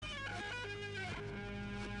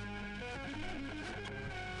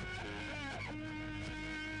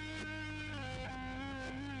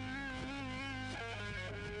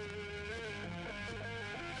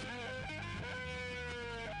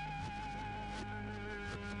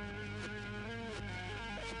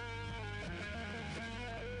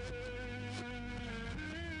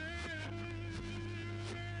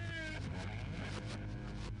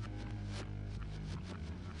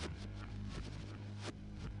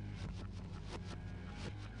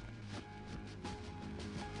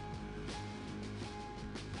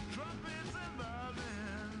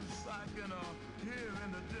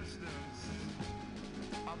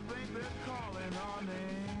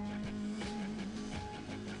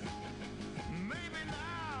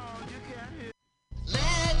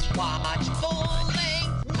watch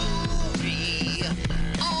full-length movie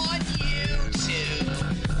on YouTube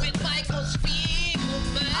with Michael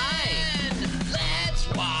Spiegelman. Hi. Let's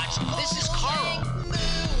watch This is Carl.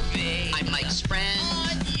 movie. I'm Mike's friend.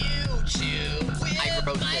 On YouTube with I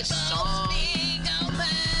wrote this Michael song.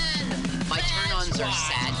 Spiegelman. My turn-ons are Let's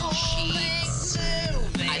satin watch sheets.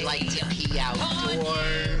 full-length movie I like to pee on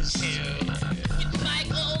outdoors. YouTube with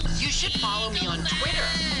Michael You should follow me on Twitter.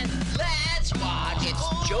 Let's watch It's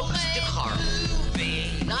Jokes to Carl.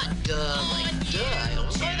 movie. Not duh like duh,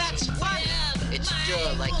 although that's funny. It's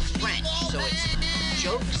duh like French, so it's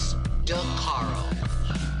Jokes de Carl.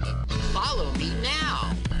 Follow me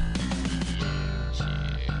now.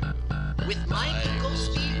 With Michael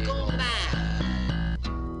Spiegelman.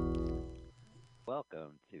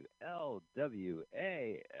 Welcome to LWAFLMOYT.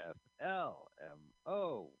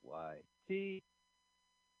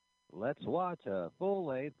 Let's watch a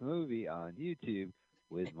full-length movie on YouTube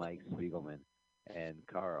with Mike Spiegelman and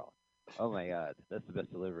Carl. Oh my God, that's the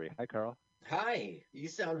best delivery. Hi, Carl. Hi, you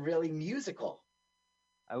sound really musical.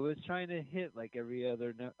 I was trying to hit like every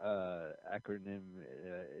other acronym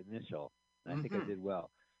initial, and I think I did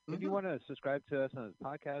well. If you want to subscribe to us on this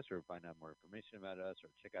podcast or find out more information about us or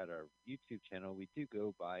check out our YouTube channel, we do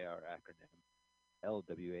go by our acronym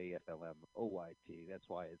LWAFLMOYT. That's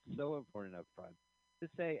why it's so important up front to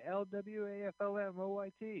say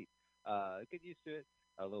LWAFLMOYT. Get used to it.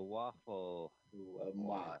 A little waffle.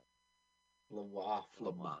 Lamont.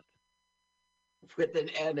 With an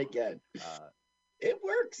N again. It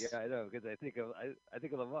works. Yeah, I know because I think of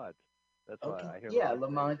Lamont. That's Okay. why I hear Yeah, Lamont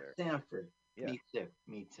Lamont there. Stanford. Yeah. Me too.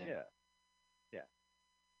 Yeah.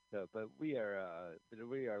 So, but we are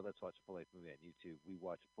Let's Watch a Full Length Movie on YouTube. We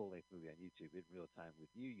watch a full length movie on YouTube in real time with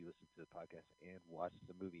you. You listen to the podcast and watch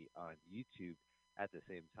the movie on YouTube at the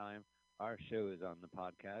same time. Our show is on the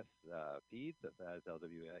podcast feeds. That's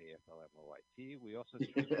LWAFLMOYT. We also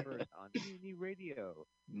stream first on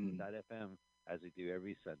MutinyRadio.fm as we do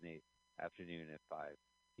every Sunday afternoon at 5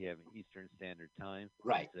 p.m. Eastern Standard Time.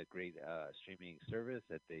 Right. It's a great streaming service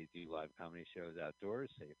that they do live comedy shows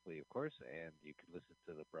outdoors safely, of course, and you can listen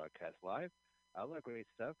to the broadcast live. A lot of great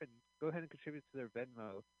stuff, and go ahead and contribute to their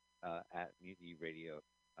Venmo at Mutiny Radio.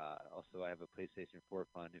 Also, I have a PlayStation 4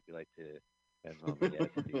 fund if you like to Venmo me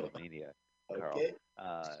at Steelmania, Carl. Okay.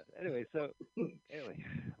 Anyway,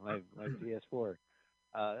 my PS4.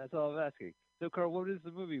 That's all I'm asking. So, Carl, what is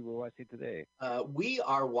the movie we're watching today? We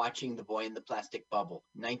are watching The Boy in the Plastic Bubble,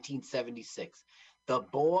 1976. The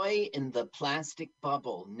Boy in the Plastic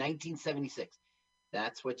Bubble, 1976.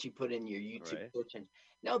 That's what you put in your YouTube search engine.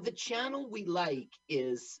 Now, the channel we like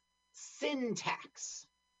is Syntax,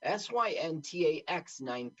 SYNTAX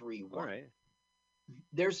 931. All right.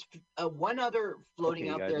 There's one other floating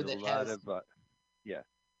out there that has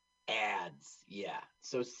ads. Yeah.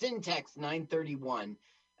 So Syntax 931.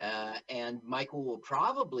 And Michael will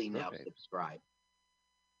probably now subscribe.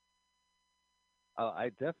 I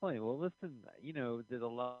definitely will listen. You know, there's a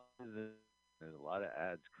lot of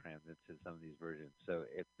ads crammed into some of these versions. So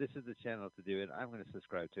if this is the channel to do it, I'm going to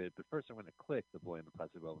subscribe to it. But first, I'm going to click The Boy in the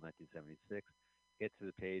Plastic Bubble 1976, get to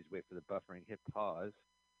the page, wait for the buffering, hit pause,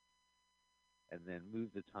 and then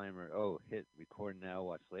move the timer. Oh, hit record now,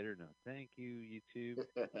 watch later. No, thank you, YouTube.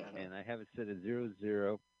 And I have it set at 000.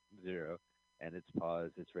 And it's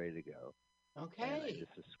paused. It's ready to go. Okay. And I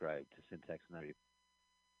just subscribed to Syntax 90.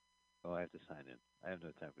 Oh, I have to sign in. I have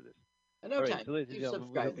no time for this. No All right, time. so ladies and You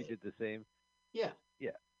gentlemen, we hope you subscribe did the same. Yeah.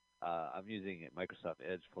 Yeah. I'm using Microsoft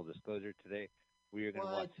Edge, full disclosure, today. We are going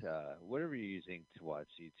to watch whatever you're using to watch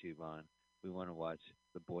YouTube on. We want to watch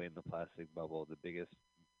The Boy in the Plastic Bubble, the biggest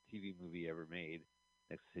TV movie ever made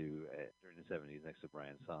next to, during the 70s, next to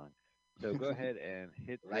Brian's song. So go ahead and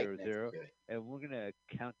hit 00, and we're going to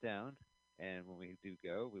count down. And when we do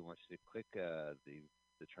go, we want you to click the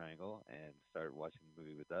triangle and start watching the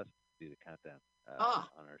movie with us. Do the countdown on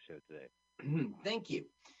our show today. Thank you.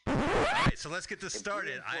 All right, so let's get this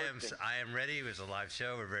started. I am ready. It was a live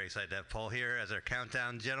show. We're very excited to have Paul here as our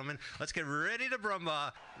countdown gentleman. Let's get ready to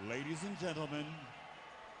brumba. Ladies and gentlemen,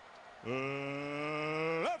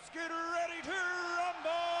 let's get ready to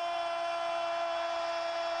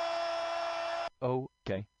rumble!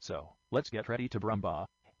 Okay, so let's get ready to brumba.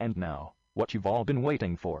 And now, what you've all been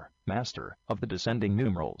waiting for, master of the descending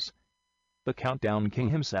numerals, the countdown king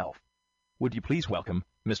himself. Would you please welcome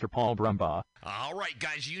Mr. Paul Brumbaugh? All right,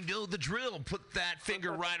 guys, you know the drill. Put that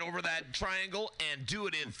finger right over that triangle and do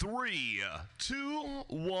it in 3, 2,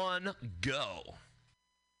 1, go.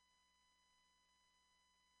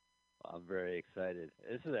 I'm very excited.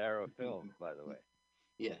 This is Arrow Film, by the way.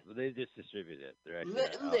 Yeah. But they just distribute it. They're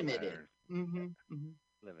actually limited.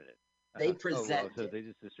 Limited. They Oh, present so it. they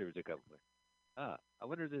just distribute a couple. I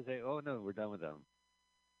wonder if they say, "Oh no, we're done with them."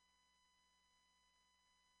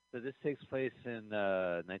 So this takes place in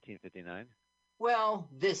 1959. Well,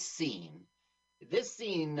 this scene,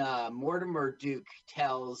 Mortimer Duke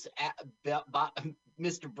tells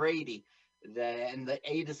Mr. Brady and the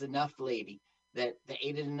Eight is Enough lady that the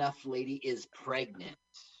Eight is Enough lady is pregnant.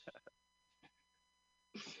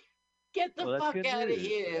 Get the Well, that's fuck good out of news.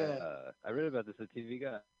 here. I read about this on TV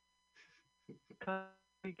Guide.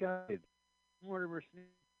 TV Guide. Mortimer Snee.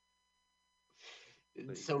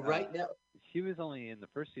 So right now, she was only in the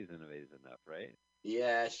first season of Eight is Enough, right?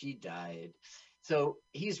 yeah, she died. So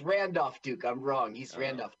he's Randolph Duke. I'm wrong. He's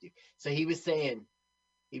Randolph Duke. So he was saying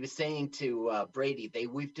to Brady,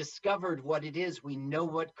 we've discovered what it is. We know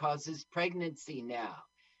what causes pregnancy now.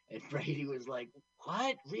 And Brady was like,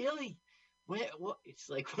 "What? Really? What?" It's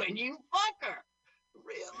like, when you fuck her.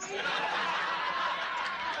 Really?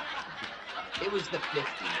 It was the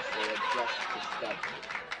 50s. They had just discovered.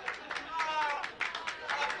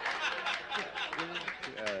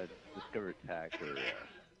 Discovered tack or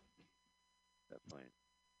that point.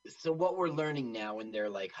 So what we're learning now in their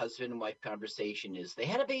like husband and wife conversation is they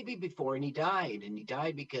had a baby before and he died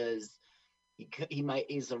because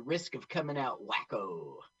he's a risk of coming out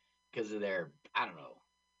wacko because of their, I don't know.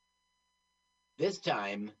 This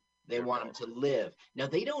time they want him to live. Now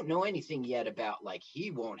they don't know anything yet about like he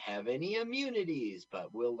won't have any immunities,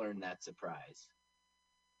 but we'll learn that surprise.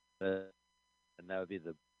 And that would be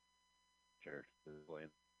the boy.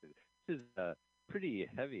 This is pretty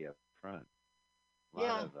heavy up front. A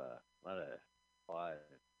lot of plot.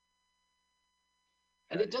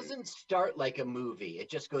 And it doesn't start like a movie. It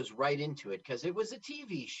just goes right into it because it was a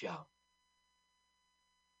TV show.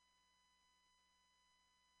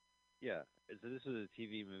 Yeah. So this was a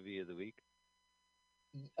TV movie of the week?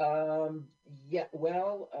 Yeah,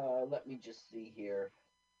 well, let me just see here.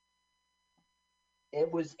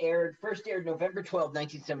 It was first aired November 12,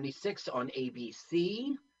 1976 on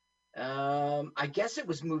ABC. I guess it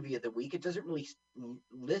was movie of the week. It doesn't really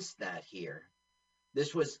list that here.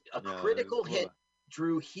 This was a critical hit,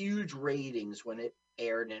 drew huge ratings when it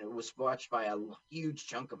aired, and it was watched by a huge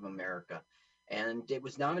chunk of America. And it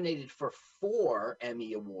was nominated for 4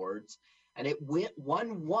 Emmy Awards, and it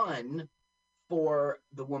won 1 for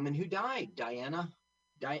the woman who died, Diana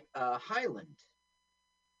Hyland.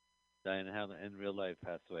 Diana Hyland in real life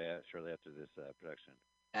passed away shortly after this production.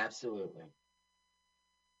 Absolutely.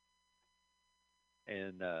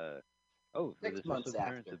 And for 6 the months special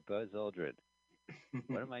appearance after. of Buzz Aldrin.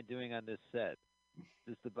 What am I doing on this set? Is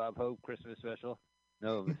this the Bob Hope Christmas special?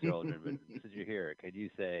 No, Mr. Aldrin, but since you're here, can you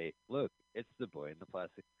say, "Look, it's the boy in the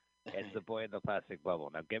plastic. It's the boy in the plastic bubble.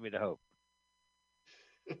 Now give me the hope."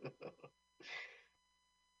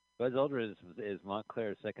 Buzz Aldrin is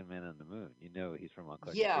Montclair's second man on the moon. You know he's from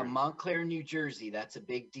Montclair. Yeah, Montclair, New Jersey. That's a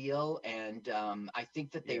big deal. And I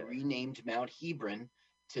think that they renamed Mount Hebron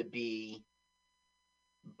to be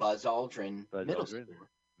Buzz Aldrin Middle School.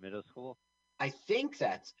 Middle School? I think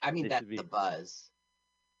that's the Buzz.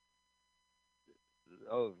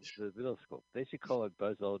 Oh, the middle school. They should call it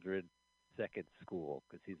Buzz Aldrin Second School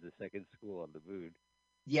because he's the second school on the moon.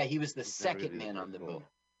 Yeah, he was the second man on the moon.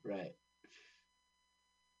 Right.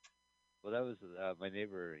 Well, that was my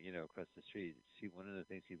neighbor, across the street. One of the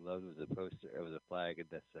things she loved was a poster. It was a flag, and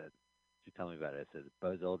that said, she told me about it. It said,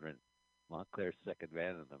 "Buzz Aldrin, Montclair's second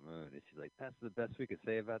man on the moon." And she's like, "That's the best we could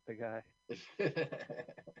say about the guy."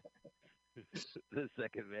 The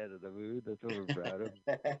second man on the moon. That's what we're proud of.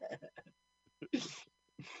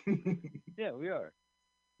 Yeah, we are.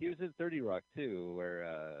 He was in 30 Rock too,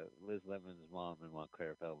 where Liz Lemon's mom and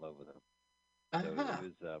Montclair fell in love with him. So it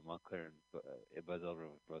was Montclair and Buzz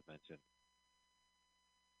Aldrin was both mentioned.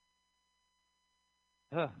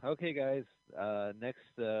 Okay, guys.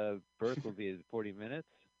 Next birth will be in 40 minutes.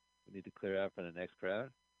 We need to clear out for the next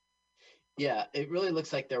crowd. Yeah, it really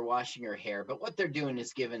looks like they're washing her hair, but what they're doing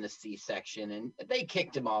is giving a C-section, and they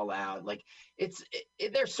kicked them all out. Like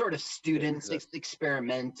they're sort of students,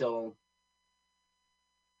 experimental.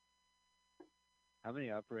 How many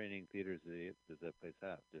operating theaters does that place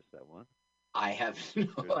have? Just that one? I have no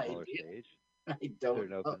idea. Stage? I don't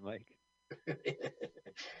know. An open mic?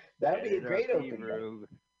 That'd be a great open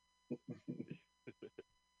mic.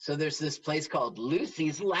 So there's this place called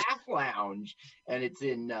Lucy's Laugh Lounge, and it's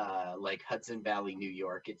in like Hudson Valley, New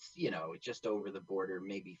York. It's just over the border,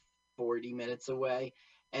 maybe 40 minutes away.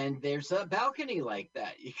 And there's a balcony like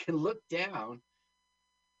that. You can look down.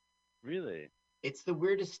 Really? It's the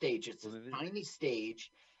weirdest stage. It's a tiny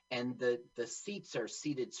stage, and the seats are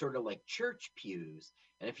seated sort of like church pews.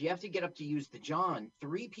 And if you have to get up to use the John,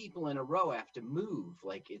 3 people in a row have to move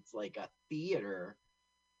like it's like a theater.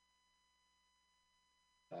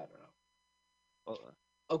 I don't know. Well,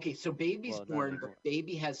 Okay, so baby's well, not born, anymore. but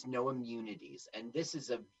baby has no immunities, and this is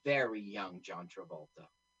a very young John Travolta.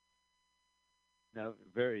 No,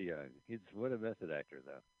 very young. He's what a method actor,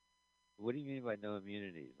 though. What do you mean by no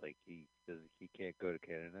immunities? Like he can't go to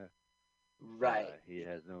Canada? Right. He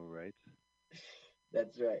has no rights.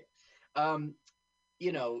 That's right.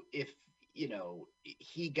 If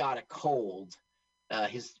he got a cold,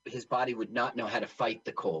 his body would not know how to fight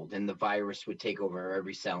the cold, and the virus would take over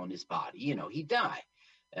every cell in his body. He'd die.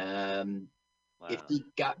 Wow. If he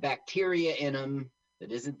got bacteria in him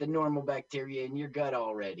that isn't the normal bacteria in your gut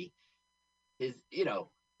already, they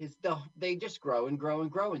just grow and grow and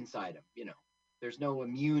grow inside him. There's no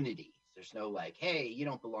immunity. There's no like, hey, you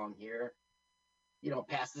don't belong here. You don't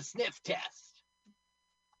pass the sniff test.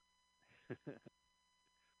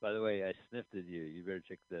 By the way, I sniffed at you. You better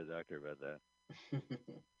check the doctor about that.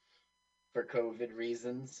 For COVID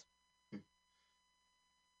reasons.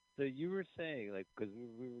 So you were saying, like, because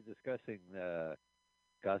we were discussing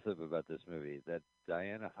gossip about this movie, that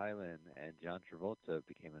Diana Hyland and John Travolta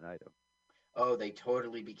became an item. Oh, they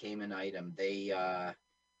totally became an item.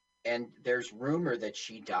 And there's rumor that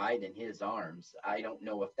she died in his arms. I don't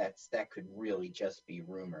know if that could really just be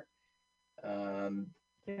rumor. I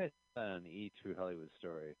think I saw that on E! True Hollywood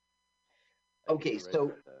Story. Okay,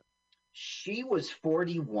 so she was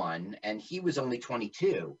 41 and he was only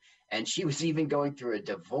 22, and she was even going through a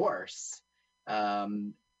divorce.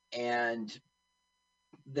 And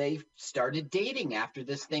they started dating after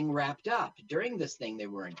this thing wrapped up. During this thing, they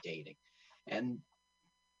weren't dating. And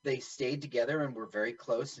they stayed together and were very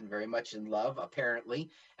close and very much in love,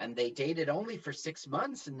 apparently. And they dated only for 6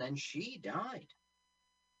 months, and then she died.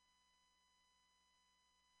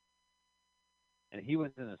 And he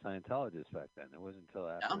wasn't a Scientologist back then. It wasn't until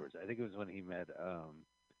afterwards. I think it was when he met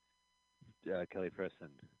Kelly Preston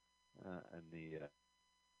and the.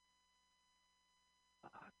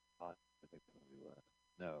 I think the movie was.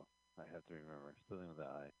 No, I have to remember. Something with the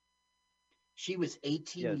I. She was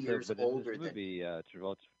 18 years older than movie,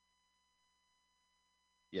 Travolta.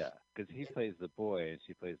 Yeah, because he plays the boy and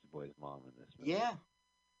she plays the boy's mom in this movie. Yeah,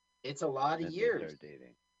 it's a lot of years. They start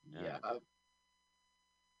dating. Yeah.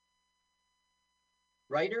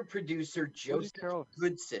 Writer producer Joseph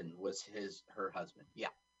Goodson was her husband.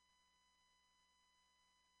 Yeah.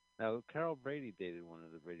 Now Carol Brady dated one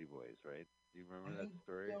of the Brady boys, right? Do you remember that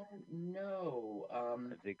story? I don't know.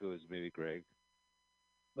 I think it was maybe Greg.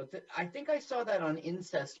 But I think I saw that on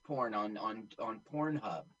incest porn on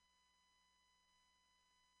Pornhub.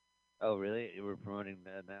 Oh, really? We're promoting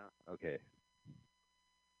that now? Okay.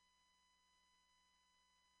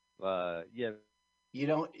 Yeah. You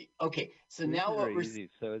don't. Okay, so now what we're easy.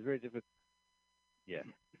 So it's very difficult. Yeah.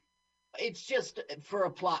 It's just for a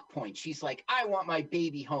plot point. She's like, I want my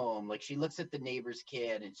baby home. Like, she looks at the neighbor's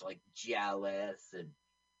kid and she's like jealous and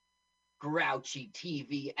grouchy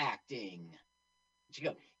TV acting.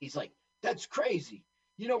 He's like, that's crazy.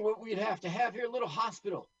 You know what we'd have to have here? A little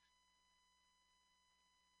hospital.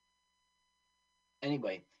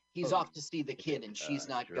 Anyway, he's off to see the kid and she's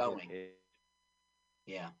not going.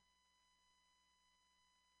 Yeah.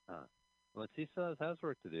 Well, he still has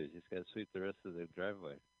housework to do. He's got to sweep the rest of the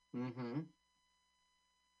driveway. Mm-hmm.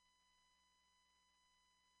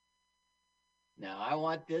 Now, I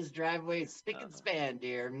want this driveway spick and span,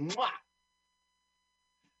 dear. Mwah!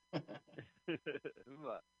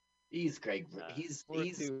 He's Greg. He's.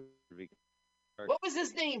 What was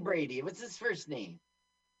his name, Brady? What's his first name?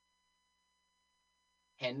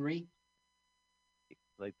 Henry.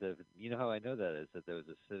 Like you know how I know that is that there was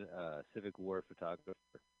a Civic War photographer.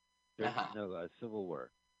 No, Civil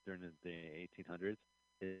War during the 1800s.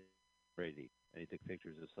 Brady, and he took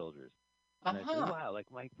pictures of soldiers. And I said, wow,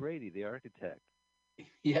 like Mike Brady, the architect.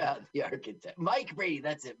 Yeah, the architect. Mike Brady,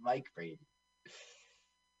 that's it, Mike Brady.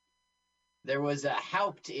 There was a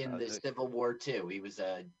Haupt in the Civil War too. He was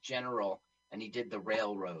a general, and he did the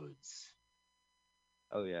railroads.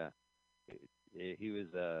 Oh yeah, he was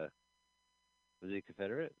he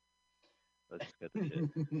Confederate? Let's just get the shit.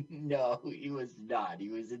 No, he was not. He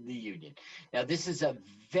was in the Union. Now this is a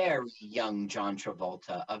very young John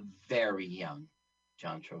Travolta. A very young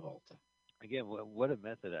John Travolta. Again, what a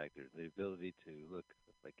method actor! The ability to look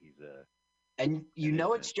like he's a. And you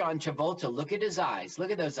know it's John Travolta. Look at his eyes.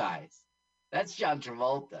 Look at those eyes. That's John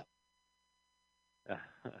Travolta.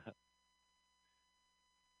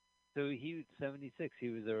 So he was 76. He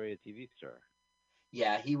was already a TV star.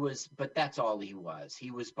 Yeah, he was, but that's all he was.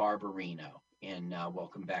 He was Barbarino in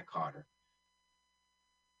Welcome Back, Kotter.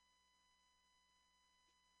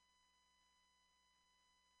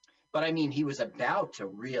 But I mean, he was about to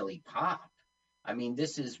really pop. I mean,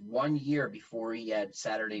 this is 1 year before he had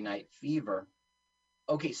Saturday Night Fever.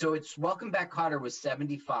 Okay, so it's Welcome Back, Kotter was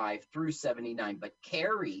 75 through 79, but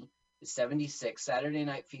Carrie is 76, Saturday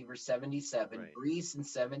Night Fever 77, Right. Grease in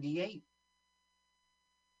 78.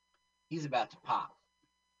 He's about to pop.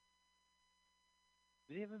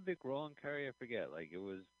 Did he have a big role in Carrie? I forget. Like, it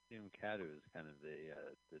was Jim Cato was kind of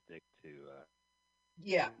the dick to.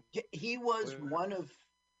 Yeah, he was one of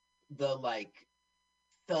the like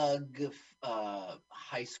thug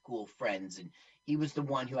high school friends, and he was the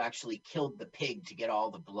one who actually killed the pig to get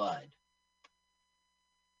all the blood.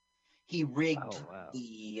 He rigged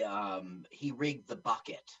the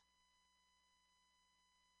bucket.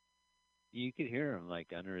 You could hear him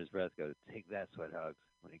like under his breath go, "Take that, Sweat Hogs."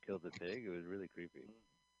 When he killed the pig, it was really creepy.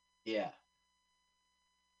 Yeah.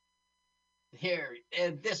 Here,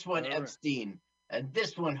 and this one Epstein, and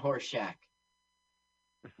this one Horshack.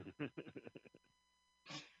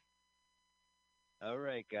 All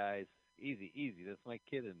right, guys. Easy, easy. That's my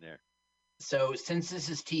kid in there. So since this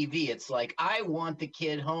is TV, it's like, I want the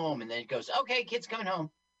kid home. And then it goes, okay, kid's coming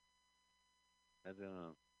home. I don't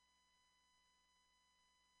know.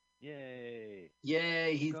 Yay.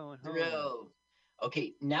 Yay, he's thrilled. Home.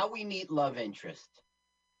 Okay, now we meet love interest.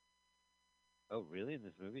 Oh, really? In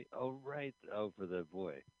this movie? Oh, right. Oh, for the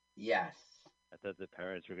boy. Yes. I thought the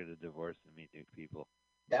parents were going to divorce and meet new people.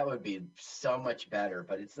 That would be so much better,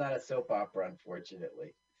 but it's not a soap opera,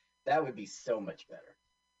 unfortunately. That would be so much better.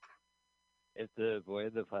 If the boy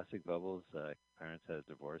in the plastic bubbles, parents had a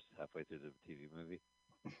divorce halfway through the TV movie.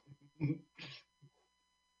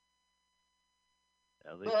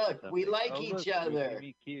 Look, we like each other.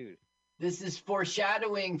 Cute. This is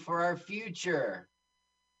foreshadowing for our future.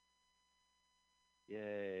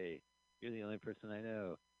 Yay. You're the only person I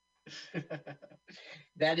know.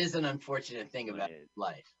 That is an unfortunate thing about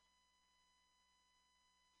life.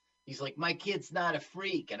 He's like, my kid's not a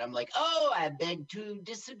freak. And I'm like, oh, I beg to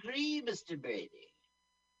disagree, Mr. Brady.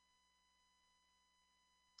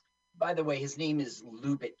 By the way, his name is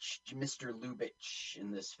Lubitsch, Mr. Lubitsch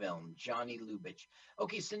in this film, Johnny Lubitsch.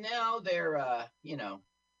 Okay, so now they're,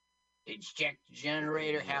 they check the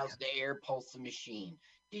generator, how's the air pulse the machine.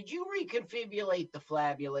 Did you reconfigurate the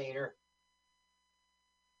flabulator?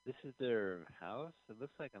 This is their house? It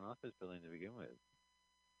looks like an office building to begin with.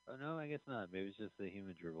 Oh, no, I guess not. Maybe it's just the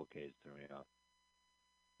human dribble cage threw me off.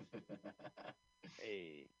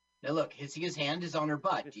 Hey. Now, look, his hand is on her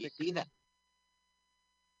butt. Do you see that?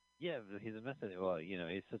 Yeah, but he's a method. Well,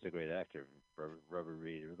 he's such a great actor, Robert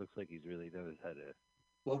Reed. It looks like he really knows how to.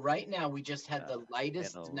 Well, right now, we just had the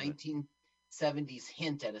lightest 1970s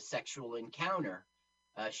hint at a sexual encounter.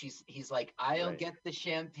 He's like, I'll get the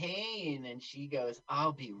champagne. And she goes,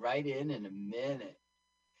 I'll be right in a minute.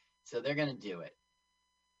 So they're going to do it.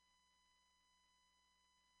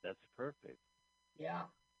 That's perfect. Yeah.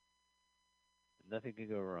 Nothing could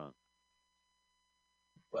go wrong.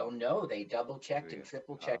 Well, no, they double-checked and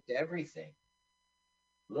triple-checked everything.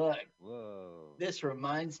 Look. Whoa. This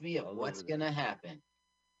reminds me of what's going to happen.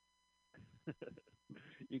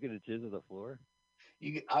 You going to jizz on the floor?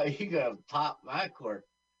 You going to pop my cork.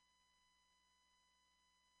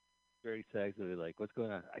 Very sexually, like, what's going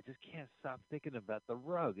on? I just can't stop thinking about the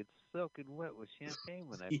rug. It's soaking wet with champagne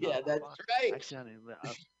when I that's right.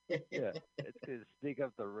 Yeah, it's going to stink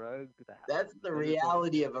up the rug. That's the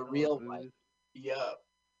reality of a real wife. Yep.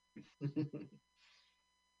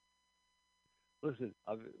 Listen,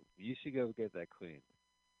 you should go get that clean.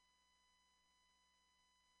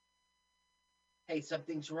 Hey,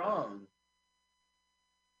 something's wrong.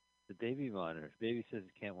 The baby monitor. Baby says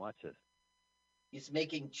he can't watch us. He's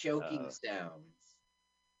making choking sounds.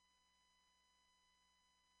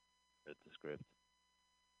 That's the script.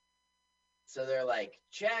 So they're like,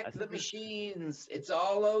 check the machines. It's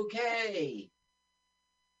all okay.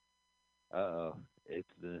 Uh-oh.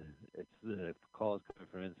 It's the calls coming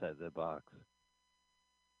from inside the box.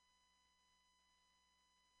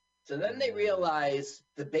 So then they realize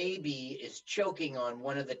the baby is choking on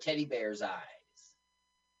one of the teddy bear's eyes.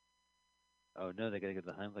 Oh no, they gotta get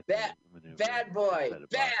the Heimlich maneuver. Bad boy,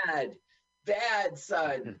 bad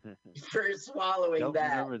son for swallowing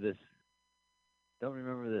that. Don't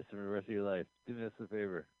remember this for the rest of your life. Do me a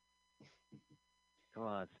favor. Come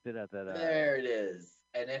on, spit out that eye. There it is.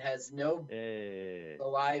 And it has no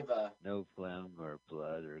saliva. No phlegm or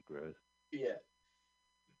blood or growth. Yeah.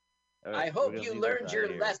 Right, I hope you learned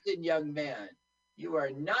your lesson, young man. You are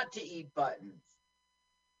not to eat buttons.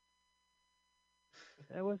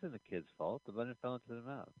 That wasn't the kid's fault. The button fell into the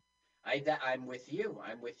mouth. I'm with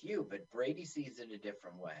you. But Brady sees it a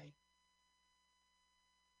different way.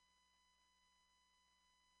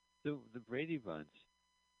 So the Brady Bunch,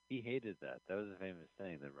 he hated that. That was a famous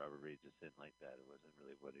thing that Robert Reed just didn't like that. It wasn't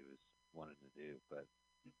really what he was wanting to do, but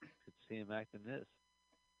could see him acting this.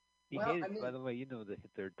 He Well, hated. I mean, By the way,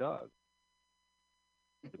 their dog,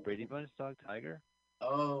 the Brady Bunch dog, Tiger.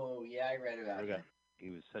 oh yeah, I read about Forgot him. he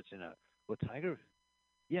was such an well Tiger.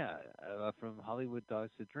 Yeah, from Hollywood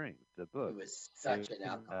Dogs to Drink, the He book. was such an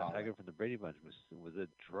alcoholic. Tiger from the Brady Bunch was a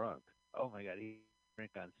drunk. Oh my God, he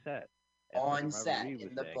drank on set. And On Robert set, Reed would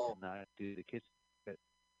in the say, I bowl. could not do the kitchen.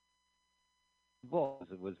 Well,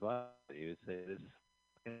 it was vodka. He would say, this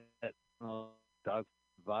fucking dog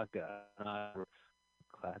vodka. I'm not a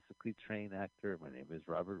classically trained actor. My name is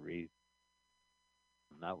Robert Reed.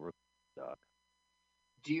 I'm not working with a dog.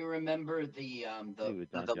 Do you remember the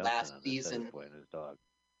With Don the Johnson last on the set season? playing his dog.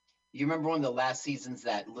 You remember one of the last seasons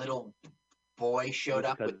that little boy showed With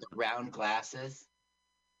up with cousin, the round glasses?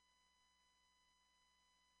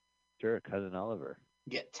 sure, cousin Oliver.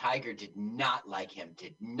 Yeah, Tiger did not like him.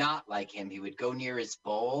 Did not like him. He would go near his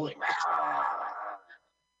bowl,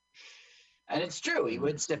 and it's true. He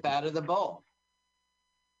would step out of the bowl.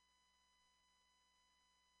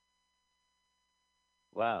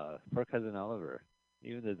 Wow, poor cousin Oliver.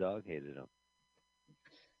 Even the dog hated him.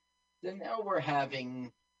 Then now we're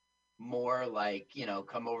having more like,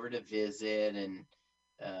 come over to visit, and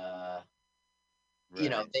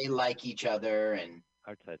Right. they like each other, and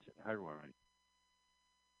Heart touching, heartwarming.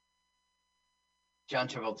 John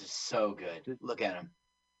Travolta's so good. Look at him.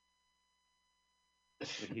 But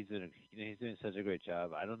he's doing such a great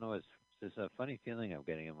job. I don't know. It's a funny feeling I'm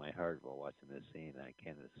getting in my heart while watching this scene. I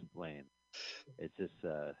can't explain. It's just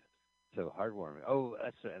so heartwarming. Oh,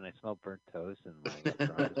 that's right. And I smell burnt toast and my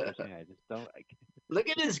stomach is pushing. I just don't. Look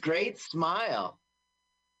at his great smile.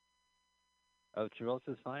 Oh,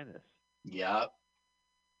 Travolta's finest. Yep.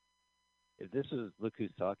 If this was Look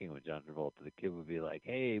Who's Talking with John Travolta, the kid would be like,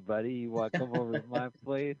 "Hey, buddy, you want to come over to my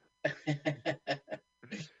place?"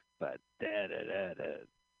 But da da da da,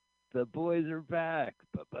 the boys are back.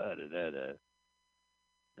 Ba ba da da da,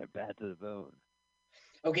 they're bad to the bone.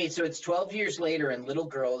 Okay, so it's 12 years later, and little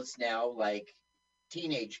girl is now like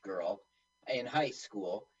teenage girl in high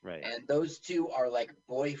school. Right. And those two are like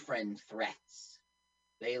boyfriend threats.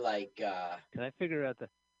 They like Can I figure out the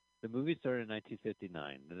movie started in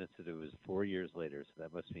 1959, then it said it was 4 years later, so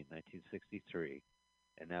that must be 1963,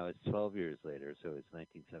 and now it's 12 years later, so it's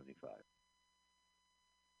 1975.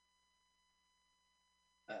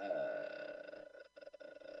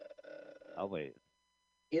 I'll wait.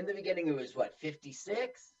 In the beginning it was what,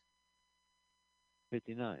 56?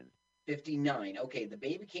 59. 59. Okay, the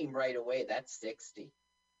baby came right away. That's 60.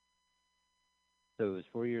 So it was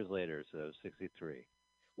 4 years later, so that was 63.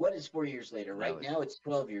 What is 4 years later? Right now it's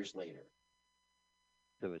 12 years later.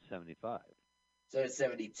 So it's 75. So it's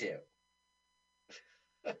 72.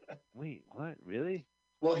 Wait, what? Really?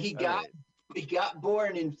 Well, he got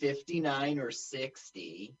born in 59 or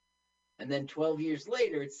 60, and then 12 years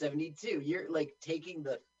later it's 72. You're like taking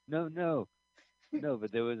the No,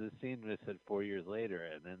 but there was a scene that said 4 years later,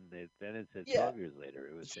 and then it said 12 years later.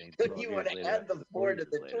 It was saying 12 you years would have later. had the 4 to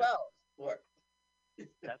the 12.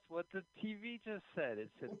 That's what the TV just said. It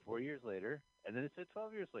said 4 years later, and then it said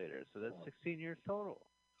 12 years later. So that's 16 years total.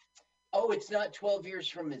 Oh, it's not 12 years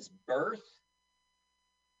from his birth?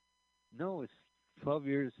 No, it's 12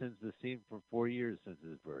 years since the scene for 4 years since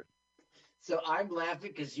his birth. So I'm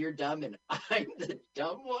laughing because you're dumb and I'm the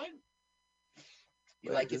dumb one?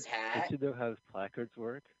 You like his hat? Did you know how placards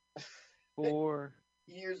work? 4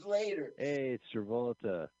 years later. Hey, it's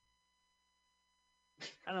Travolta.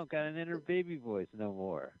 I don't got an inner baby voice no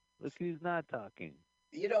more. Look who's not talking.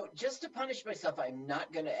 Just to punish myself, I'm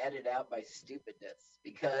not going to edit out my stupidness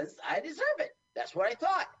because I deserve it. That's what I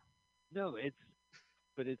thought. No,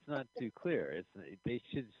 but it's not too clear. They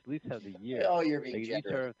should at least have the year. Oh, you're being like, generous. If you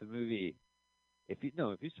start off the movie, if you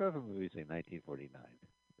start off a movie say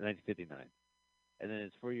 1959, and then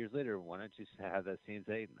it's 4 years later, why don't you have that scene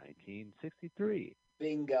say 1963?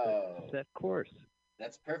 Bingo. Set course.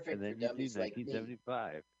 That's perfect and then for you dummies do like me.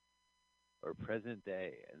 1975 or present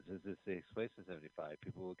day, and since this takes place in 75,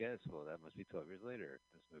 people will guess, well, that must be 12 years later.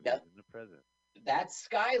 This movie is in the present. That's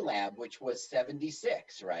Skylab, which was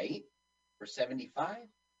 76, right? Or 75?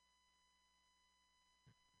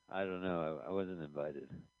 I don't know. I wasn't invited.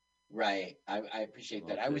 Right. I appreciate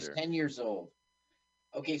that. I was Bitter. 10 years old.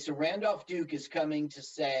 Okay, so Randolph Duke is coming to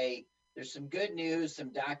say there's some good news.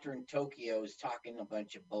 Some doctor in Tokyo is talking a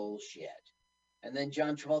bunch of bullshit. And then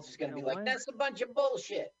John Travolta is going to be like, that's a bunch of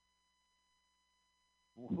bullshit.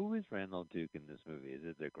 Who is Randall Duke in this movie? Is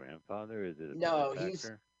it their grandfather? Is it a No, voice he's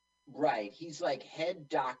actor? right. He's like head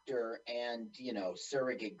doctor and,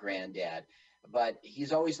 surrogate granddad. But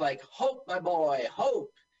he's always like, "Hope, my boy,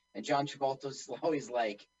 hope." And John Travolta's always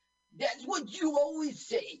like, "That's what you always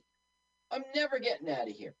say. I'm never getting out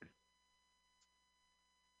of here."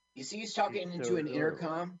 You see, he's talking into an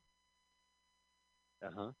intercom.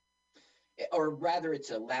 Or rather,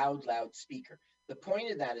 it's a loud speaker. The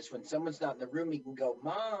point of that is when someone's not in the room, he can go,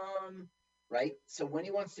 "Mom," right? So when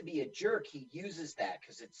he wants to be a jerk, he uses that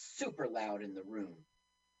because it's super loud in the room.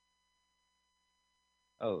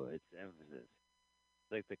 Oh, it's emphasis.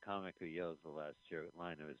 It's like the comic who yells the last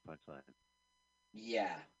line of his punchline.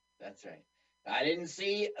 Yeah, that's right. I didn't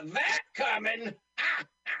see that coming.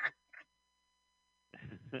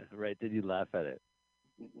 Right? Did you laugh at it?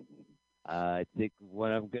 I think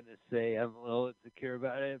what I'm going to say, I'm a little insecure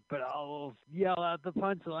about it, but I'll yell out the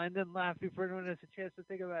punchline and laugh before anyone has a chance to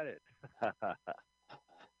think about it.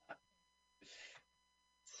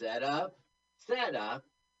 Set up,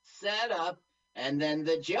 and then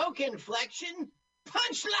the joke inflection,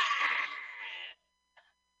 punchline!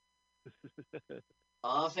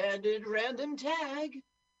 Offhanded random tag.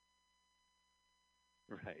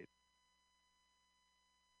 Right.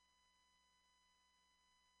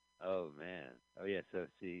 Oh, man. Oh, yeah, so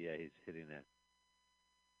see, yeah, he's hitting that.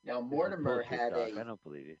 Now, Mortimer had I don't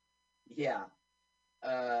believe you. Yeah.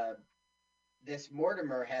 This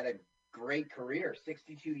Mortimer had a great career,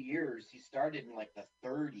 62 years. He started in like the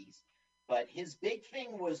 30s. But his big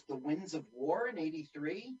thing was the Winds of War in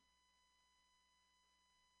 83.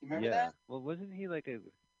 You remember that? Well, wasn't he like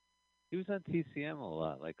he was on TCM a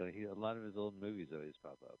lot. Like a lot of his old movies always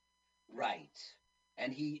pop up. Right.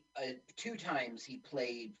 And he, 2 times he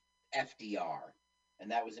played FDR,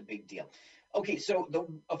 and that was a big deal. Okay, so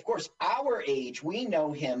of course, our age, we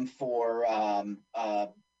know him for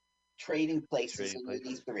Trading Places in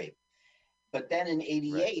 83. But then in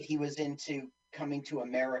 88, he was into Coming to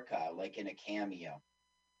America, like in a cameo.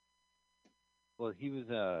 Well, he was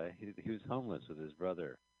homeless with his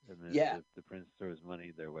brother, and then the prince throws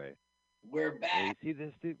money their way. We're back. Hey, you see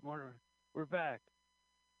this, dude? We're back.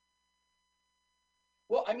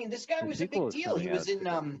 Well, I mean, this guy was a big deal. He was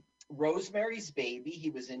in Rosemary's Baby. He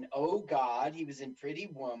was in Oh God. He was in Pretty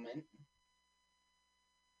Woman.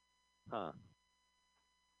 Huh.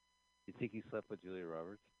 You think he slept with Julia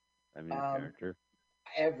Roberts? I mean, her character.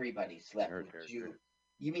 Everybody slept with Julia.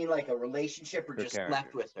 You mean like a relationship or just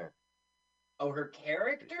slept with her? Oh, her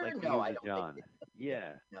character? Like no, I don't John. think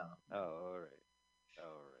Yeah. No. Oh, all right. So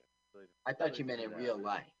I thought you meant in real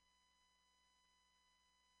life.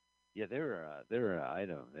 Yeah, they were an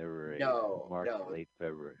item. They were March, late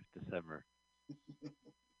February, December.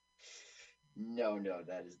 No,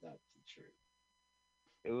 that is not true.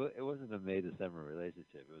 It wasn't a May-December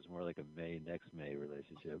relationship. It was more like a next May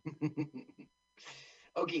relationship.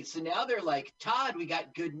 Okay, so now they're like, "Todd, we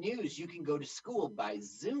got good news. You can go to school by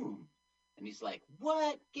Zoom." And he's like,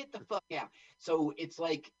 "What? Get the fuck out." So it's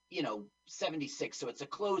like, 76. So it's a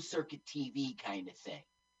closed circuit TV kind of thing.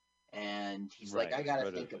 And he's like, "I got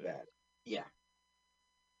to think about it." Yeah.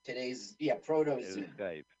 Today's, proto Zoom.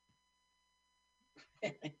 Skype.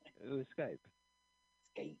 It was Skype.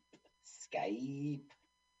 Skype.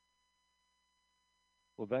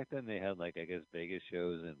 Well, back then they had, like, I guess, Vegas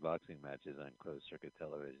shows and boxing matches on closed circuit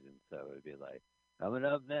television. So it would be like, coming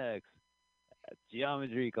up next,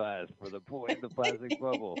 geometry class for the boy in the plastic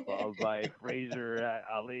bubble, followed by Fraser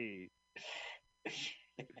Ali.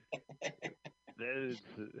 Then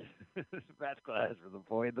math class for the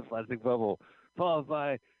boy in the plastic bubble, followed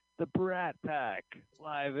by the Brat Pack,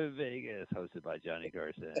 live in Vegas, hosted by Johnny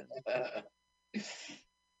Carson.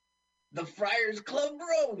 The Friars Club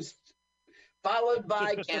Roast, followed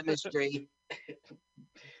by Chemistry.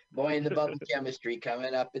 Boy in the Bubble Chemistry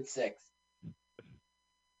coming up at 6.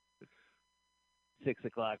 6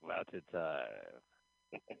 o'clock Mountain Time.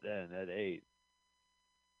 Then at 8,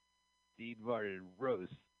 Dean Martin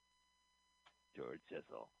roast George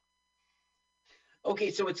Cecil.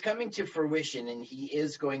 Okay, so it's coming to fruition, and he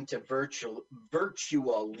is going to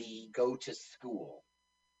virtually go to school.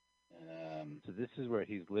 So this is where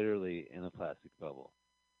he's literally in a plastic bubble.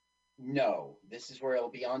 No, this is where he'll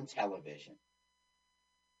be on television.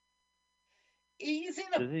 He's in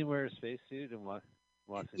a... Doesn't he wear a spacesuit and walk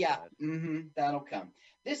Yeah, that'll come.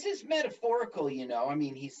 This is metaphorical, I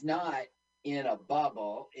mean, he's not in a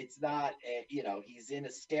bubble. It's not, he's in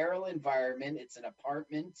a sterile environment. It's an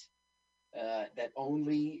apartment that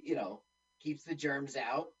only, keeps the germs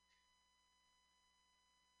out.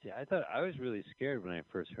 Yeah, I was really scared when I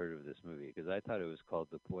first heard of this movie because I thought it was called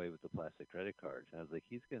The Boy with the Plastic Credit Card. And I was like,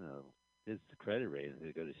 his credit rating is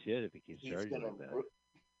going to go to shit if he keeps charging like that.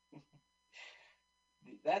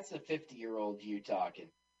 That's a 50-year-old you talking.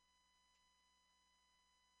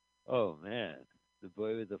 Oh man, the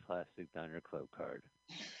boy with the plastic diner club card.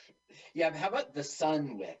 Yeah, but how about the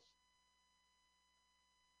son with?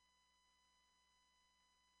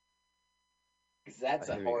 Because that's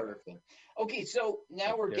a Here we go. horror film. Okay, so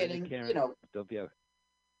now I'm we're staring at getting, camera. Don't be out.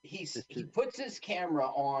 he This he is puts his camera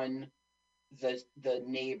on the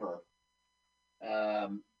neighbor,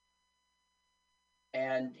 um,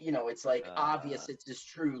 and it's like obvious it's his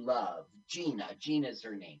true love, Gina. Gina's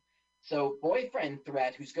her name. So boyfriend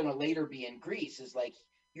threat, who's going to later be in Greece, is like,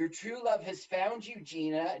 your true love has found you,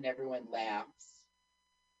 Gina, and everyone laughs.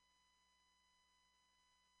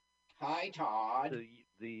 Hi, Todd. so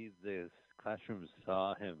the classroom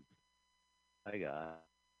saw him. Hi guys.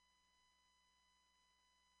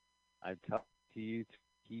 I'm talking to you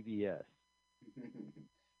through PBS.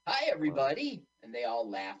 Hi, everybody, and they all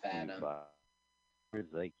laugh at him.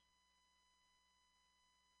 It's like,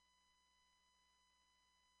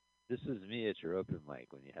 this is me at your open mic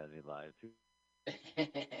when you had me live.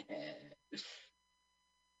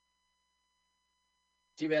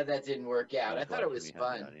 Too bad that didn't work out. I thought it was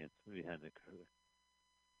fun.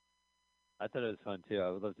 I thought it was fun too. I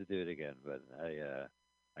would love to do it again, but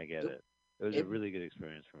I get it. It was a really good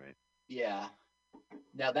experience for me. Yeah.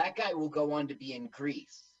 Now that guy will go on to be in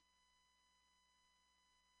Greece.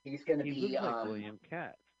 He's going to be looks like William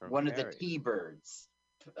Cat from one Harry. of the T-Birds.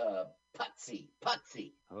 Putsy.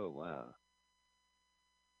 Oh wow.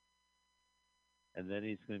 And then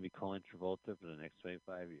he's going to be calling Travolta for the next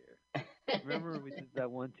 25 years. Remember we did that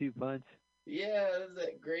 1-2 punch? Yeah, isn't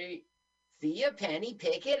that great? See ya, Penny.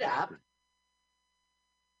 Pick it up.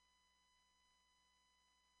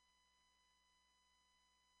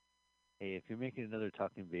 Hey, if you're making another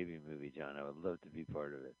Talking Baby movie, John, I would love to be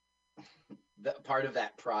part of it. Part of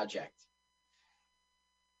that project.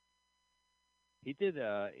 He did.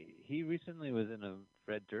 He recently was in a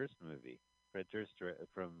Fred Durst movie. Fred Durst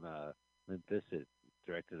from Limp Bizkit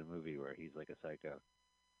directed a movie where he's like a psycho.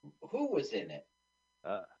 Who was in it?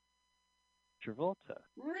 Travolta.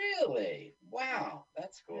 Really? Wow,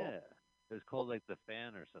 that's cool. Yeah, it was called like The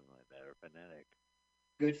Fan or something like that, or Fanatic.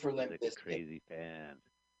 Good for Limp like Bizkit. A crazy fan.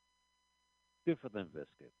 Good for Limp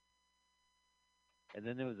Bizkit. And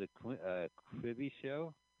then there was a Quibi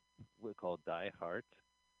show called Die Hard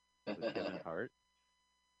with Kevin Hart,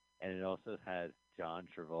 and it also had John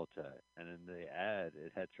Travolta. And in the ad,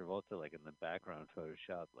 it had Travolta like in the background,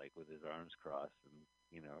 photoshopped, like with his arms crossed, and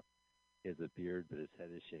he has a beard, but his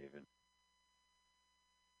head is shaven.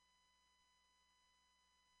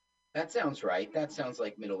 That sounds right. That sounds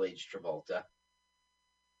like middle-aged Travolta.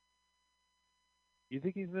 You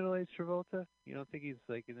think he's middle-aged Travolta? You don't think he's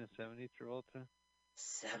like in his 70s Travolta?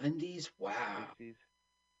 70s? Wow. 60s?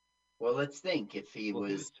 Well, let's think. If he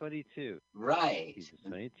was 22. Right. He was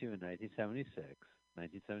 22 in 1976.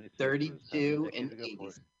 1976. 32 in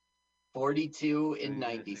 80s. 42 in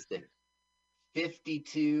 96.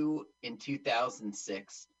 52 in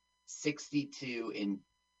 2006. 62 in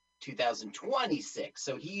 2026.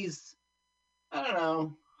 So he's, I don't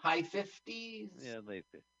know, high 50s? Yeah, late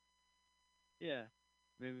 50s. Yeah,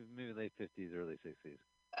 maybe late 50s, early 60s.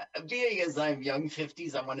 Being as I'm young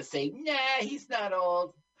 50s, I want to say, nah, he's not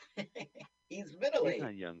old. He's middle-aged. He's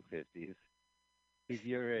not young 50s. He's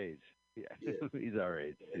your age. Yeah. He's our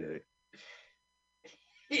age.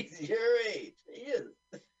 He's your age. He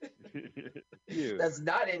is. That's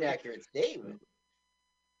not an inaccurate statement.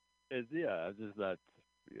 Yeah, I'm just not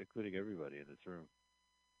including everybody in this room.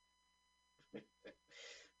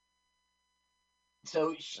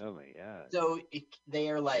 So, oh my God. So they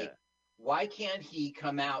are like, why can't he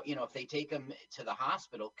come out? If they take him to the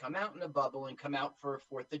hospital, come out in a bubble and come out for a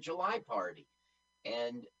 4th of July party.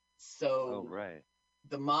 And so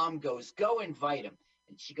the mom goes, go invite him.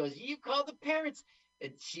 And she goes, you call the parents.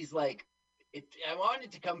 And she's like, I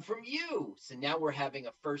wanted to come from you. So now we're having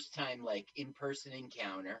a first time like in-person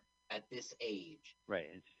encounter at this age. Right.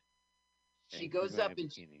 She goes up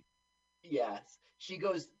and she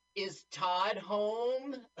goes, is Todd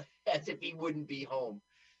home? As if he wouldn't be home.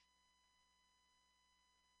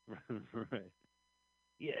 Right.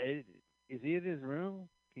 Yeah. Is he in his room?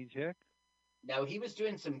 Can you check? Now, he was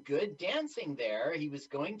doing some good dancing there. He was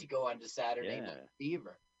going to go on to Saturday Night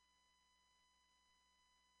Fever.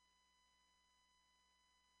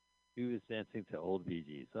 He was dancing to old Bee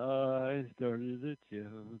Gees. I started a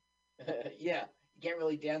joke. Yeah, you can't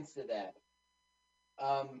really dance to that.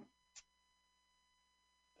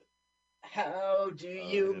 How do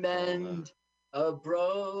you mend a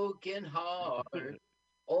broken heart?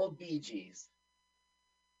 Old Bee Gees.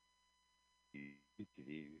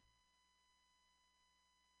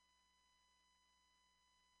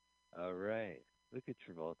 All right. Look at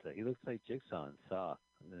Travolta. He looks like Jigsaw in Saw.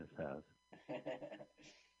 in this house.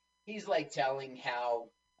 He's like telling how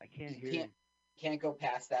I can't he hear. can't go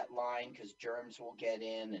past that line because germs will get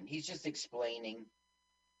in, and he's just explaining.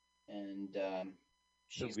 And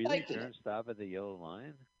So she's really, liking it. germs stop at the yellow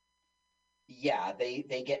line? Yeah,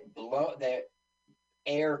 they get blow. The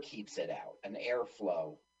air keeps it out, an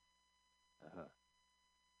airflow. Uh-huh.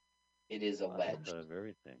 It is Wow, alleged. that's out of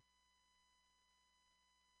everything.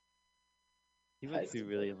 He must be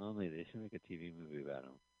really lonely. They should make a TV movie about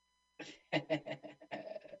him.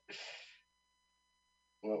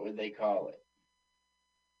 What would they call it?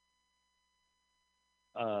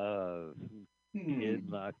 Kid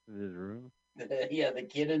locked in his room. Yeah, the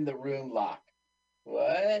kid in the room lock.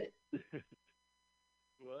 What?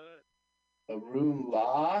 What? A room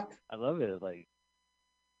lock? I love it. Like,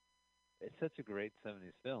 it's such a great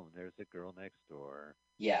 '70s film. There's a girl next door.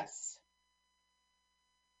 Yes.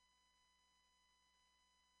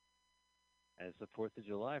 And it's the 4th of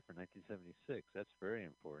July for 1976. That's very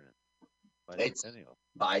important. It's Bicentennial.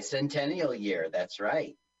 bicentennial year. That's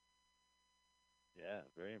right. Yeah,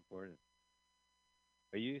 very important.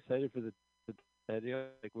 Are you excited for the tricentennial?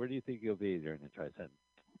 Like, where do you think you'll be during the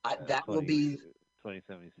tricentennial? That will be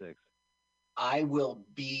 2076. I will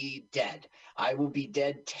be dead. I will be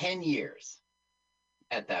dead 10 years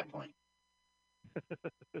at that point.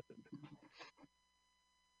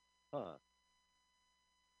 Huh.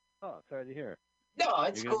 Oh, sorry to hear. No,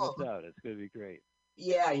 it's You're gonna cool. miss out. It's gonna be great.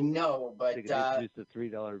 Yeah, I know, but They can introduce the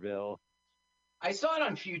 $3 bill. I saw it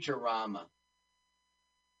on Futurama.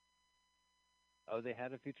 Oh, they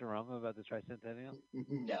had a Futurama about the tricentennial?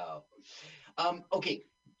 No. Okay,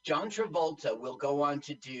 John Travolta will go on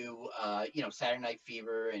to do, Saturday Night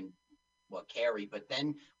Fever and, Carrie. But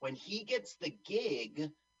then when he gets the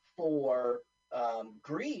gig for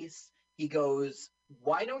Grease, he goes,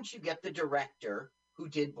 why don't you get the director who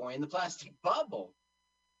did Boy in the Plastic Bubble?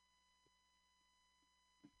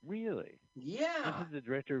 Really? Yeah. This is the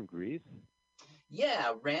director of Grease?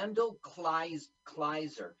 Yeah, Randall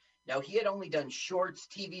Kleiser. Now, he had only done shorts,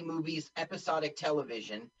 TV movies, episodic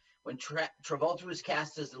television. When Travolta was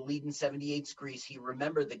cast as the lead in '78's Grease, he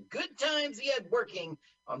remembered the good times he had working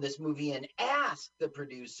on this movie and asked the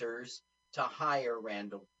producers to hire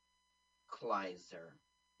Randall Kleiser.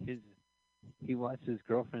 He watched his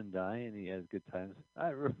girlfriend die and he has good times.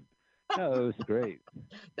 No, it was great.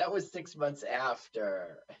 That was 6 months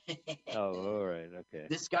after. Oh, all right, okay.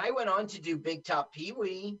 This guy went on to do Big Top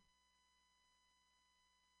Pee-wee.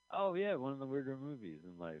 Oh, yeah, one of the weirder movies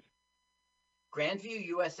in life. Grandview,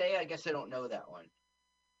 USA? I guess I don't know that one.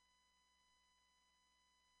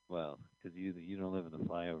 Well, because you don't live in the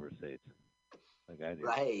flyover states like I do.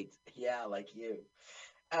 Right, yeah, like you.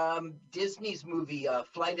 Disney's movie,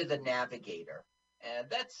 Flight of the Navigator. And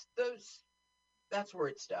that's where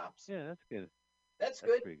it stops. Yeah, that's good. That's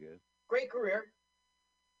good. Pretty good. Great career.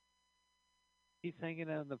 He's hanging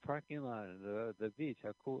out in the parking lot of the beach.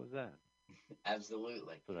 How cool is that?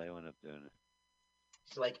 Absolutely. That's what I went up doing.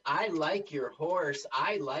 She's like, I like your horse.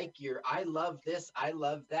 I love this. I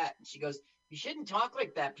love that. And she goes, you shouldn't talk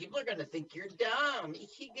like that. People are going to think you're dumb.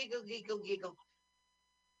 Giggle, giggle, giggle.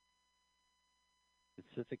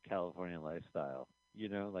 It's such a California lifestyle.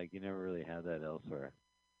 Like you never really have that elsewhere.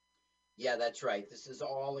 Yeah, that's right. This is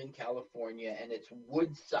all in California, and it's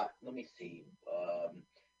Woodstock. Let me see.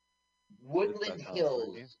 Woodland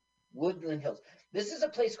Hills. Woodland Hills. This is a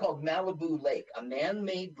place called Malibu Lake, a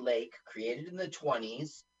man-made lake created in the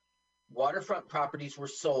 1920s. Waterfront properties were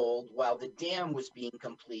sold while the dam was being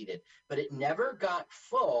completed, but it never got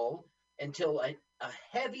full until a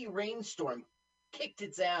heavy rainstorm kicked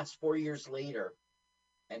its ass 4 years later.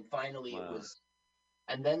 And finally It was,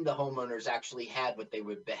 and then the homeowners actually had what they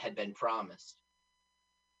had been promised.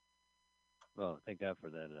 Well, thank God for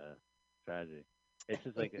that tragedy. It's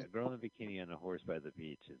just like a girl in a bikini on a horse by the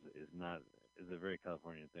beach is a very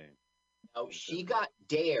California thing. Now, she got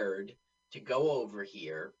dared to go over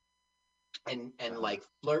here and like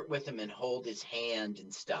flirt with him and hold his hand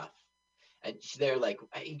and stuff. And they're like,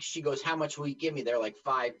 she goes, how much will you give me? They're like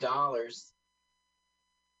 $5.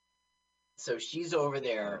 So she's over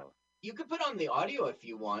there. Oh. You could put on the audio if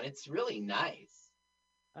you want. It's really nice.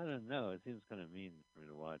 I don't know. It seems kind of mean for me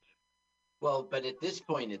to watch. Well, but at this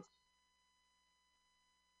point, it's.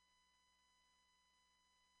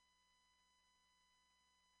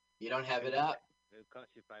 You don't have it up? It'll cost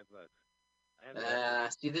you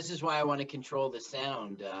 $5. See, this is why I want to control the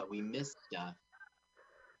sound. We missed stuff.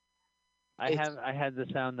 I had the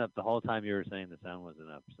sound up the whole time you were saying the sound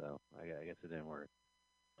wasn't up, so I guess it didn't work.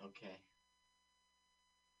 Okay.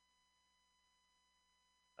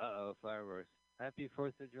 Uh-oh, fireworks. Happy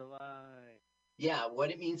 4th of July. Yeah, what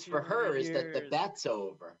it means 2 for more her is that the years. bet's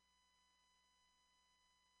over.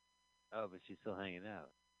 Oh, but she's still hanging out.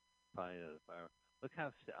 Probably the fireworks. Look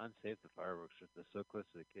how unsafe the fireworks are. They're so close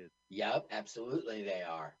to the kids. Yep, absolutely they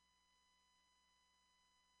are.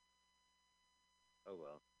 Oh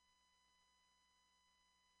well.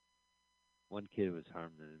 One kid was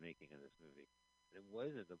harmed in the making of this movie. It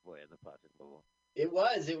wasn't the boy in the plastic bubble. It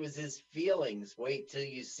was his feelings. Wait till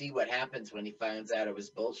you see what happens when he finds out it was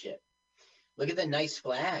bullshit. Look at the nice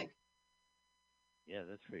flag. Yeah,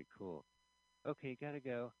 that's pretty cool. Okay, gotta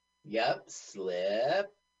go. Yep,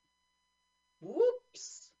 slip.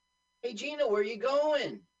 Whoops. Hey, Gina, where you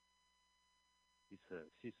going?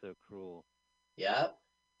 She's so cruel. Yep.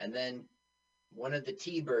 And then one of the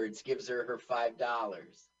T-Birds gives her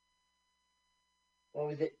 $5. What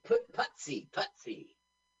was it? Putsy.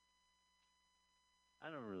 I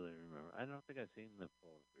don't really remember. I don't think I've seen the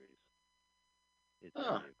full Grease. It's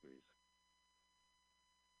Huh. really Grease.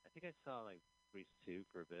 I think I saw like Grease 2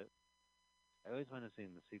 for a bit. I always want to see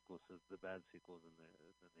the sequels, the bad sequels, and the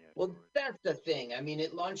Well, afterwards. that's the thing. I mean,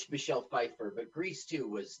 it launched Michelle Pfeiffer, but Grease 2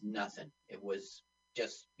 was nothing. It was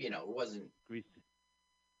just, it wasn't. Grease.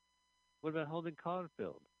 What about Holden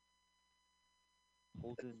Caulfield?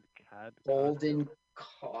 Holden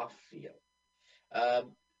Caulfield.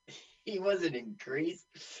 He wasn't in Grease.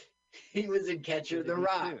 He was in Catcher the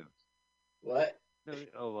Rock. What? No,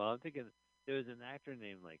 oh well, I'm thinking there was an actor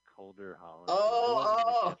named like Calder Holland.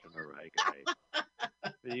 Oh. He wasn't the right guy.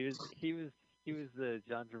 But he was the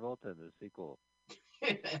John Travolta in the sequel.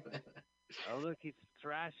 Oh look, he's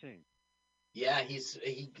thrashing. Yeah,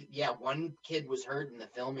 one kid was hurt in the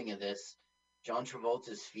filming of this. John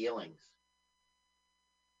Travolta's feelings.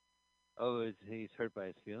 Oh, he's hurt by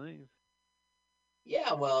his feelings?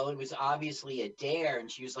 Yeah, well, it was obviously a dare,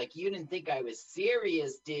 and she was like, "You didn't think I was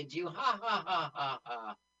serious, did you? Ha ha ha ha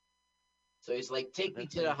ha." So he's like, "Take me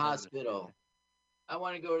to the hospital. I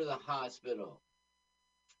want to go to the hospital."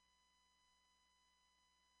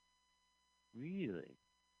 Really?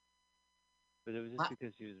 But it was just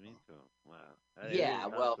because she was mean to him. Wow. Yeah,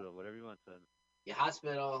 well, hospital, whatever you want, son. Yeah,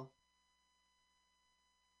 hospital.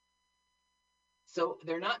 So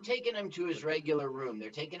they're not taking him to his regular room. They're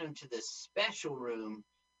taking him to this special room.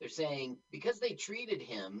 They're saying because they treated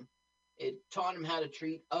him, it taught him how to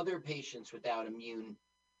treat other patients without immune,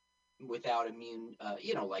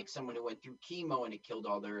 like someone who went through chemo and it killed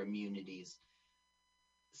all their immunities.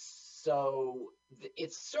 So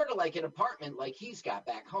it's sort of like an apartment like he's got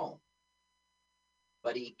back home.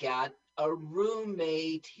 But he got a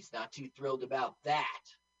roommate. He's not too thrilled about that.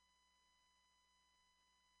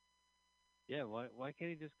 Yeah, why can't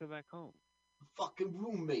he just go back home? Fucking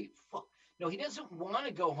roommate. Fuck. No, he doesn't want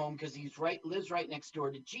to go home because lives right next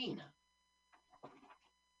door to Gina.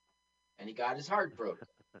 And he got his heart broken.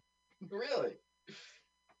 Really?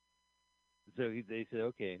 So they said,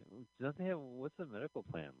 okay, what's the medical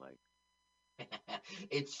plan like?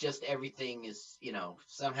 It's just everything is,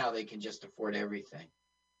 somehow they can just afford everything.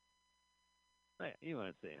 Right, you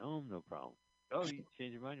want to stay home? No problem. Oh, you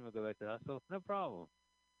change your mind? You want to go back to the hospital? No problem.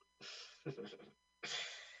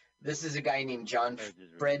 This is a guy named John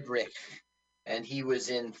Frederick, and he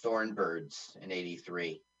was in Thornbirds in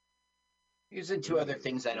 '83. He was in two other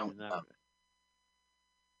things I don't know.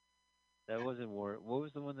 That wasn't War. What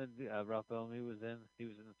was the one that Ralph Bellamy was in? He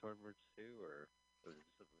was in the Thornbirds too, or was it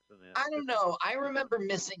something else? I don't know. I remember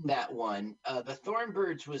missing that one. The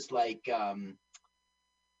Thornbirds was like one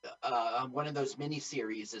of those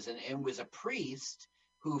miniseries, and was a priest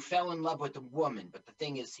who fell in love with a woman. But the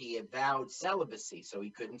thing is, he avowed celibacy, so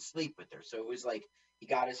he couldn't sleep with her. So it was like he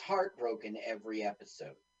got his heart broken every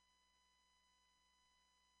episode.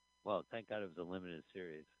 Well, thank God it was a limited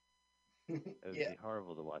series. It would be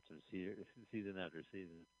horrible to watch them season after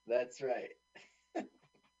season. That's right.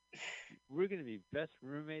 We're going to be best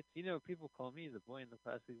roommates. People call me the boy in the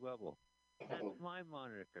plastic bubble. That's my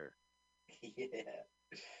moniker. Yeah.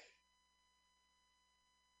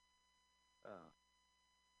 Oh.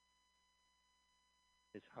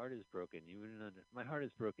 His heart is broken. My heart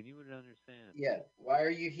is broken. You wouldn't understand. Yeah. Why are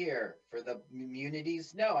you here? For the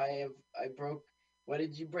immunities? No, I broke. What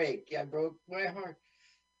did you break? I broke my heart.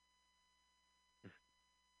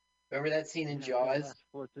 Remember that scene in Jaws? Last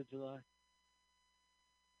 4th of July?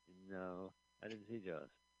 No, I didn't see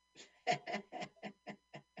Jaws.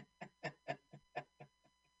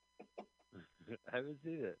 I haven't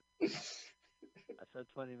seen it. I saw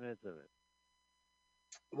 20 minutes of it.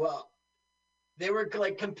 Well, they were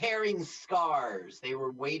like comparing scars. They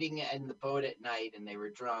were waiting in the boat at night, and they were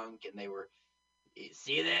drunk, and they were,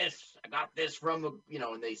 see this? I got this from,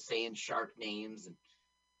 and they saying shark names,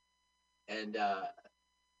 and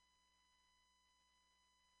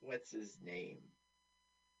what's his name?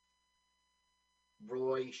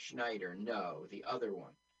 Roy Schneider. No, the other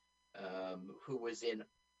one. Who was in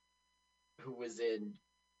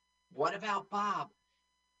What About Bob?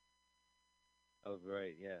 Oh,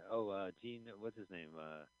 right, yeah. Oh, Gene, what's his name?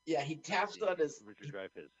 Yeah, he taps on his Richard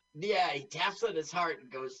Dreyfuss. Yeah, he taps on his heart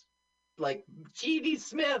and goes like, G.D.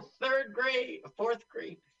 Smith, fourth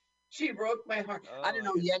grade. She broke my heart. Oh, I don't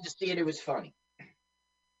know. You had to see it. It was funny.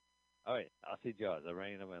 All right, I'll see Jaws. I'm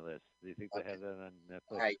writing it on my list. Do you think they have that on Netflix?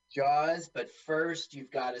 All right, Jaws. But first, you've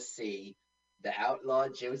got to see The Outlaw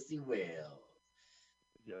Josie Wales.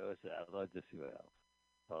 Jaws, Outlaw Josie Wales.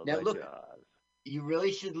 Followed Now by look, Jaws. you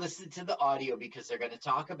really should listen to the audio because they're going to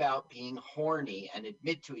talk about being horny and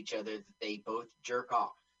admit to each other that they both jerk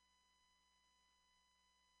off.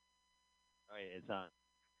 All right, it's on.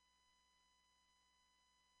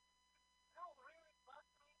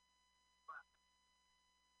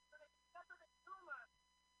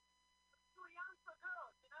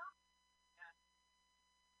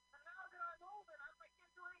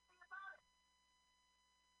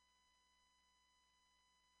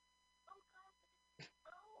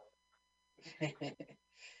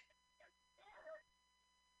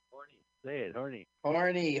 Horny. Say it, horny.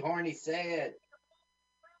 Horny, say it.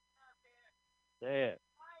 Say it.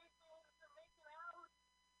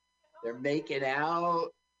 They're making out,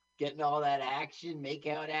 getting all that action, make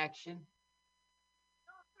out action.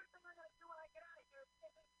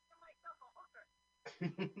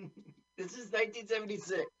 This is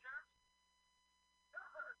 1976.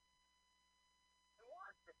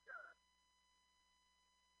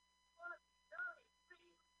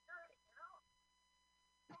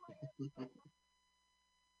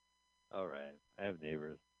 All right, I have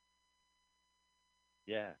neighbors.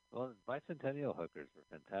 Yeah, well, bicentennial hookers were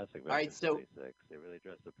fantastic. All right, so 1976. They really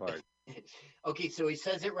dressed the part. Okay, so he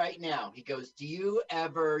says it right now. He goes, "Do you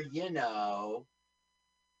ever,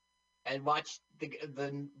 and watch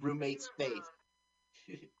the roommate's face."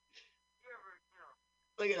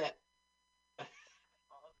 Look at that.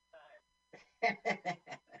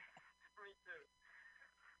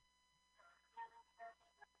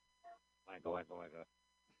 Wacko.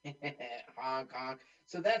 Honk, honk.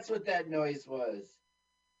 So that's what that noise was.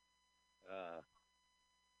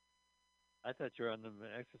 I thought you were on the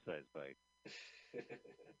exercise bike.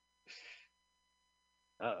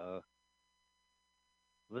 Uh-oh.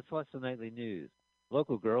 Let's watch the nightly news.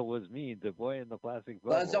 Local girl was mean. The boy in the plastic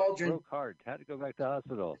bubble. Buzz Aldrin. Broke heart. Had to go back to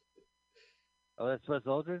hospital. Oh, that's Buzz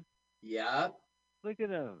Aldrin? Yeah. Look at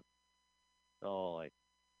him. Oh, like.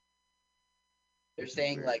 They're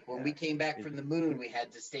saying, like, when we came back from the moon, we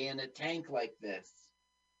had to stay in a tank like this.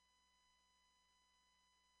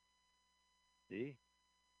 See?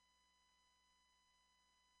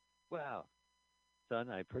 Wow. Son,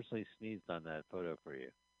 I personally sneezed on that photo for you.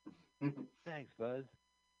 Thanks, Buzz.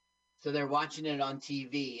 So they're watching it on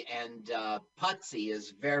TV, and Putsy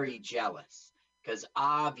is very jealous because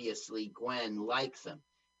obviously Gwen likes him.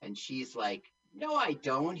 And she's like, "No, I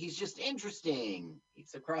don't. He's just interesting.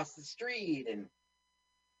 He's across the street." And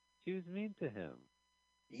she was mean to him.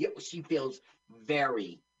 She feels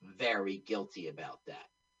very, very guilty about that.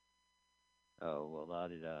 Oh, well,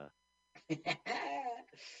 la-di-da.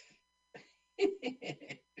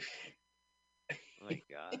 Oh my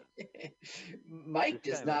God. Mike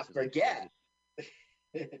does not forget.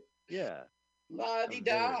 Yeah.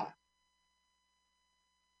 La-di-da.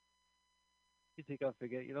 You think I'll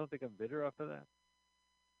forget? You don't think I'm bitter off of that?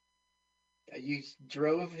 You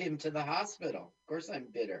drove him to the hospital. Of course I'm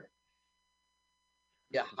bitter.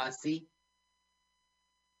 Yeah, hussy.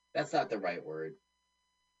 That's not the right word.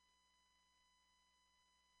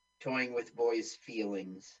 Toying with boys'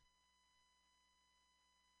 feelings.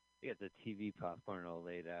 You got the TV popcorn all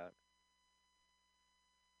laid out.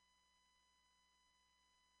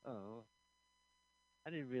 Oh. I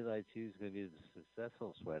didn't realize he was going to be the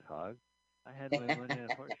successful sweat hog. I had my money on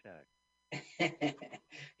Horseshack.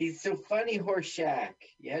 He's so funny, Horseshack.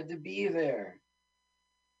 You had to be there.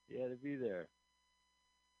 You had to be there.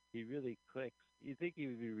 He really clicks. You think he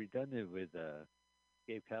would be redundant with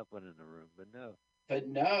Gabe Kaplan in the room, but no. But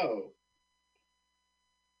no.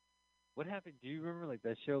 What happened? Do you remember, like,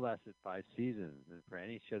 that show lasted 5 seasons, and for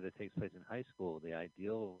any show that takes place in high school, the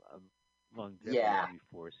ideal longevity would be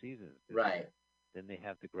 4 seasons. Right. Then they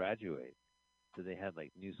have to graduate, so they had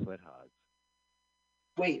like new sweat hogs.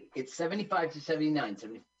 Wait, it's 75 to 79,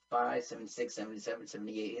 75, 76, 77,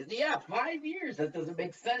 78. Yeah, 5 years. That doesn't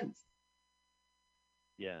make sense.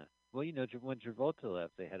 Yeah. Well, you know, when Travolta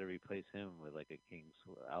left, they had to replace him with like a King's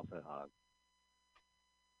Alpha hog.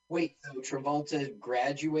 Wait, so Travolta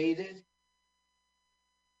graduated?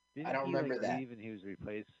 Didn't I don't he remember like that. leave and he was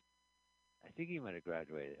replaced? I think he might have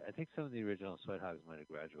graduated. I think some of the original Sweat Hogs might have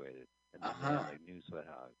graduated, and then they Uh-huh. had like new Sweat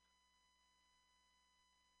Hogs.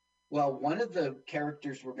 Well, one of the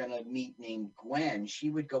characters we're gonna meet named Gwen, she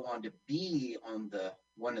would go on to be on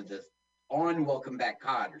Welcome Back,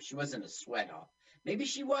 Kotter. She wasn't a Sweat Hog. Maybe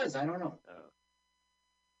she was. I don't know. Oh.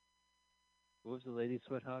 What was the Lady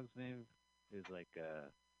Sweat Hog's name? It was like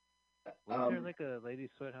was there like a Lady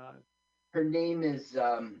Sweat Hog? Her name is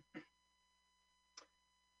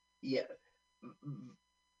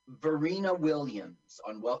Verena Williams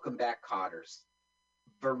on Welcome Back, Cotters.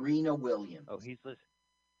 Verena Williams. Oh, he's listening.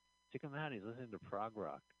 Check him out. He's listening to prog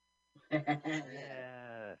rock.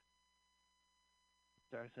 Yeah.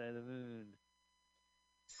 Dark Side of the Moon.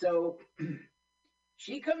 So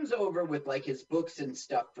she comes over with like his books and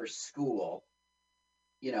stuff for school.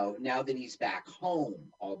 You know, now that he's back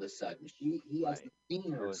home, all of a sudden he hasn't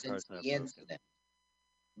seen her since the incident.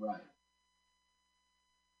 Right.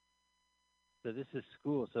 So this is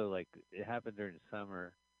school. So like it happened during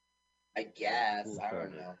summer. I guess. I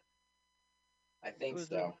don't know. I think it was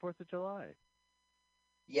so. 4th of July.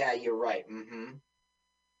 Yeah, you're right. Mm-hmm.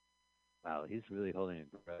 Wow, he's really holding a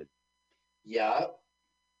grudge. Yeah.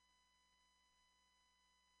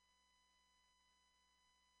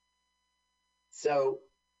 So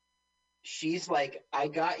she's like, I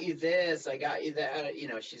got you this, I got you that. You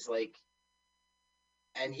know, she's like,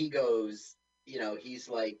 and he goes, you know, he's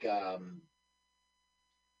like,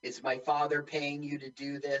 is my father paying you to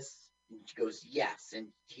do this? And she goes, yes.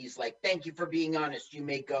 And he's like, thank you for being honest. You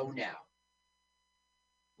may go now.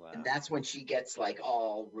 Wow. And that's when she gets like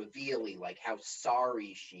all revealing, like how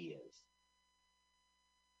sorry she is.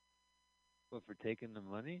 What, for taking the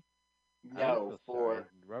money? No, for sorry.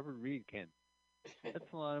 Robert Reed can't.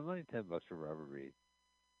 That's a lot of money. $10 for Robert Reed.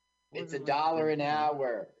 It's $1 an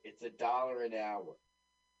hour. It's $1 an hour.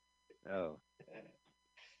 Oh.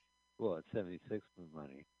 Well, it's 76 with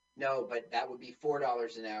money. No, but that would be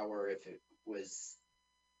 $4 an hour if it was.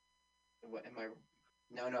 What am I?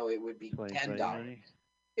 No, it would be $10.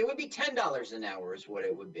 It would be $10 an hour is what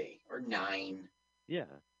it would be, or $9. Yeah,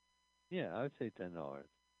 I would say $10.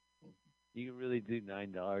 You can really do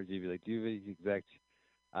 $9. You'd be like, do you have any exact?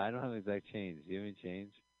 I don't have exact change. Do you have any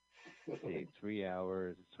change? Okay, 3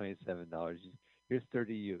 hours, it's $27. Here's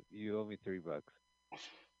 30. You owe me $3.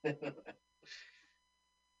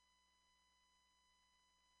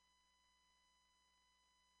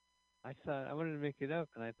 I wanted to make it up,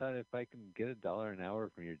 and I thought if I can get $1 an hour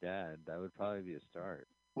from your dad, that would probably be a start.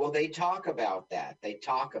 Well, they talk about that.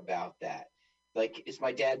 Like, is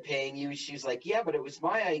my dad paying you? She's like, yeah, but it was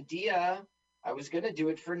my idea. I was going to do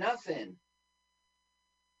it for nothing.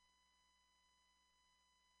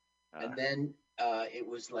 And then it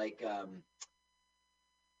was like, I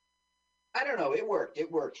don't know. It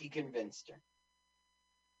worked. He convinced her.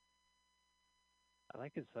 I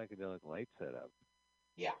like his psychedelic light setup.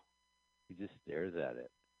 Yeah. He just stares at it.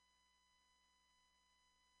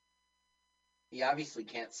 He obviously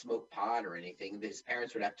can't smoke pot or anything. His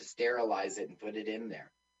parents would have to sterilize it and put it in there.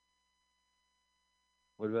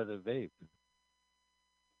 What about a vape?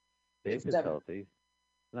 Vape is healthy.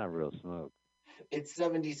 It's not real smoke. It's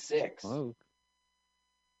 76. Smoke.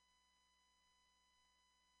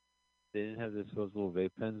 They didn't have disposable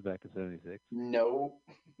vape pens back in 76? No.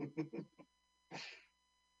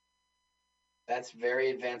 That's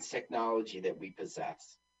very advanced technology that we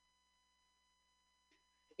possess.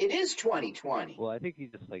 It is 2020. Well, I think he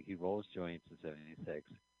rolls joints in 76.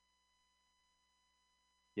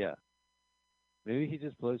 Yeah. Maybe he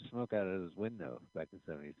just blows smoke out of his window back in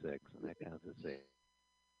 76, and that counts as safe.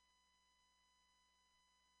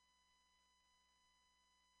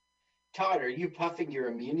 Todd, are you puffing your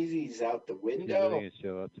immunities out the window? He's really going to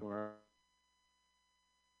show up tomorrow.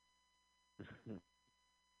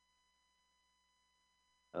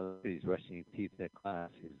 He's brushing his teeth at class.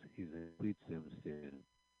 He's a complete Zoom student.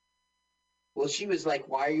 Well, she was like,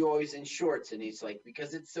 why are you always in shorts? And he's like,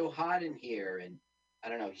 because it's so hot in here. And I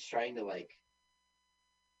don't know, he's trying to like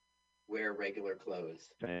wear regular clothes.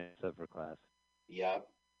 Trying to stuff for class. Yep.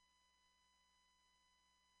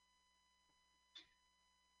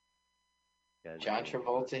 John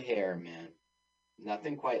Travolta hair, man.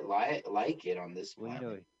 Nothing quite like it on this planet.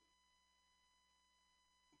 Well,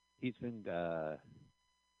 you know,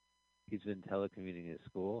 he's been telecommuting at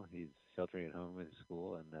school. He's sheltering at home at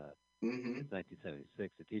school, and it's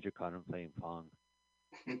 1976. A teacher caught him playing Pong.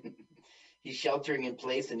 He's sheltering in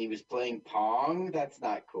place, and he was playing Pong? That's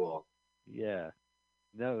not cool. Yeah.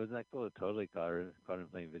 No, it was not cool. It totally caught him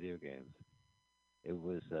playing video games. It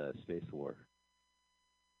was Space War.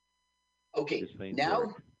 Okay,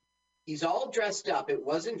 now He's all dressed up. It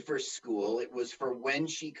wasn't for school. It was for when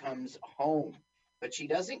she comes home. But she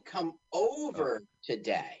doesn't come over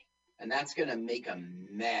today. And that's going to make him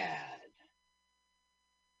mad.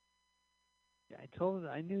 Yeah,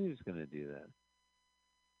 I knew he was going to do that.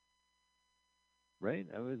 Right?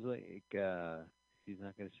 I was like, she's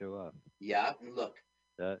not going to show up. Yeah, look.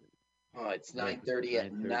 That. Oh, it's 9:30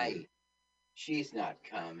 at night. She's not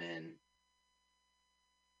coming.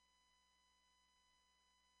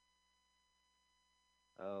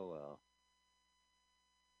 Oh, well.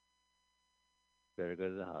 Better go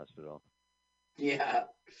to the hospital. Yeah.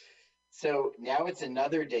 So now it's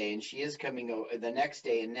another day, and she is coming over the next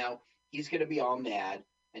day, and now he's going to be all mad,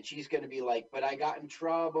 and she's going to be like, but I got in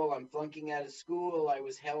trouble. I'm flunking out of school. I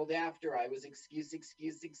was held after. I was excused.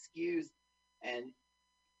 And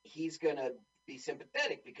he's going to be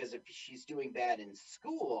sympathetic because if she's doing bad in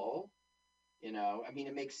school, you know, I mean,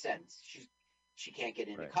 it makes sense. She can't get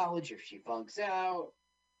into college if she flunks out,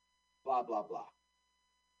 blah, blah, blah.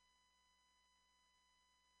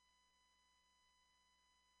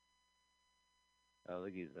 Oh,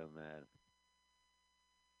 look, he's so mad.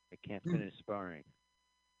 I can't finish sparring.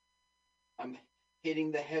 I'm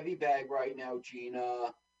hitting the heavy bag right now,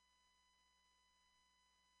 Gina.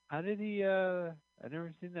 How did he, I've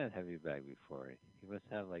never seen that heavy bag before. He must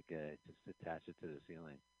have just attach it to the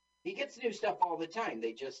ceiling. He gets new stuff all the time.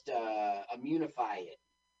 They just immunify it.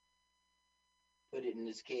 Put it in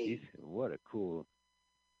his cage. What a cool.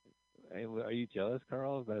 Are you jealous,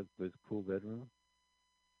 Carl, about this cool bedroom?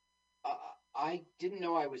 I didn't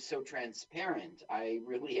know I was so transparent. I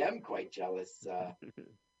really am quite jealous.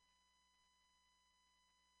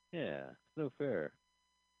 Yeah, so fair.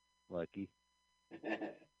 Lucky.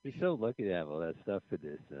 You're so lucky to have all that stuff in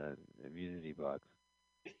this immunity box.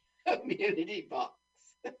 Immunity box.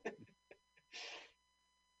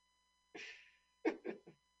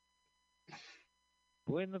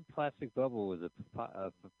 Boy in the Plastic Bubble was a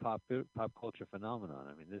pop culture phenomenon.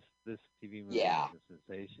 I mean, this TV movie was a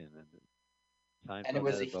sensation, and it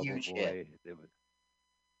was a huge hit. It was,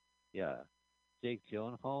 yeah. Jake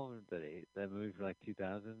Gyllenhaal, that movie from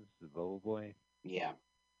 2000s, The Bubble Boy. Yeah.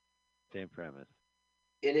 Same premise.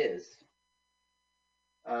 It is.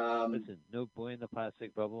 Listen, no boy in the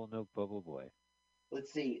plastic bubble, no bubble boy.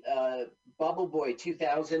 Let's see. Bubble Boy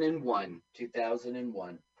 2001.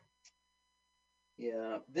 2001.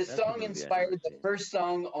 Yeah. This song inspired the first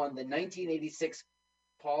song on the 1986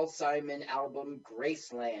 Paul Simon album,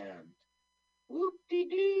 Graceland.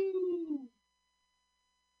 Whoop-de-doo.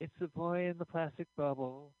 It's the boy in the plastic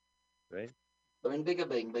bubble, right? Bling, bing,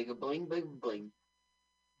 bling, bling, bling, bling, bling.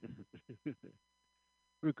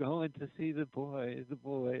 We're going to see the boy in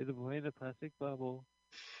the plastic bubble.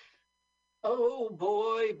 Oh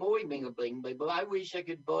boy, bling, bling, bling. I wish I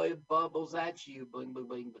could buy bubbles at you, bling, bling,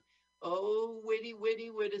 bling. Oh, witty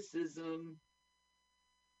witticism.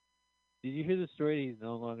 Did you hear the story? He's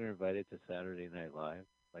no longer invited to Saturday Night Live.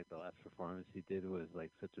 Like the last performance he did was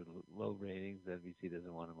such a low ratings. NBC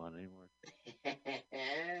doesn't want him on anymore.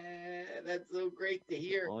 That's so great to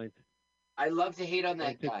hear. I love to hate on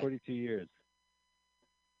that guy. It took 42 years.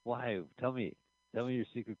 Why? Tell me your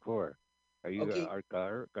secret core. Are you a Art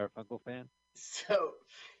Garfunkel fan? So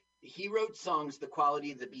he wrote songs the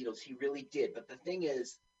quality of the Beatles. He really did. But the thing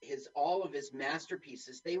is, all of his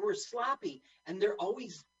masterpieces, they were sloppy and they're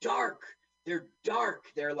always dark. They're dark.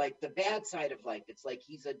 They're like the bad side of life. It's like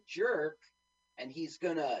he's a jerk and he's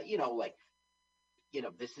gonna,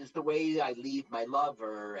 this is the way I leave my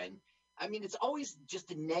lover. And I mean, it's always just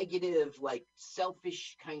a negative,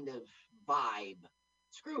 selfish kind of vibe.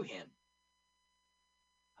 Screw him.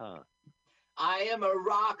 Huh. I am a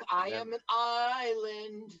rock. I am an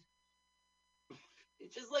island.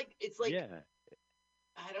 It's just yeah.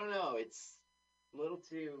 I don't know. It's a little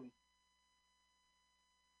too.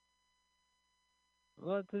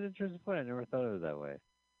 Well, it's an interesting point. I never thought of it that way.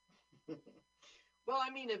 Well, I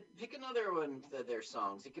mean, pick another one of their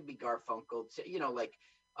songs. It could be Garfunkel.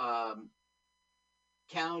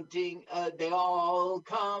 Counting. They all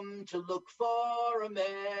come to look for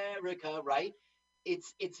America, right?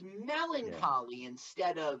 It's melancholy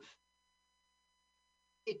instead of.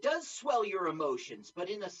 It does swell your emotions, but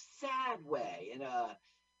in a sad way. In a.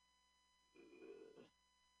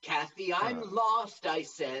 Kathy, I'm lost, I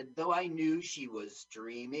said, though I knew she was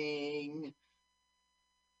dreaming.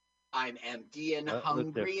 I'm empty and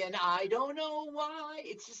hungry, and I don't know why.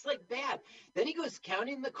 It's just bad. Then he goes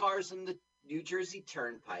counting the cars on the New Jersey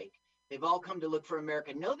Turnpike. They've all come to look for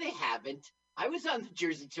America. No, they haven't. I was on the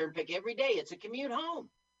Jersey Turnpike every day. It's a commute home.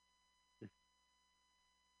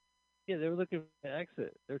 Yeah, they were looking for an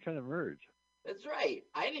exit. They were trying to merge. That's right.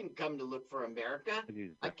 I didn't come to look for America.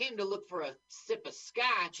 He's I came to look for a sip of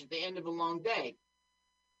scotch at the end of a long day.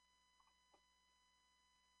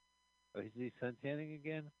 Oh, is he sun tanning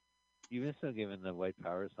again? You missed him giving the white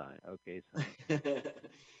power sign. Okay, son.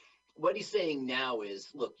 What he's saying now is,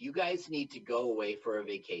 look, you guys need to go away for a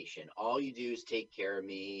vacation. All you do is take care of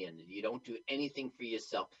me, and you don't do anything for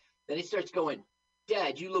yourself. Then he starts going,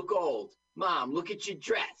 Dad, you look old. Mom, look at your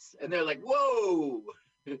dress. And they're like, whoa.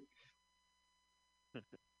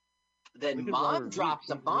 Then Look at Mom Robert drops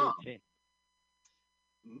Reed. a bomb.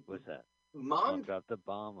 What's that? Mom dropped a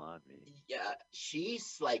bomb on me. Yeah,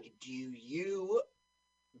 she's like, do you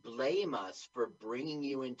blame us for bringing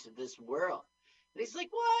you into this world? And he's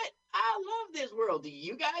like, what? I love this world. Do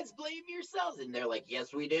you guys blame yourselves? And they're like,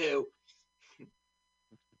 yes, we do.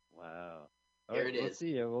 Wow. There it we'll is.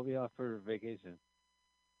 see you. We'll be off for vacation.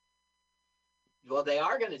 Well, they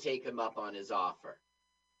are going to take him up on his offer.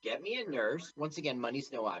 Get me a nurse. Once again,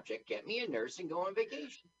 money's no object. Get me a nurse and go on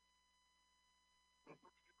vacation.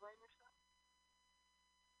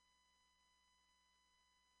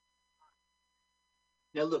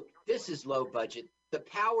 Now, look, this is low budget. The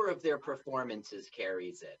power of their performances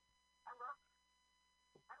carries it.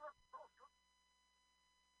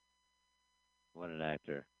 What an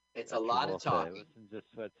actor. It's a lot of talking. It wasn't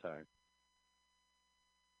just sweats hard.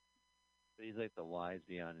 But he's like the wise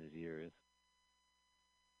beyond his years.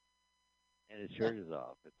 And his shirt is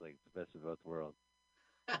off. It's like the best of both worlds.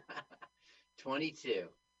 22.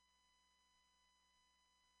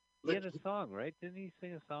 He had a song, right? Didn't he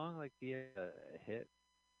sing a song? Like he had a hit?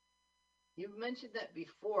 You've mentioned that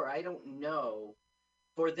before. I don't know.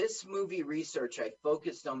 For this movie research, I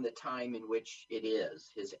focused on the time in which it is,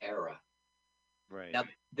 his era. Right. Now,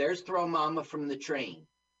 there's Throw Mama from the Train.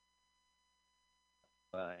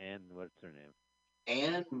 And what's her name?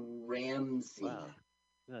 Anne Ramsey. Wow.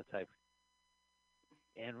 Not type.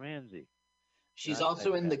 Anne Ramsey. She's Not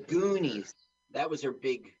also in The typecasted. Goonies. That was her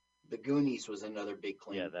big. The Goonies was another big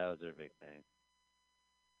claim. Yeah, that was her big thing.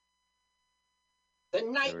 The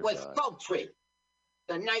night Never was saw it. sultry.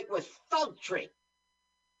 The night was sultry.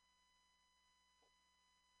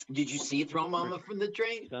 Did you see Throw Mama from the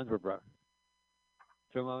Train? Sons were brought.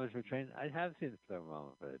 Throw Mama from the Train? I have seen Throw Mama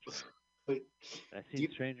from the Train. I've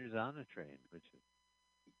seen Strangers on a Train, which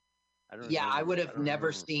is. Yeah, I would have never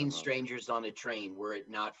remember seen Throw Mama. Strangers on a Train were it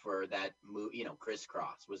not for that movie,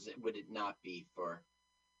 Crisscross. Would it not be for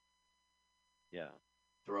Yeah.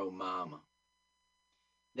 Throw Mama?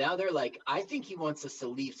 Now they're like, I think he wants us to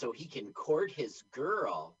leave so he can court his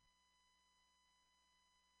girl.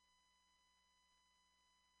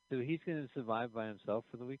 So he's going to survive by himself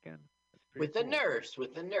for the weekend? That's pretty With the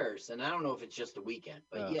cool. nurse. And I don't know if it's just a weekend,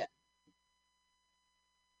 but Oh. yeah.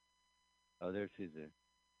 Oh, there she's there.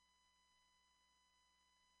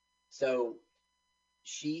 So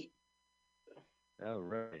she, Oh,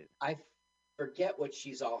 right. I forget what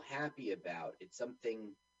she's all happy about. It's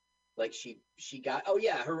something like she got, oh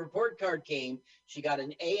yeah, her report card came. She got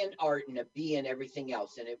an A in art and a B in everything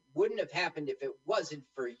else. And it wouldn't have happened if it wasn't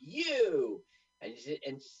for you.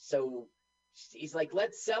 And so he's like,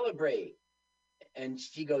 let's celebrate. And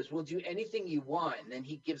she goes, we'll do anything you want. And then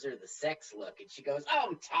he gives her the sex look. And she goes,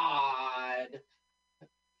 oh, Todd.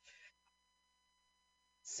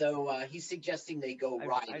 So he's suggesting they go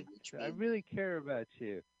riding. I really care about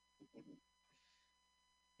you.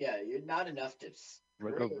 Yeah, you're not enough to.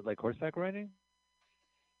 Like horseback riding?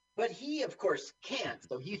 But he, of course, can't.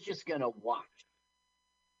 So he's just going to watch.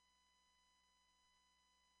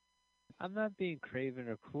 I'm not being craven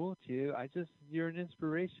or cruel to you. You're an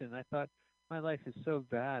inspiration. I thought my life is so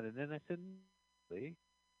bad. And then I said,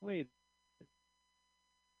 wait. It's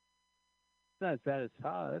not as bad as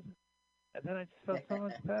Todd. And then I just felt so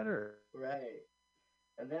much better. Right.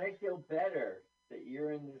 And then I feel better that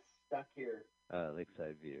you're in this stuck here.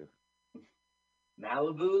 Lakeside View.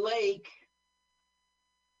 Malibu Lake.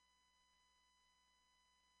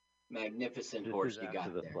 Magnificent This horse is you after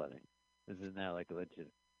got the there. flooding. This is now like a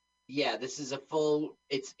legit. Yeah, this is a full,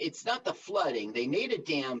 it's not the flooding. They made a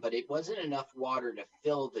dam, but it wasn't enough water to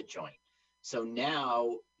fill the joint. So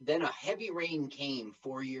now, then a heavy rain came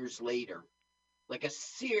 4 years later, like a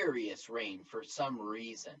serious rain for some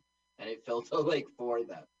reason, and it filled the lake for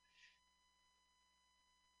them.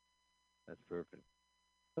 That's perfect.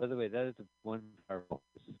 By the way, that is one powerful.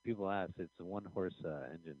 People ask, it's a one-horse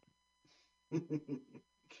engine.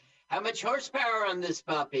 How much horsepower on this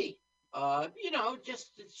puppy?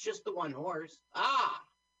 It's just the one horse. Ah.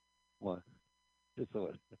 What? Just the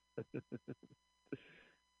one.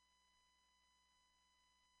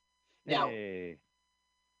 Now, hey.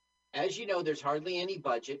 as you know, there's hardly any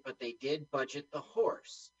budget, but they did budget the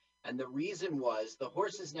horse. And the reason was the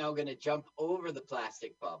horse is now going to jump over the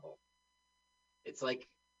plastic bubble. It's like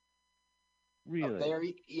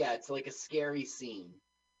Really? it's like a scary scene.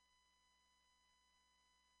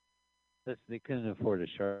 They couldn't afford a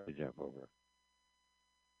shark to jump over.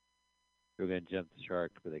 They were going to jump the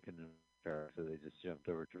shark, but they couldn't afford the shark, so they just jumped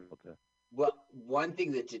over Travolta. Well, one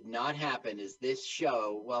thing that did not happen is this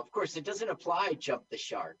show. Well, of course, it doesn't apply Jump the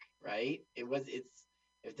Shark, right? It's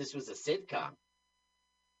if this was a sitcom.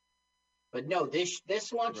 But no, this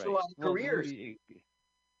launched a lot of careers.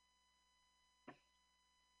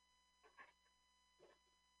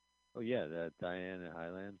 Oh yeah, that Diana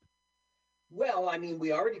Hyland. Well, I mean,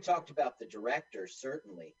 we already talked about the director,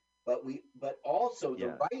 certainly, but also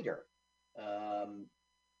the writer.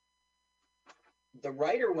 The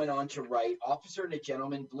writer went on to write Officer and a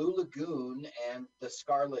Gentleman, Blue Lagoon, and The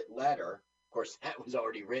Scarlet Letter. Of course, that was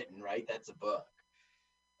already written, right? That's a book.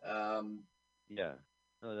 Yeah.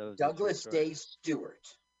 No, that was Douglas Day Stewart.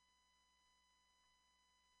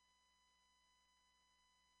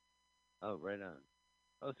 Oh, right on.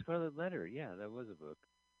 Oh, Scarlet Letter. Yeah, that was a book.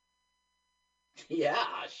 Yeah,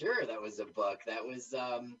 sure, that was a book. That was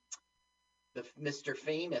the Mr.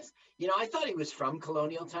 Famous. You know, I thought he was from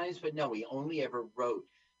colonial times, but no, he only ever wrote.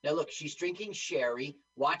 Now look, she's drinking sherry.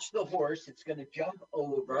 Watch the horse. It's going to jump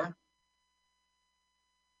over.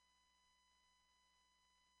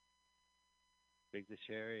 Drink the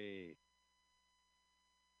sherry.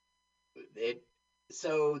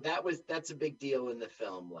 So that's a big deal in the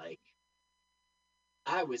film. Like,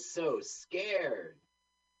 I was so scared.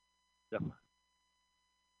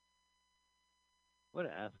 What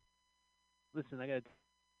an ass. Listen, I got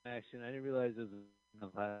action. I didn't realize it was a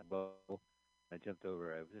plastic bubble. I jumped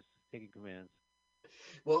over. I was just taking commands.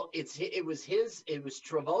 Well, it was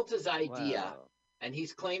Travolta's idea, Wow. and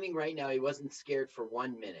he's claiming right now he wasn't scared for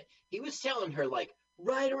 1 minute. He was telling her, like,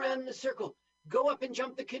 ride around in a circle, go up and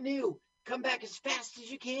jump the canoe, come back as fast as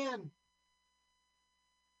you can.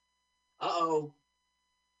 Uh-oh.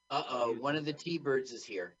 One of the T-Birds is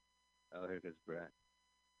here. Oh, here goes Brett.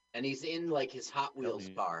 And he's in, like, his Hot Wheels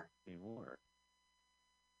car. More.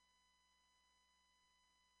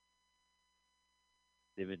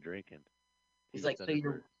 They've been drinking. He's like, so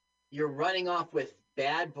you're running off with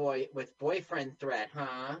boyfriend threat,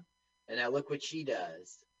 huh? And now look what she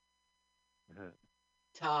does.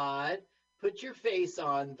 Todd, put your face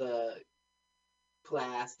on the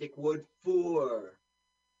plastic. What for?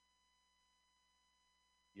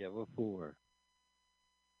 Yeah, what for?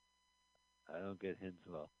 I don't get hints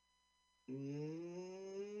well. Mwah!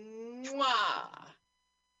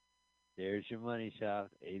 There's your money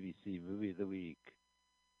shot. ABC Movie of the Week.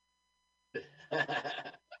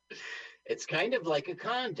 It's kind of like a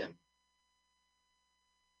condom.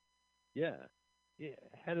 Yeah.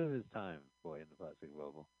 Ahead of his time, boy in the plastic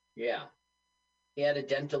bubble. Yeah. He had a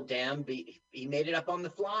dental dam. He made it up on the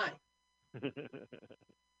fly.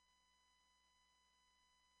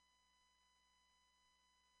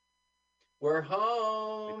 We're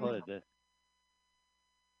home. They call it that.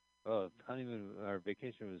 Oh, honeymoon, our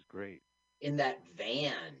vacation was great. In that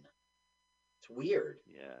van. It's weird.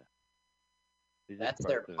 Yeah. That's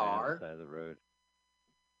their car? Side of the road.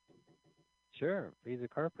 Sure, he's a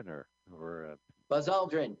carpenter. Or Buzz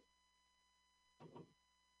Aldrin.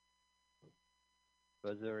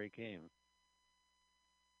 Buzz already came.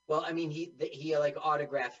 Well, I mean, he like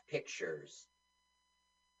autographed pictures.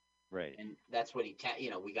 Right. And that's what we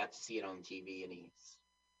got to see it on TV, and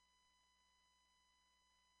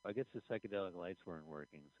I guess the psychedelic lights weren't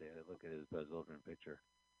working, so you had to look at his Buzz Aldrin picture.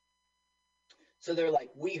 So they're like,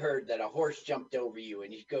 we heard that a horse jumped over you,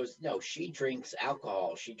 and he goes, no, she drinks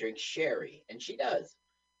alcohol. She drinks sherry, and she does.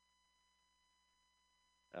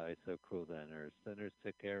 Oh, he's so cool, that nurse. The nurse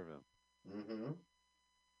took care of him. Mm-hmm.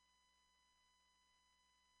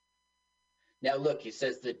 Now, look, he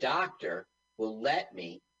says the doctor will let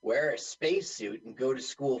me wear a spacesuit and go to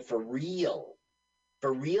school for real.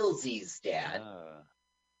 For realsies, Dad.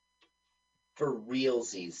 For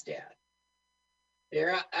realsies, Dad.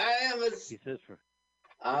 Here I am. He says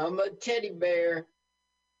I'm a teddy bear.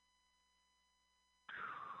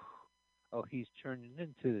 Oh, he's turning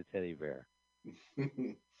into the teddy bear.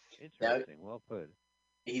 Interesting. Now, well put.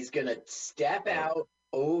 He's going to step out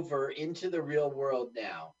over into the real world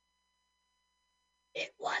now.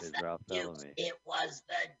 It was the Dukes. It was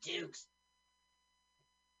the Dukes.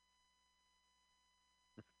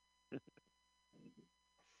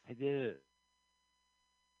 I did it.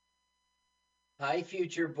 Hi,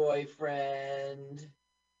 future boyfriend.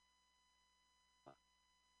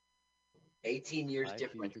 18 years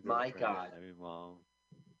difference. My God. I mean, Mom.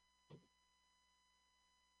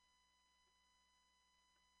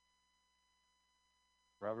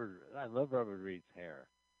 I love Robert Reed's hair.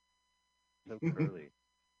 So curly.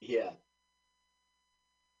 Yeah.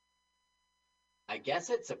 I guess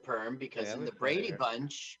it's a perm because Yeah, I in was the kind of Brady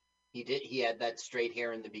Bunch, he had that straight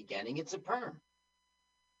hair in the beginning. It's a perm.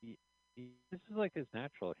 This is like his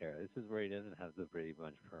natural hair. This is where he doesn't have the Brady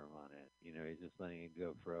Bunch perm on it. You know, he's just letting it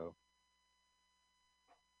go fro.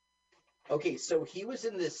 Okay, so he was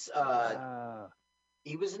in this Wow.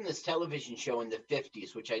 he was in this television show in the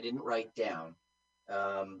 50s, which I didn't write down.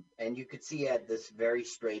 And you could see he had this very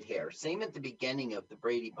straight hair. Same at the beginning of the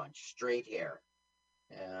Brady Bunch, straight hair.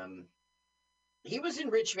 He was in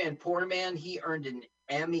Rich Man, Poor Man. He earned an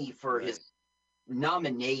Emmy for his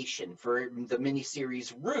nomination for the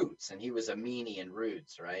miniseries Roots, and he was a meanie in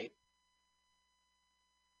Roots, right?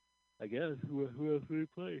 I guess. Who else would he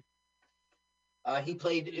play? He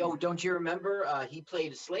played. Oh, don't you remember? He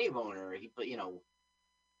played a slave owner. He played,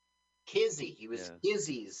 Kizzy. He was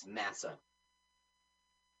Kizzy's massa.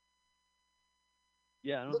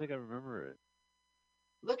 Yeah, I don't think I remember it.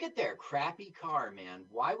 Look at their crappy car, man.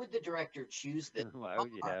 Why would the director choose this? Why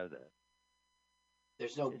would you have that?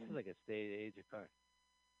 There's no. This is like a state age of car.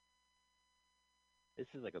 This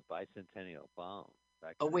is like a bicentennial bomb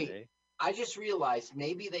back in the day. I just realized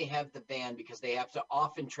maybe they have the van because they have to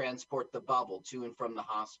often transport the bubble to and from the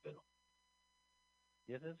hospital.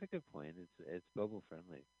 Yeah, that's a good point. It's bubble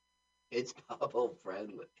friendly. It's bubble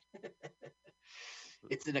friendly.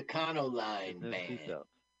 It's an Econoline no van. Seatbelts.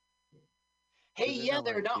 Hey, yeah,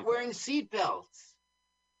 they're not wearing seatbelts.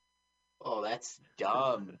 Oh, that's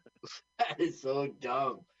dumb. That is so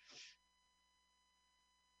dumb.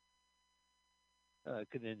 It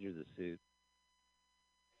could injure the suit.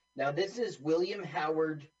 Now, this is William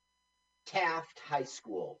Howard Taft High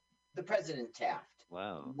School, the President Taft.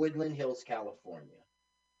 Wow. Woodland Hills, California.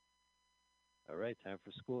 All right, time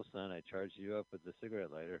for school, son. I charged you up with the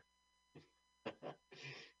cigarette lighter.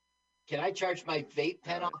 Can I charge my vape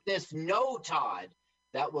pen off this? No, Todd.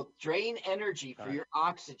 That will drain energy for your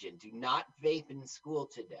oxygen. Do not vape in school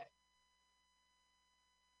today.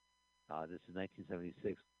 This is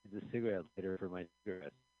 1976. The cigarette lighter for my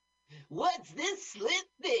cigarettes. What's this slit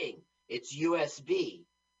thing? It's USB.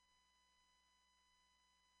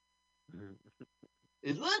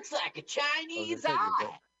 It looks like a Chinese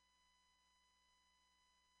eye.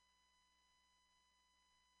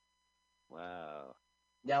 Wow.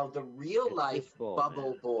 Now, the real life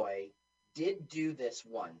Bubble Boy did do this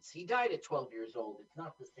once. He died at 12 years old. It's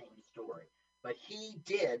not the same story. But he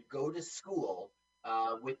did go to school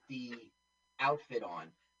with the outfit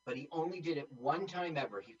on. But he only did it one time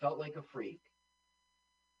ever. He felt like a freak.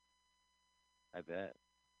 I bet.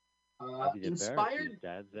 Inspired.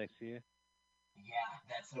 Dad's next to you? Yeah,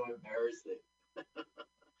 that's so embarrassing.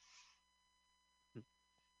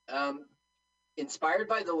 Inspired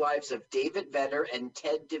by the lives of David Vedder and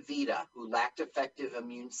Ted DeVita, who lacked effective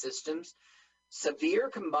immune systems, severe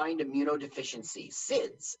combined immunodeficiency,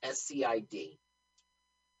 SIDS, SCID.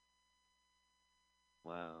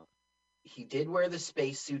 Wow. He did wear the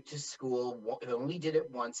spacesuit to school, only did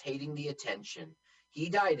it once, hating the attention. He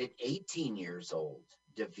died at 18 years old,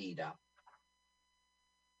 DeVita.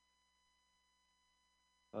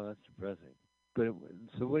 Oh, that's depressing. But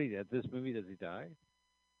so what? At this movie, does he die?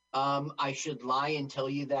 I should lie and tell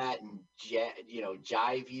you that and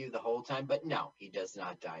jive you the whole time, but no, he does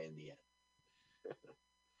not die in the end.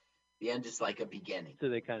 The end is like a beginning. So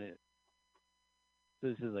this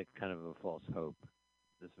is like kind of a false hope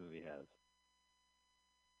this movie has.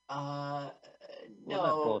 No. Well,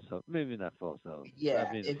 not false hope. Maybe not false hope.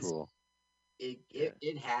 Yeah,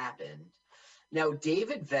 it happened. Now,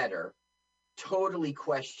 David Vedder totally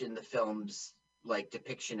questioned the film's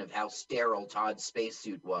depiction of how sterile Todd's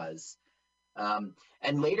spacesuit was.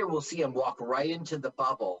 And later we'll see him walk right into the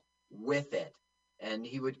bubble with it. And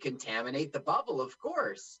he would contaminate the bubble, of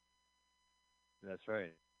course. That's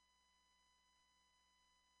right.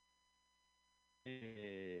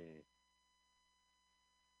 Yay.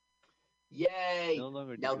 Yay. No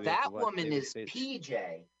now that woman is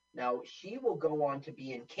PJ. Now she will go on to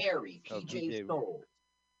be in Carrie, PJ Soul.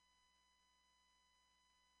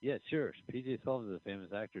 Yeah, sure. PJ Soul is a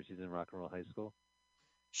famous actor. She's in Rock and Roll High School.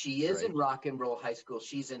 She is in Rock and Roll High School.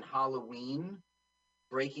 She's in Halloween,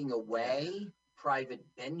 Breaking Away, Private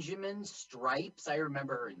Benjamin, Stripes. I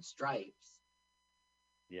remember her in Stripes.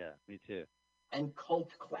 Yeah, me too. And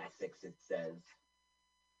cult classics, it says.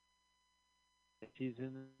 She's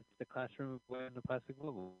in the classroom of Gwen in the Plastic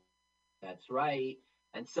Bubble. That's right.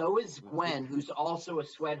 And so is Gwen, who's also a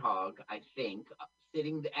sweat hog, I think,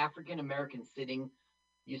 sitting, the African American sitting.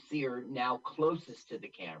 You see her now closest to the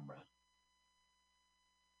camera.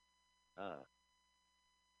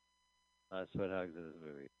 Sweat Hogs in this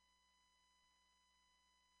movie.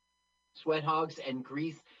 Sweat Hogs and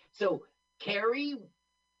Grease. So Carrie,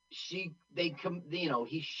 she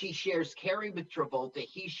shares Carrie with Travolta.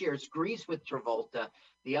 He shares Grease with Travolta.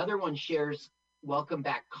 The other one shares Welcome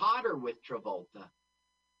Back, Kotter with Travolta.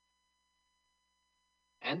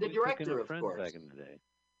 And the director, of course. Back in the day.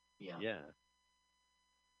 Yeah. Yeah.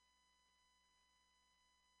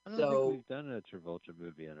 I don't think we've done a Travolta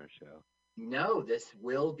movie on our show. No, this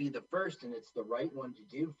will be the first, and it's the right one to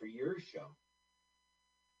do for your show.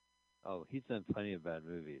 Oh, he's done plenty of bad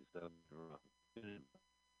movies. Don't get me wrong. In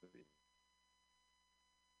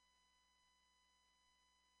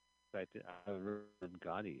fact, I've heard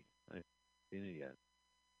Gotti. I haven't seen it yet.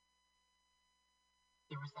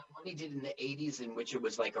 There was that one he did in the 80s in which it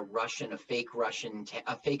was like a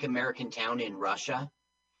fake American town in Russia.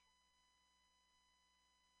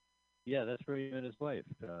 Yeah, that's where he met his wife,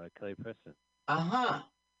 Kelly Preston. Uh-huh.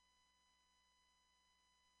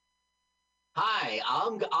 Hi,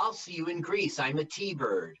 I'll see you in Greece. I'm a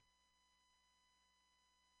T-bird.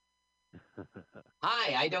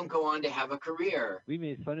 Hi, I don't go on to have a career. We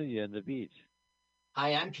made fun of you on the beach.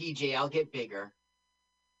 Hi, I'm PJ. I'll get bigger.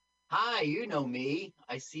 Hi, you know me.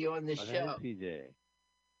 I see you on this show. Hi, PJ.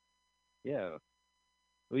 Yeah.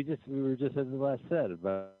 We were just at the last set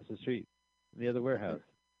about the street in the other warehouse.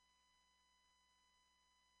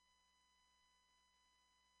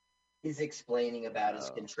 He's explaining about his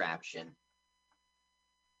contraption.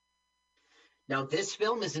 Now, this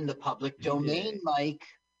film is in the public domain, Mike.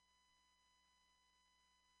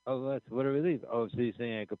 Oh, what a relief. Oh, so you're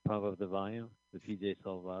saying I could pump up the volume? The PJ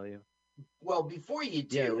Soul volume? Well, before you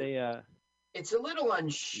do, it's a little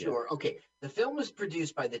unsure. Yeah. Okay, the film was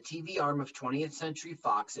produced by the TV arm of 20th Century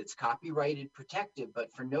Fox. It's copyrighted, protected,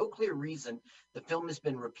 but for no clear reason, the film has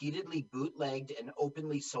been repeatedly bootlegged and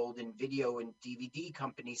openly sold in video and DVD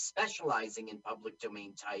companies specializing in public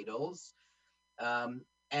domain titles.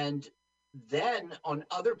 And then on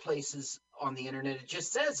other places on the internet, it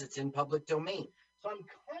just says it's in public domain. So I'm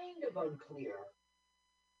kind of unclear.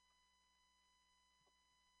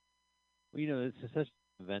 Well, it's such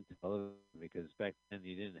an event because back then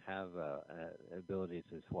you didn't have an ability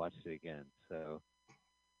to watch it again. So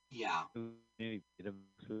yeah, maybe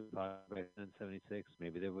back in '76,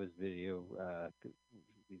 maybe there was video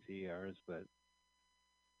VCRs, but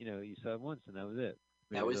you saw it once and that was it.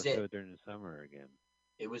 Maybe that was it. Show it during the summer again.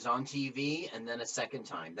 It was on TV and then a second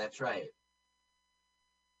time. That's right.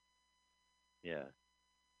 Yeah.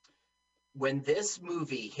 When this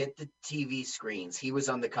movie hit the TV screens, he was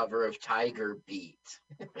on the cover of Tiger Beat.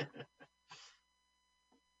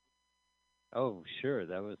 Oh, sure.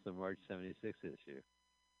 That was the March 76 issue.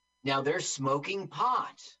 Now they're smoking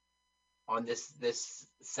pot on this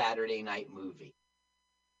Saturday night movie.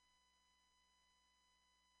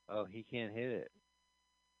 Oh, he can't hit it.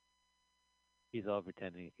 He's all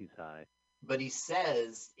pretending he's high. But he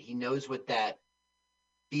says he knows what that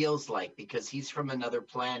feels like because he's from another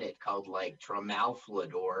planet called like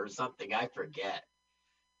Tramalflador or something. I forget.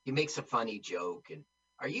 He makes a funny joke. And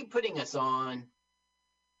are you putting us on?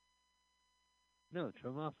 No,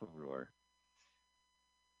 Tramalflador.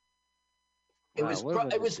 It was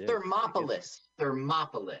Thermopolis.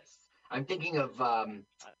 Thermopolis. I'm thinking of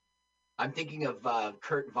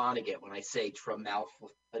Kurt Vonnegut when I say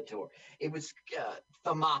Tramalflador. It was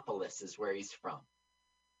Thermopolis is where he's from.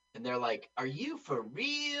 And they're like, are you for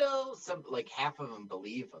real? Half of them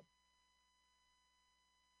believe him.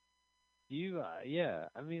 Yeah.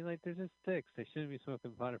 I mean, they're just dicks. They shouldn't be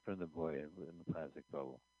smoking pot in front of the boy in the plastic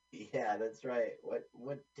bubble. Yeah, that's right.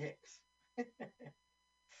 What dicks?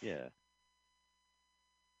 Yeah.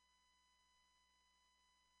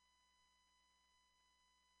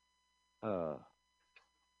 Well,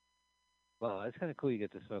 it's kind of cool you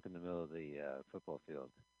get to smoke in the middle of the football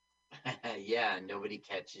field. Yeah, nobody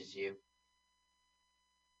catches you.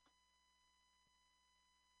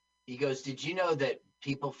 He goes, did you know that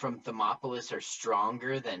people from Thermopolis are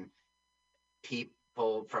stronger than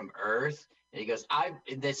people from Earth? And he goes,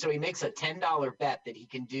 so he makes a $10 bet that he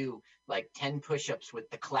can do 10 push-ups with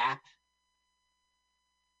the clap.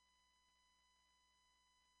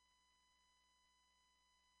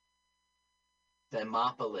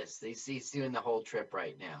 Thermopolis. He's doing the whole trip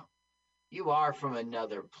right now. You are from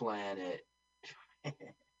another planet.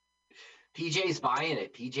 PJ's buying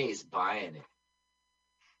it. PJ's buying it.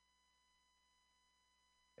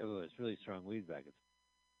 It's really strong weed back at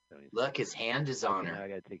 76. Look, his hand is on her. Now I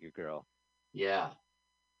gotta take your girl. Yeah.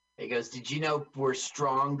 He goes, did you know we're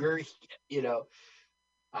stronger?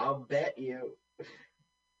 I'll bet you.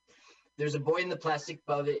 There's a Boy in the Plastic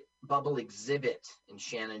Bubble exhibit in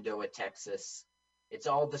Shenandoah, Texas. It's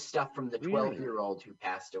all the stuff from the Really? 12-year-old who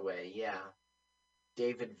passed away. Yeah.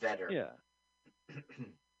 David Vedder. Yeah.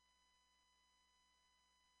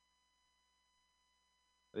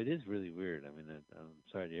 It is really weird. I mean, I'm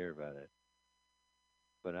sorry to hear about it,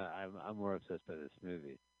 but I'm more obsessed by this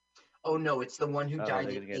movie. Oh, no, it's the one who Oh, died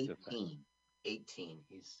they're at gonna get 18. 18.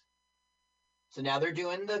 So now they're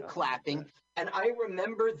doing the Oh, clapping. okay. And I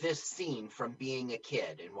remember this scene from being a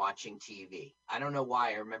kid and watching TV. I don't know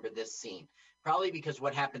why I remember this scene. Probably because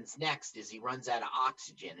what happens next is he runs out of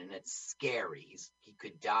oxygen and it's scary. He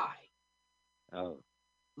could die. Oh,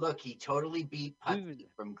 Look, he totally beat Even- Putty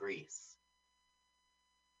from Greece.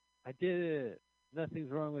 I did it.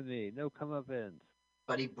 Nothing's wrong with me. No comeuppance.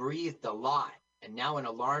 But he breathed a lot. And now an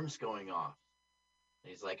alarm's going off.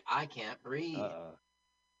 And he's like, I can't breathe.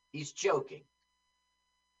 He's joking.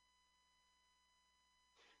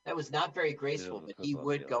 That was not very graceful, Middle of but the he football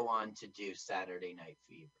would field. go on to do Saturday Night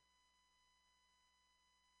Fever.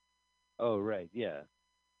 Oh, right. Yeah.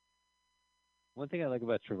 One thing I like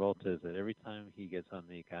about Travolta is that every time he gets on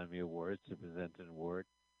the Academy Awards to present an award,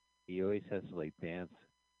 he always has to like dance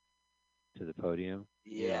to the podium.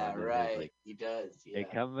 Yeah, and then right. like, He does. Yeah. hey,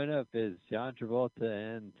 coming up is John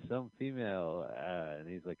Travolta and some female, and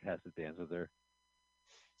he's like has to dance with her.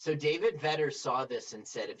 So David Vedder saw this and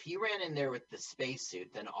said, if he ran in there with the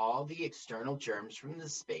spacesuit, then all the external germs from the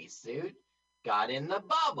spacesuit got in the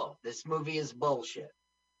bubble. This movie is bullshit.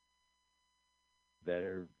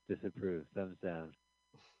 Better disapprove. Thumbs down.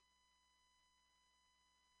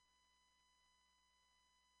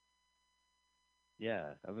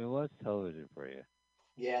 Yeah, I mean, what's television for you?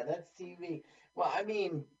 Yeah, that's TV. Well, I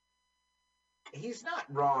mean, he's not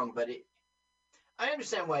wrong, but I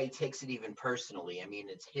understand why he takes it even personally. I mean,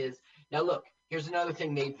 it's his. Now, look, here's another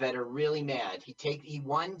thing made Vedder really mad. He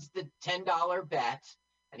won the $10 bet,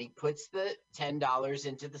 and he puts the $10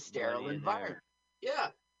 into the sterile Money in environment. there. Yeah.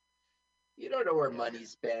 You don't know where Yeah.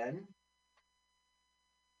 money's been.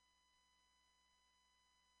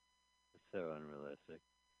 It's so unrealistic.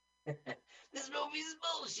 This movie's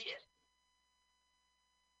bullshit.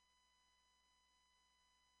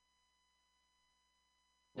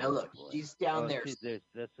 Now look, Boy. she's down there. See,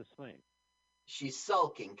 that's the swing. She's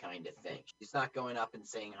sulking kind of thing. She's not going up and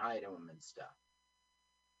saying hi to him and stuff.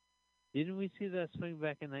 Didn't we see that swing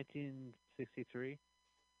back in 1963?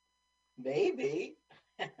 Maybe.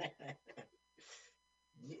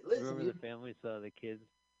 Listen, Remember the family saw the kids?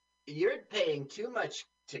 you're paying too much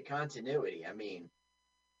to continuity. I mean,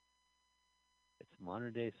 It's a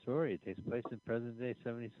modern day story. It takes place in present day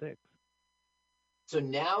 76. so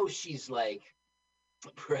now she's like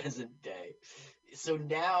present day. So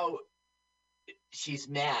now she's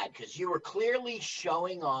mad because you were clearly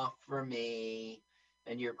showing off for me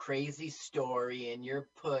and your crazy story and your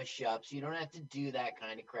push-ups. You don't have to do that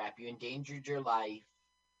kind of crap. You endangered your life.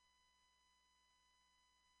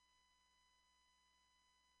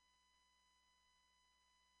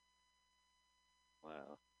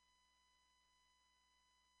 Wow.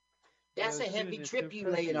 That's I a was heavy doing it to trip you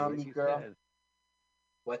impress laying on like me, you girl. said.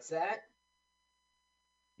 What's that?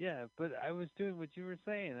 Yeah, but I was doing what you were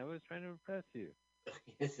saying. I was trying to impress you.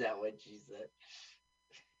 Is that what she said?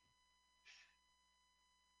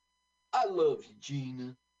 I love you,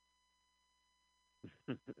 Gina.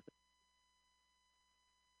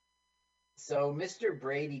 So Mr.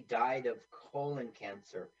 Brady died of colon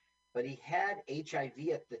cancer, but he had HIV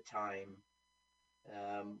at the time.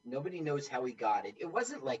 Nobody knows how he got it. It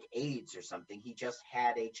wasn't like AIDS or something. He just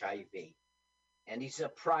had HIV. And he's a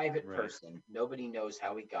private Right. person. Nobody knows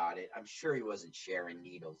how he got it. I'm sure he wasn't sharing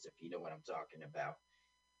needles, if you know what I'm talking about.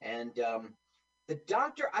 And the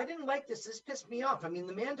doctor, I didn't like this. This pissed me off. I mean,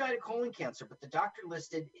 the man died of colon cancer, but the doctor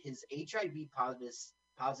listed his HIV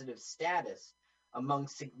positive status among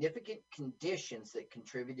significant conditions that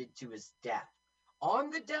contributed to his death. On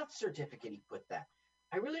the death certificate, he put that.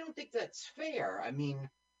 I really don't think that's fair. I mean,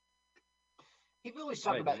 people always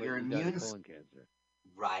talk about your he died of immune colon cancer.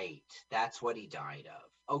 Right. That's what he died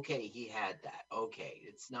of. Okay, he had that. Okay,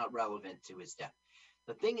 it's not relevant to his death.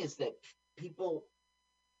 The thing is that people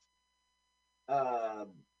I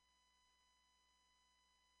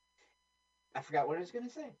forgot what I was going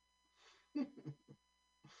to say.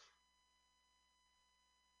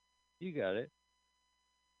 You got it.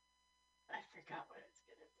 I forgot what I was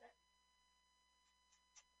going to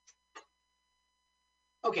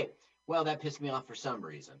say. Okay, well, that pissed me off for some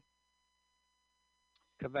reason.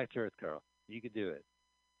 Come back to Earth, Carl. You could do it.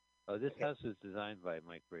 Oh, this Okay. house was designed by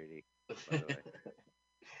Mike Brady, by the way.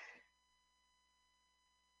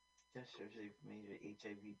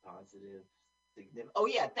 HIV positive. Oh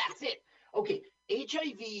yeah, that's it. Okay,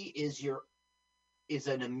 HIV is is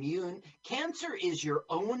an immune. Cancer is your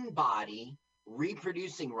own body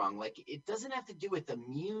reproducing wrong. Like, it doesn't have to do with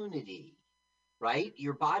immunity, right?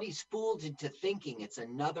 Your body's fooled into thinking it's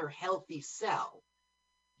another healthy cell.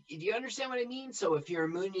 Do you understand what I mean? So if your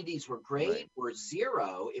immunities were great or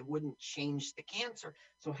zero, it wouldn't change the cancer.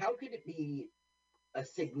 So how could it be a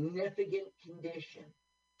significant condition?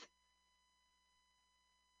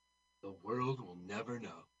 The world will never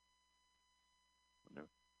know.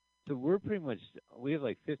 So we have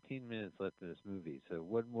like 15 minutes left in this movie. So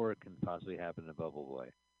what more can possibly happen to Bubble Boy?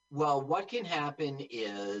 Well, what can happen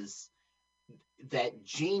is that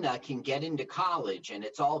Gina can get into college, and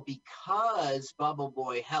it's all because Bubble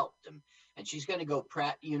Boy helped him. And she's going to go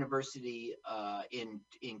Pratt University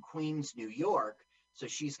in Queens, New York. So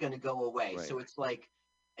she's going to go away. Right. So it's like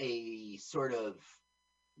a sort of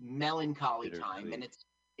melancholy time, and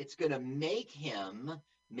it's going to make him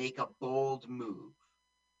make a bold move.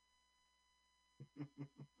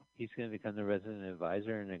 He's going to become the resident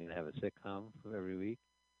advisor, and they're going to have a sitcom for every week.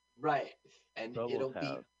 Right. And Bubble it'll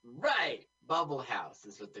House. be right. Bubble House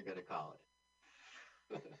is what they're going to call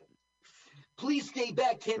it. Please stay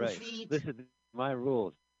back 10 feet. Listen, my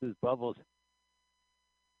rules. This is Bubbles.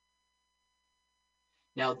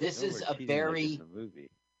 Now this is a very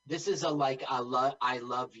movie. This is a I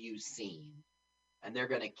love you scene, and they're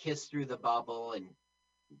going to kiss through the bubble and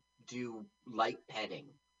do light petting,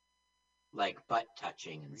 like butt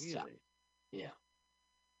touching and stuff. Yeah.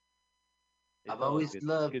 I've always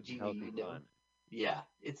loved you. Fun. Yeah,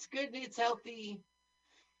 it's good. It's healthy.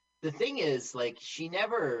 The thing is, like, she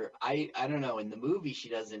never, I don't know, in the movie, she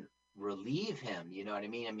doesn't relieve him. You know what I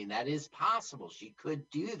mean? I mean, that is possible. She could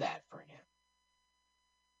do that for him.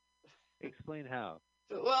 Explain how.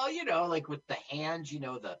 Well, you know, like with the hands, you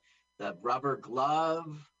know, the rubber glove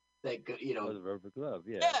that, you know. Oh, the rubber glove,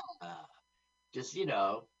 yeah. Yeah. Just, you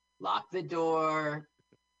know, lock the door,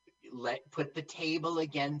 put the table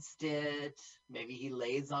against it. Maybe he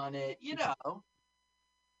lays on it, you know.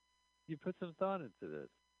 You put some thought into this.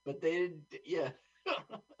 But they didn't, yeah.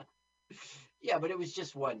 Yeah, but it was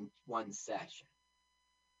just one session.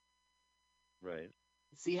 Right.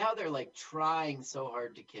 See how they're like trying so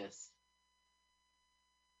hard to kiss?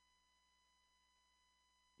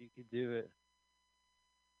 You could do it.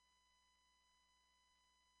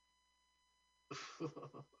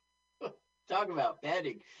 Talk about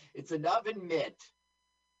petting. It's an oven mitt.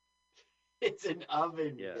 It's an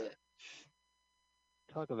oven mitt.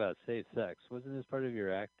 Talk about safe sex. Wasn't this part of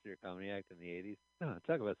your comedy act in the 80s? No,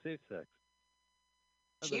 talk about safe sex.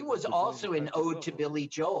 She was also in Ode to Billy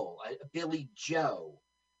Joel, Billy Joe.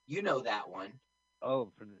 You know that one.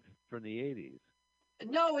 Oh, from the 80s.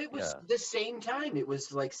 No, it was the same time. It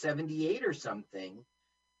was like 78 or something.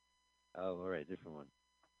 Oh, all right, different one.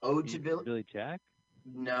 Ode to Billy Jack?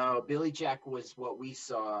 No, Billy Jack was what we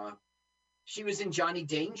saw. She was in Johnny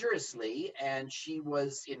Dangerously, and she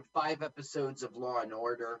was in 5 episodes of Law and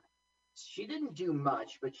Order. She didn't do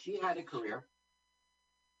much, but she had a career.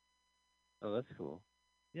 Oh, that's cool.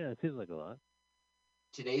 Yeah, it seems like a lot.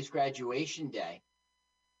 Today's graduation day.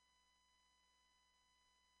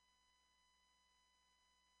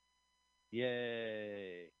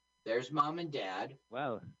 Yay. There's Mom and Dad.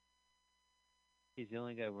 Wow. He's the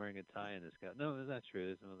only guy wearing a tie in this guy. No, that's not true.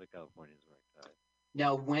 There's no other Californians wearing ties.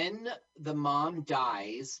 Now, when the mom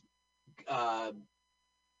dies,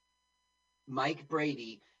 Mike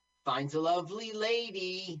Brady finds a lovely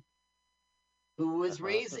lady who was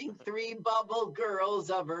raising 3 bubble girls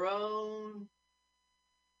of her own.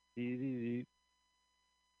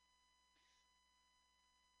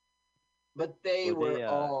 But they were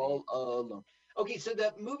all alone. Okay, so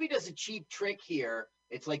the movie does a cheap trick here.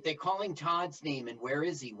 It's like they're calling Todd's name, and where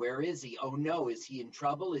is he? Where is he? Oh no, is he in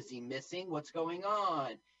trouble? Is he missing? What's going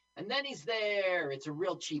on? And then he's there. It's a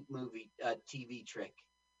real cheap movie, TV trick.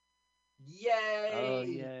 Yay! Oh,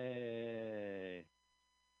 yay.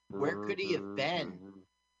 Where could he have been?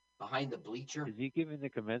 Behind the bleacher? Is he giving the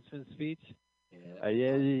commencement speech?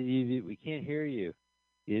 Yeah. We can't hear you.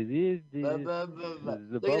 It is the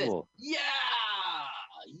bubble. Yeah!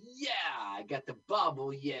 Yeah! I got the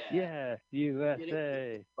bubble, yeah. Yeah,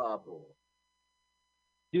 USA. Bubble.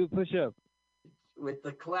 Do a push-up. With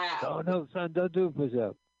the clap. Oh, no, son, don't do a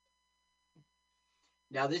push-up.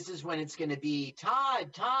 Now, this is when it's going to be,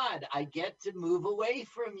 Todd, I get to move away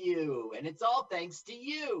from you, and it's all thanks to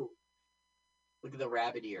you. Look at the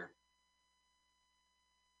rabbit ear.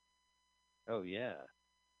 Oh, yeah.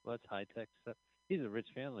 Well, that's high-tech stuff. He's a rich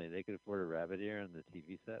family. They could afford a rabbit ear on the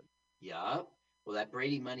TV set. Yeah. Well, that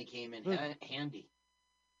Brady money came in handy.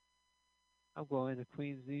 I'm going to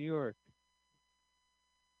Queens, New York.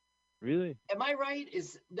 Really? Am I right?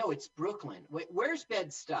 No, it's Brooklyn. Wait, where's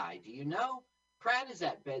Bed-Stuy? Do you know? Pratt is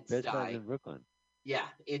at Bed-Stuy's Bed-Stuy. in Brooklyn. Yeah,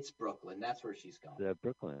 it's Brooklyn. That's where she's going.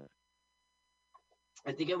 Brooklyn.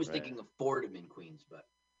 I think I was Right. thinking of Fordham in Queens, but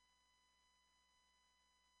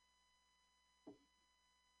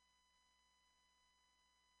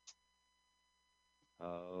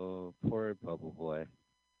Oh, poor Bubble Boy.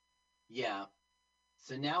 yeah.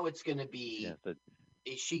 So now it's going to be. Yeah, but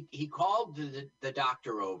He called the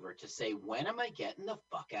doctor over to say, when am I getting the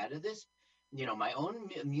fuck out of this? My own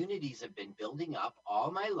immunities have been building up all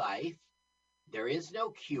my life. There is no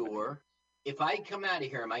cure. If I come out of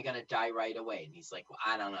here, am I going to die right away? And he's like, well,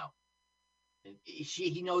 I don't know. And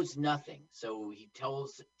he knows nothing. So he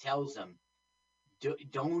tells him, do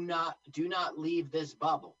not leave this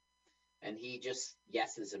bubble. And he just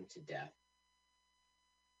yeses him to death.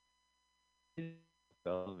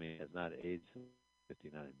 Bellamy has not aged since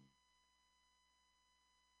 59.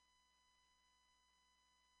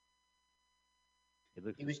 He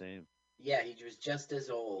looks the same Yeah, he was just as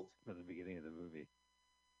old. from the beginning of the movie.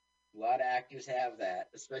 A lot of actors have that,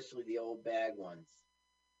 especially the old bag ones.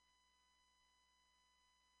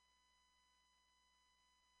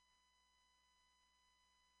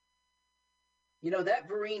 That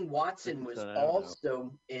Vereen Watson was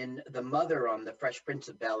also in The Mother on The Fresh Prince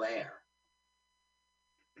of Bel-Air.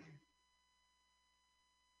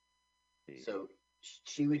 So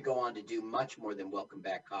she would go on to do much more than Welcome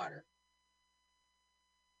Back, Kotter.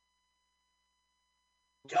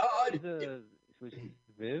 God! Was she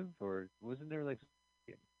Viv, or wasn't there like...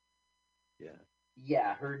 Yeah.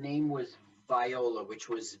 Yeah, her name was Viola, which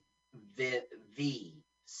was V.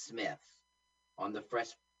 Smith on The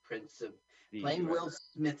Fresh Prince of... Playing Will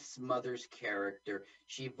Smith's mother's character.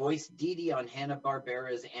 She voiced Dee Dee on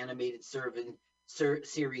Hanna-Barbera's animated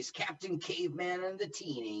series Captain Caveman and the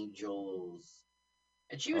Teen Angels.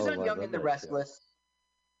 And she was on Young and the Restless.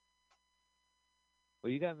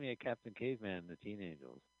 Well, you got me a Captain Caveman and the Teen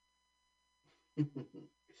Angels.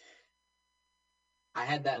 I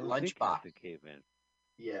had that lunchbox. Captain Caveman.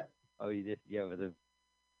 Yeah. Oh, you did? Yeah,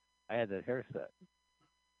 I had that haircut.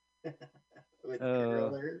 With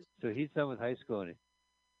curlers. So he's done with high school, and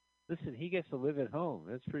he gets to live at home.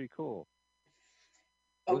 That's pretty cool.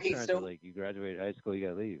 Okay, so like, you graduated high school, you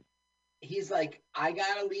gotta leave. He's like, I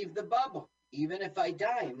gotta leave the bubble, even if I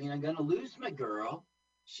die. I mean, I'm gonna lose my girl.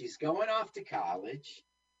 She's going off to college.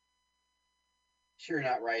 Sure,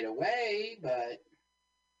 not right away, but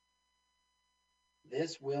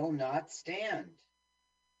this will not stand.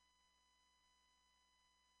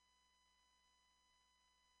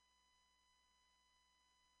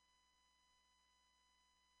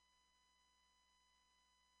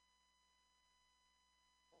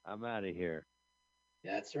 I'm out of here.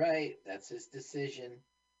 That's right. That's his decision.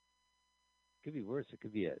 Could be worse. It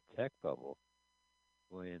could be a tech bubble.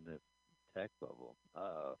 Boy, in the tech bubble.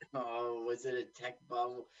 Oh, was it a tech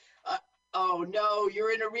bubble? Oh no,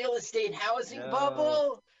 you're in a real estate housing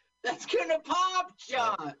bubble. That's gonna pop,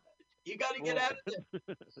 John. You got to get out of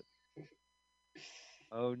there.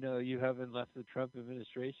 Oh no, you haven't left the Trump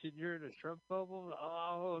administration. You're in a Trump bubble.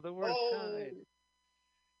 Oh, the worst kind.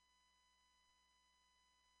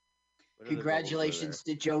 Congratulations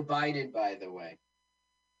to Joe Biden, by the way.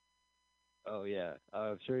 Oh, yeah.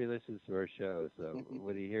 I'm sure he listens to our show, so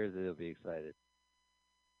when he hears it, he'll be excited.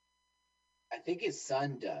 I think his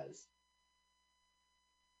son does.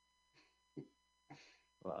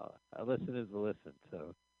 Well, a listen is a listen,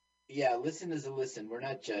 so. Yeah, listen is a listen. We're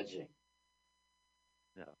not judging.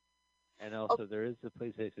 No. And also, there is the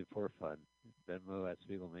PlayStation 4 fund. Venmo at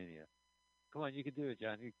Spiegelmania. Come on, you can do it,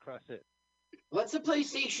 John. You can cross it. What's a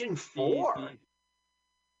PlayStation 4?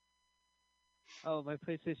 Oh, my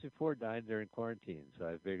PlayStation 4 died during quarantine, so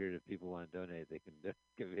I figured if people want to donate, they can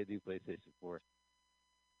give me a new PlayStation 4.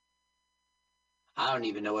 I don't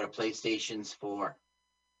even know what a PlayStation's for.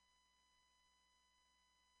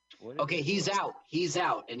 Okay, he's out. He's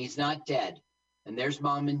out, and he's not dead. And there's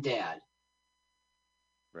Mom and Dad.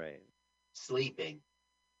 Right. Sleeping.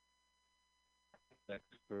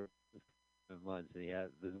 For months, and he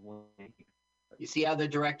has this one. You see how the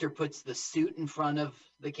director puts the suit in front of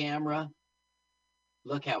the camera?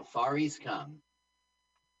 Look how far he's come.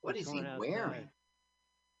 What is he wearing?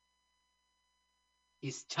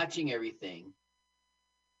 He's touching everything.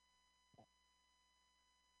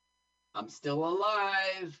 I'm still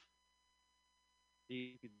alive.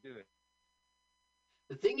 He could do it.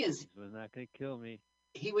 The thing is, he was not going to kill me.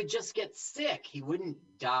 He would just get sick. He wouldn't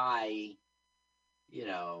die, in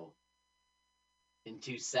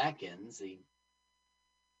 2 seconds.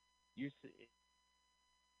 You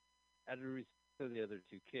out of respect to the other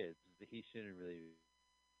two kids, he shouldn't really.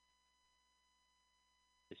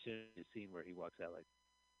 should have scene where he walks out like.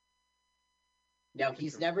 Now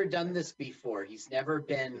he's never done this before. He's never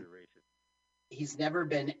been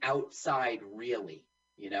outside really.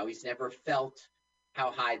 He's never felt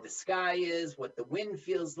how high the sky is, what the wind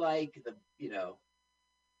feels like,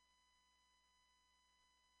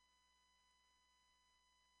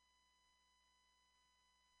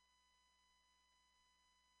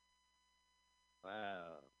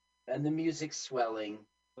 Wow. And the music's swelling.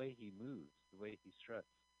 The way he moves, the way he struts.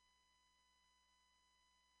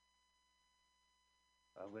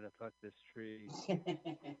 I'm gonna fuck this tree.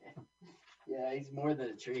 Yeah, he's more than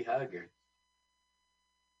a tree hugger.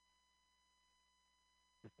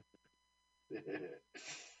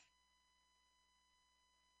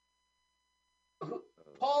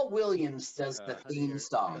 Paul Williams does the theme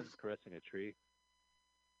song. Caressing a tree.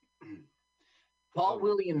 Paul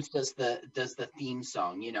Williams does the theme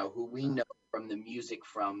song. Who we know from the music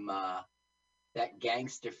from that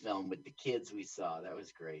gangster film with the kids we saw. That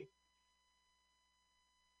was great.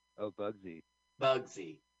 Oh, Bugsy.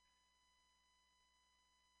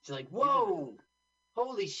 She's like, whoa,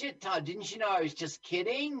 holy shit, Todd, didn't you know I was just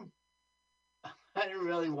kidding? I didn't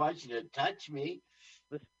really want you to touch me.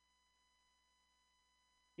 Listen.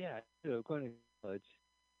 Yeah, going to college.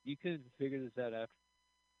 You could figure this out after.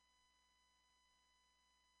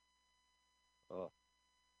 Oh.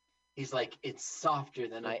 He's like, it's softer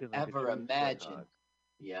than I ever imagined.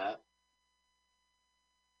 Yeah.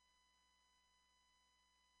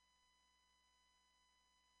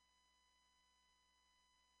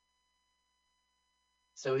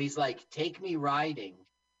 So he's like, take me riding.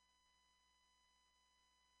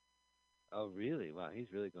 Oh, really? Wow,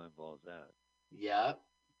 he's really going balls out. Yep.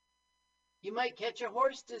 You might catch a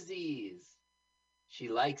horse disease. She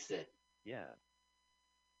likes it. Yeah.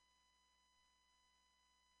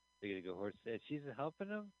 They're going to go horse. She's helping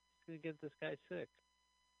him? She's going to get this guy sick.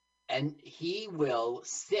 And he will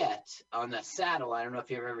sit on a saddle. I don't know if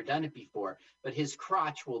you've ever done it before, but his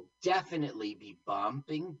crotch will definitely be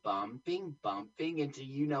bumping into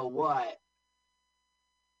you know what.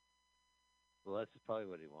 Well, that's probably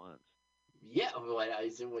what he wants. Yeah,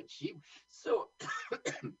 what she. So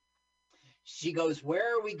she goes,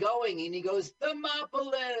 where are we going? And he goes,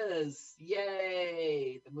 Thermopolis.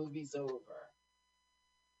 Yay, the movie's over.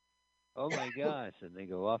 Oh my gosh! And they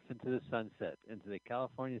go off into the sunset, into the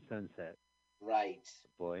California sunset. Right. The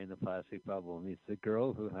boy in the plastic bubble meets the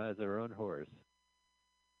girl who has her own horse.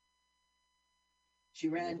 She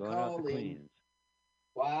ran calling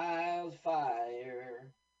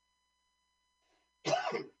wildfire.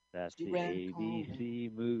 That's the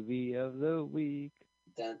ABC movie of the week.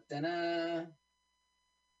 Dun, dun, dun.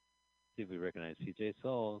 See if we recognize PJ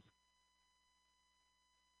Souls.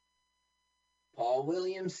 Paul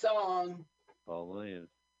Williams song. Paul Williams.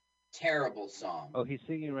 Terrible song. Oh, he's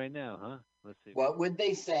singing right now, huh? Let's see. What would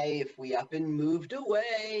they say if we up and moved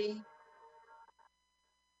away?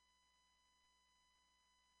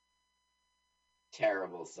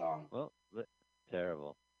 Terrible song. Well,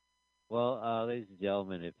 terrible. Well, ladies and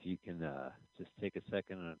gentlemen, if you can just take a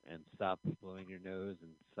second and stop blowing your nose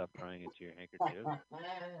and stop crying into your handkerchief.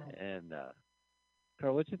 And,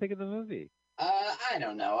 Carl, what'd you think of the movie? I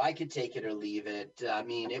don't know. I could take it or leave it. I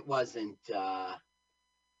mean, it wasn't, I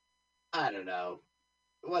don't know.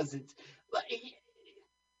 It wasn't,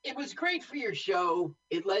 it was great for your show.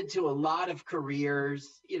 It led to a lot of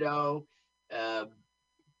careers,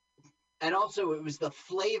 and also it was the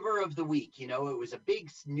flavor of the week. It was a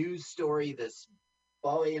big news story, this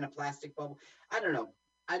boy in a plastic bubble. I don't know.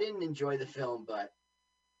 I didn't enjoy the film, but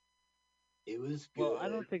it was good. Well, I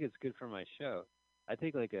don't think it's good for my show. I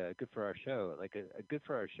think like a good for our show, like a good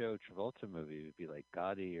for our show Travolta movie would be like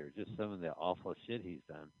Gotti or just some of the awful shit he's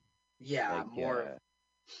done. Yeah, like, more.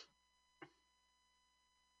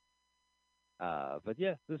 But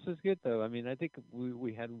yeah, this was good though. I mean, I think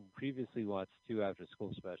we had previously watched 2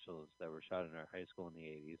 after-school specials that were shot in our high school in the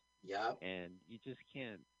 80s. Yeah. And you just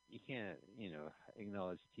can't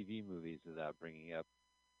acknowledge TV movies without bringing up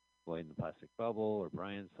Boy in the Plastic Bubble or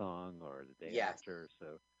Brian's Song or The Day After.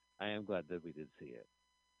 So I am glad that we did see it.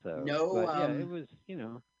 So it was,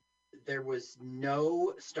 There was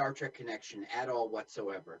no Star Trek connection at all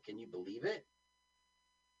whatsoever. Can you believe it?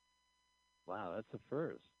 Wow, that's the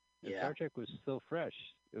first. And Yeah. Star Trek was still fresh.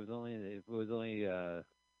 It was only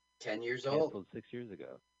 10 years old. 6 years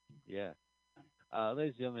ago. Yeah.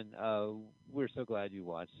 Ladies and gentlemen, we're so glad you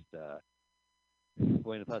watched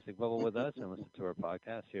Boy in the Plastic Bubble with us and listened to our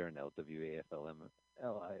podcast here on LWAFLMOYT.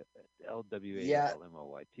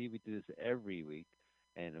 We do this every week,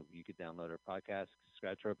 and you can download our podcast,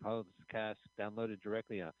 subscribe to our podcast, download it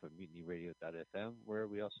directly off of MutinyRadio.fm, where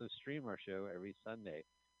we also stream our show every Sunday.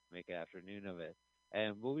 make an afternoon of it.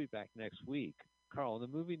 And we'll be back next week. Carl, the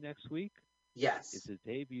movie next week Yes. is a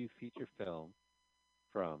debut feature film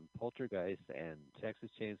from Poltergeist and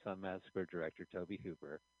Texas Chainsaw Massacre director Toby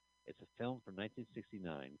Hooper. It's a film from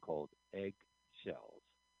 1969 called Eggshells.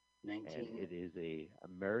 19. And it is a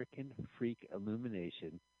American freak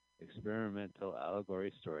illumination experimental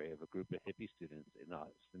allegory story of a group of hippie students in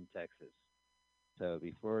Austin, Texas. So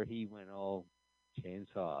before he went all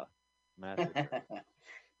chainsaw massacre,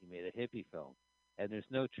 he made a hippie film. And there's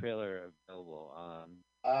no trailer available on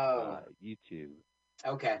YouTube,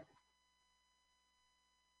 Okay.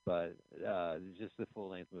 but it's just a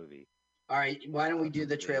full-length movie. All right. Why don't we do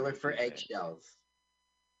the trailer for Eggshells?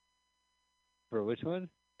 For which one?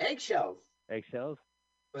 Eggshells. Eggshells?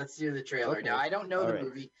 Let's do the trailer. Okay. Now, I don't know All the right.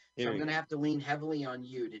 movie, Here so I'm we going to go. have to lean heavily on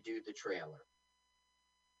you to do the trailer.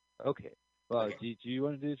 Okay. Well, Okay. do you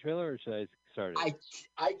want to do the trailer or should I start it?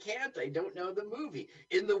 I can't. I don't know the movie.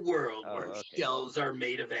 In the world Oh, where okay. shells are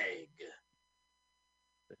made of egg.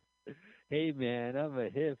 Hey, man, I'm a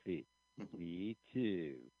hippie. Me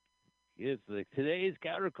too. It's like today's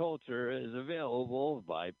counterculture is available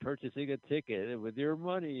by purchasing a ticket with your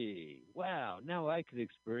money. Wow, now I can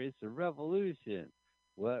experience a revolution.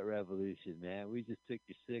 What revolution, man? We just took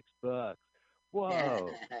your $6.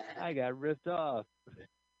 Whoa, I got ripped off.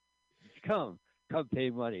 Come pay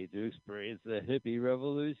money to experience the hippie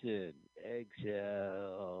revolution.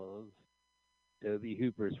 Eggshells. Toby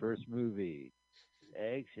Hooper's first movie.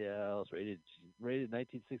 Eggshells, rated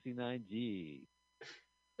 1969 G.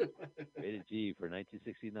 Rated G for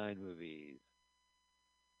 1969 movies.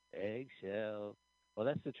 Eggshells. Well,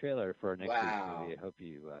 that's the trailer for our next week's movie. I hope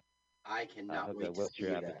you. I I cannot hope wait that to whets see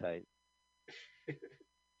your that. appetite.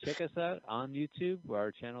 Check us out on YouTube.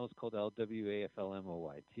 Our channel is called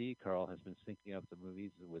LWAFLMOYT. Carl has been syncing up the movies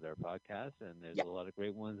with our podcast, and there's a lot of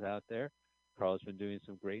great ones out there. Carl's been doing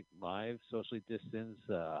some great live, socially distanced,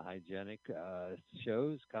 hygienic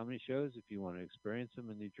shows, comedy shows. If you want to experience them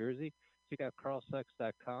in New Jersey, check out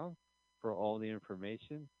carlsucks.com for all the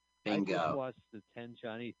information. Bingo. I just watched the 10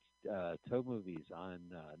 Johnny Toe movies on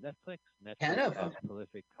Netflix. 10 Netflix of them? has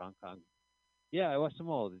prolific Hong Kong. Yeah, I watched them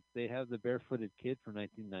all. They have The Barefooted Kid from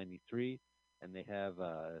 1993, and they have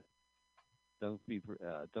Don't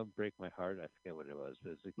Break My Heart. I forget what it was,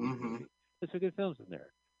 but it's a good movie. There's some good films in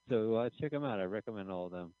there. So check them out. I recommend all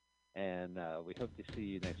of them. And we hope to see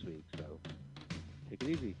you next week. So take it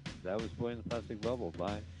easy. That was Boy in the Plastic Bubble.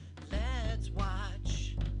 Bye. Let's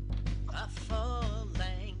watch a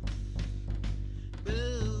full-length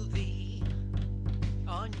movie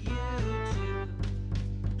on YouTube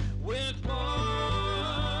with Mike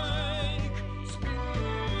Spiegelman.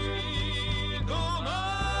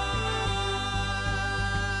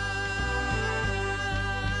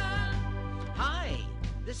 Hi,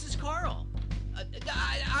 this is Carl.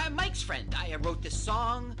 I'm Mike's friend. I wrote this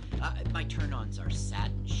song. My turn-ons are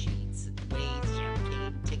satin sheets and the way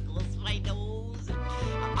champagne tickles my nose.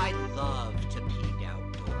 I love to pee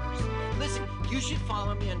outdoors. Listen, you should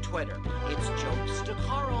follow me on Twitter. It's Jokes to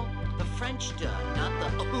Carl, the French duh, not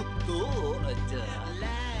the duh.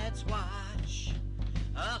 Let's watch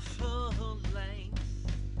a full-length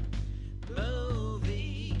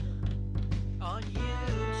movie on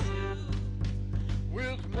YouTube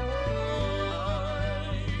with Mike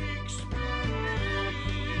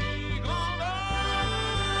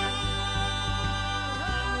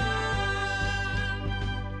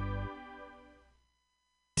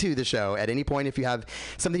to the show at any point. If you have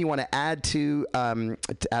something you want to add to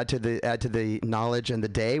the knowledge and the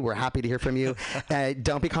day, we're happy to hear from you.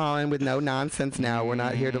 Don't be calling with no nonsense now. We're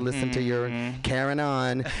not here to listen to your carrying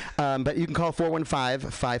on. But you can call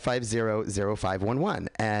 415-550-0511.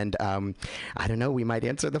 And I don't know, we might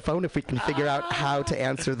answer the phone if we can figure out how to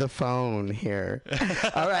answer the phone here.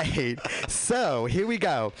 All right. So here we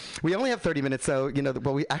go. We only have 30 minutes, so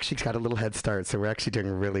we actually got a little head start, so we're actually doing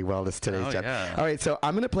really well today's job. Yeah. All right, so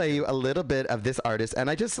I'm going to play you a little bit of this artist, and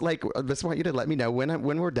I just want you to let me know when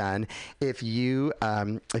we're done if you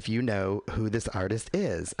know who this artist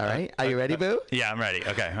is. All right, are you ready, Boo? Yeah, I'm ready.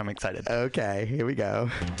 Okay, I'm excited. Okay, here we go.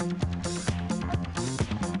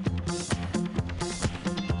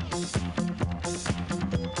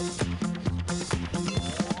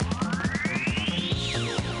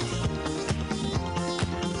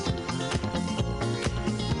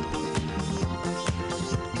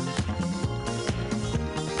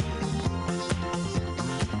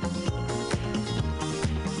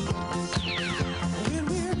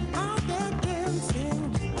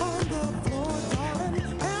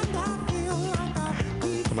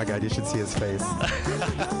 Oh my God, you should see his face.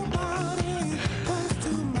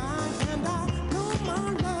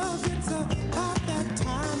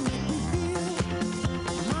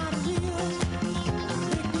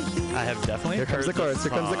 have definitely Here comes heard the chorus.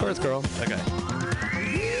 this Here comes the chorus, girl. Okay.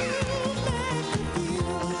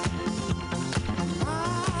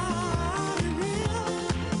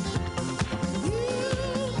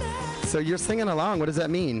 So you're singing along. What does that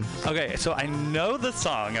mean? Okay, so I know the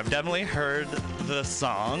song. I've definitely heard the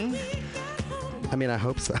song. I mean, I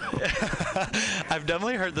hope so. I've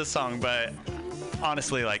definitely heard the song, but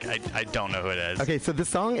honestly, like, I don't know who it is. Okay, so the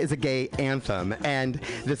song is a gay anthem, and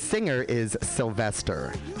the singer is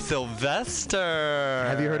Sylvester. Sylvester.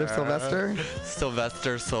 Have you heard of Sylvester?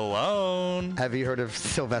 Sylvester Stallone. Have you heard of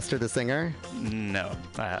Sylvester the singer? No,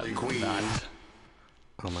 I have not.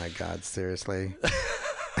 Oh my God, seriously.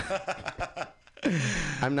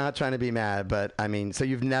 I'm not trying to be mad, but I mean, so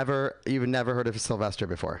you've never heard of Sylvester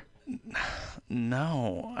before?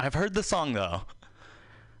 No, I've heard the song though.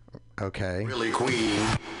 Okay. Really, Queen.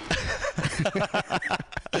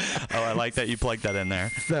 Oh, I like that you plugged that in there.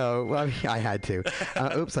 So, well, I had to.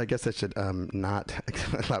 Oops, I guess I should not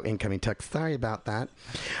allow incoming text. Sorry about that.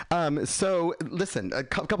 So, listen, a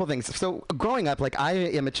couple things. So, growing up, like, I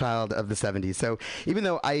am a child of the 70s. So, even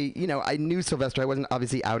though I knew Sylvester, I wasn't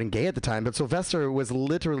obviously out and gay at the time, but Sylvester was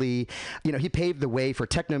literally, he paved the way for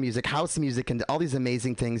techno music, house music, and all these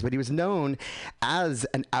amazing things. But he was known as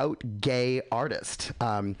an out gay artist.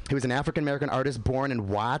 He was an African-American artist born in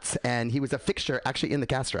Watts, and he was a fixture actually in the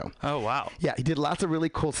Castro. Oh, wow. Yeah, he did lots of really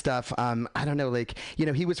cool stuff. I don't know, like,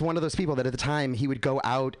 he was one of those people that at the time he would go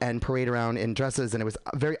out and parade around in dresses, and it was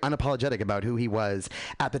very unapologetic about who he was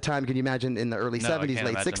at the time. Can you imagine in the early 70s,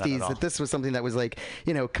 late 60s, that this was something that was like,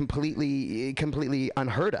 completely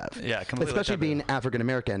unheard of. Yeah, completely. Especially being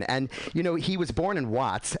African-American. And, he was born in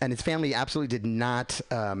Watts, and his family absolutely did not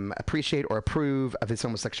appreciate or approve of his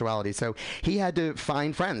homosexuality. So he had to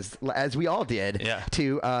find friends, as we all did,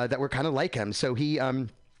 that were kind of like him. So he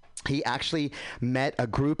actually met a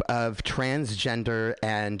group of transgender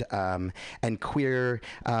and queer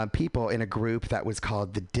people in a group that was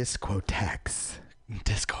called the Discotheques.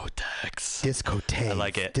 Discotheques. I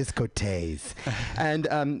like it. Discotheques.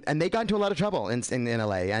 And they got into a lot of trouble in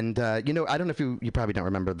LA. And I don't know if you probably don't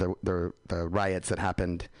remember the riots that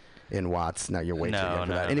happened in Watts. No, you're way too young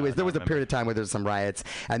for that. Anyways, there was a period of time where there was some riots,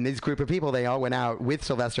 and this group of people, they all went out with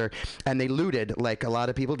Sylvester, and they looted, like a lot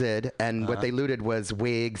of people did, and what they looted was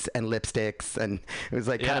wigs and lipsticks, and it was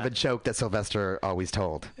like kind of a joke that Sylvester always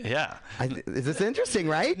told. Yeah. Is this interesting,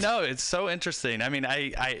 right? No, it's so interesting. I mean,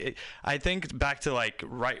 I think back to like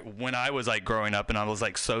right when I was like growing up, and I was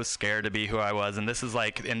like so scared to be who I was, and this is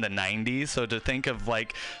like in the 90s, so to think of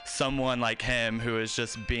like someone like him who is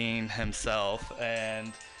just being himself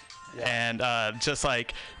and just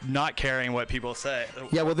like not caring what people say.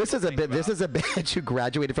 Yeah, well, this is a bitch who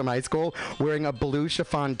graduated from high school wearing a blue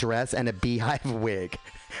chiffon dress and a beehive wig.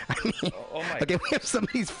 I mean, okay, we have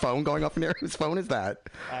somebody's phone going off in here. Whose phone is that?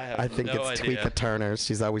 I think it's Tweeka Turner's.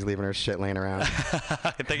 She's always leaving her shit laying around.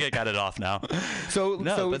 I think I got it off now.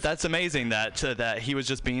 But that's amazing that he was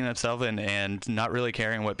just being himself and not really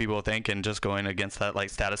caring what people think and just going against that like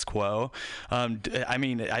status quo. I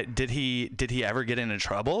mean, did he ever get into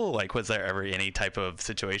trouble? Like, was there ever any type of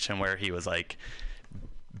situation where he was like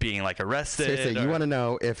being like arrested? Seriously, you want to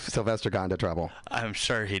know if Sylvester got into trouble? I'm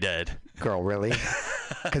sure he did. Girl, really?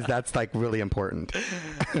 Because that's like really important.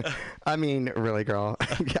 I mean, really, girl.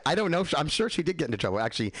 I don't know. I'm sure she did get into trouble.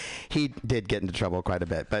 Actually, he did get into trouble quite a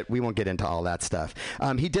bit, but we won't get into all that stuff.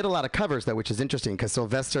 He did a lot of covers, though, which is interesting because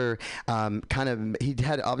Sylvester he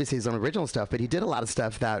had obviously his own original stuff, but he did a lot of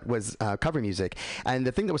stuff that was cover music. And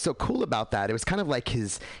the thing that was so cool about that, it was kind of like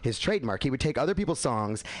his trademark. He would take other people's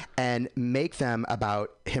songs and make them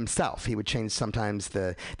about himself. He would change sometimes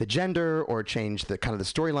the gender or change the kind of the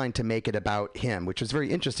storyline to make it about him, which was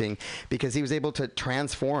very interesting because he was able to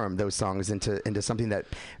transform those songs into something that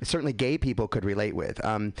certainly gay people could relate with.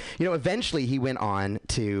 Eventually he went on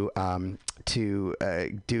to do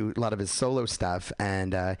a lot of his solo stuff,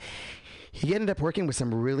 and he ended up working with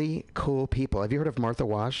some really cool people. Have you heard of Martha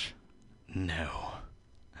Wash? No.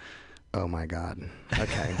 Oh my God.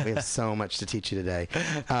 Okay, we have so much to teach you today.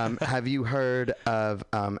 Have you heard of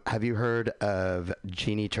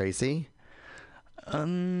Jeannie Tracy?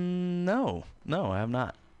 No, I have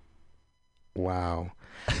not. Wow.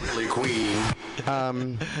 Really, Queen.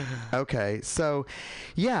 Okay, so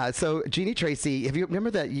Jeannie Tracy,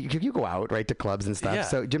 remember that you go out right to clubs and stuff? Yeah.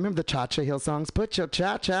 So do you remember the Cha-Cha Heel songs? Put your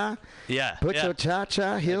Cha-Cha. Yeah. Put your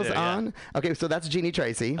Cha-Cha heels on. Yeah. Okay, so that's Jeannie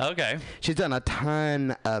Tracy. Okay. She's done a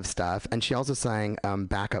ton of stuff, and she also sang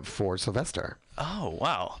backup for Sylvester. Oh,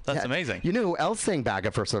 wow. That's amazing. You know who else sang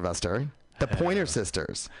backup for Sylvester? The Pointer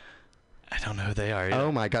Sisters. I don't know who they are.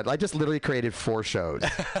 Oh my God! I just literally created 4 shows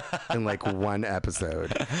in like one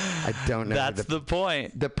episode. I don't know. That's the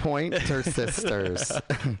point. The Pointer Sisters.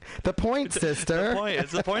 The Point Sister.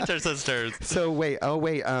 It's the Pointer Sisters. So wait. Oh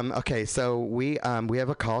wait. Okay. So we have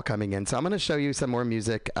a call coming in. So I'm gonna show you some more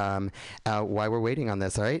music while we're waiting on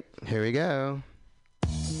this. All right. Here we go.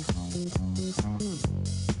 You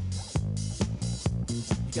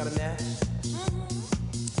got a match?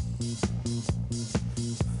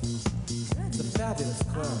 It's a fabulous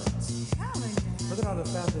club. Look at all the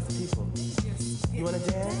fabulous people. You want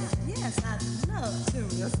to dance? Yes, I'd love to.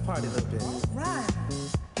 Let's party a little bit. All right.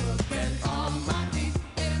 Get on my feet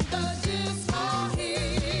in the disco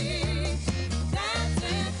heat.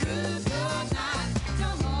 Dancing through the night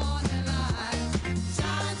till morning light.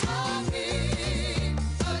 Shine for me.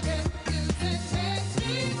 Again, music makes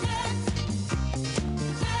me dance.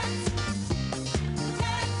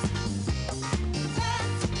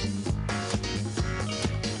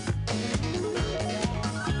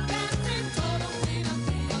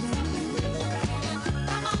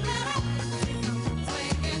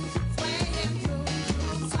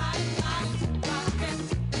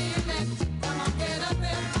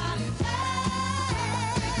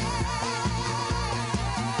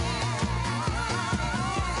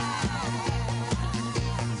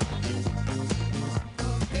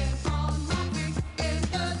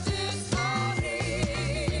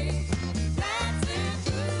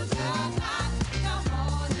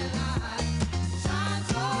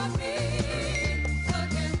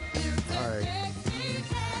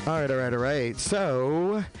 All right.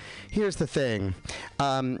 So, here's the thing.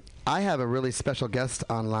 I have a really special guest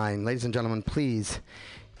online. Ladies and gentlemen, please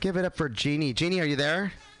give it up for Jeannie. Jeannie, are you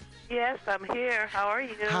there? Yes, I'm here. How are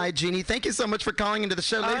you? Hi, Jeannie. Thank you so much for calling into the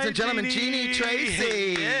show. Ladies and gentlemen, Jeannie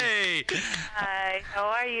Tracy. Yay. Hi. How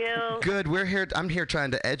are you? Good. We're here. I'm here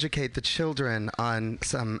trying to educate the children on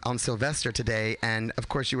Sylvester today, and of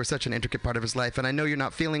course, you were such an intricate part of his life. And I know you're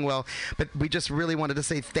not feeling well, but we just really wanted to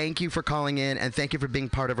say thank you for calling in and thank you for being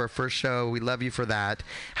part of our first show. We love you for that.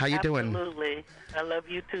 How you doing? Absolutely. I love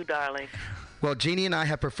you too, darling. Well, Jeannie and I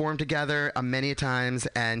have performed together many times,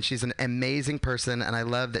 and she's an amazing person, and I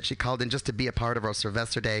love that she called in just to be a part of our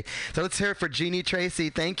Sylvester Day. So let's hear it for Jeannie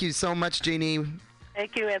Tracy. Thank you so much, Jeannie.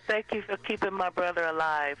 Thank you, and thank you for keeping my brother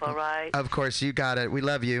alive, all right? Of course, you got it. We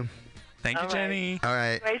love you. Thank you, Jenny. All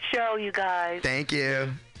right. Great show, you guys. Thank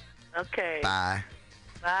you. Okay. Bye.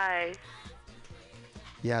 Bye.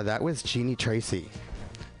 Yeah, that was Jeannie Tracy.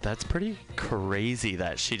 That's pretty crazy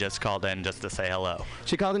that she just called in just to say hello.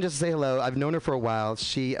 She called in just to say hello. I've known her for a while.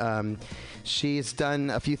 She's done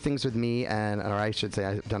a few things with me, or I should say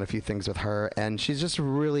I've done a few things with her, and she's just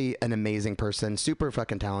really an amazing person, super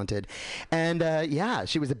fucking talented. And yeah,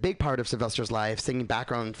 she was a big part of Sylvester's life, singing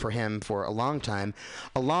background for him for a long time,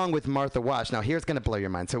 along with Martha Wash. Now, here's going to blow your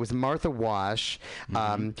mind. So it was Martha Wash,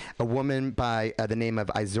 a woman by the name of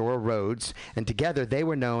Izora Rhodes, and together they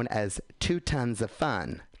were known as 2 Tons of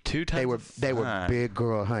Fun. They were big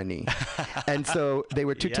girl honey. And so they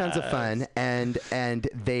were 2 tons of fun, and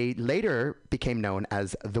they later became known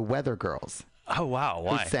as the Weather Girls. Oh, wow.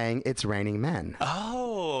 Why? Who sang It's Raining Men.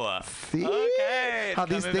 Oh. See? Okay. How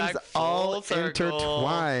these things all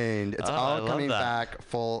intertwined. It's all coming back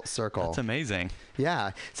full circle. That's amazing.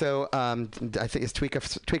 Yeah. So I think is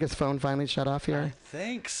Tweeka's phone finally shut off here? I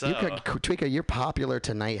think so. Tweeka, you're popular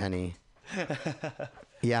tonight, honey.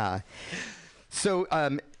 Yeah. So,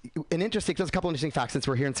 there's a couple interesting facts since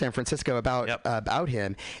we're here in San Francisco about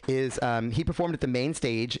him. Is he performed at the main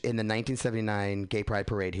stage in the 1979 Gay Pride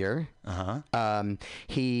Parade here.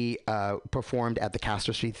 He performed at the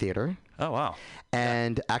Castro Street Theater. Oh, wow.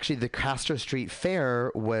 And actually, the Castro Street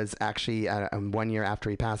Fair was actually 1 year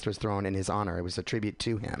after he passed was thrown in his honor. It was a tribute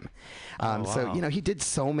to him. Wow. So, he did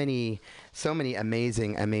so many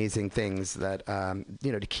amazing things that,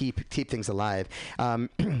 to keep things alive.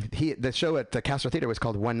 The show at the Castro Theater was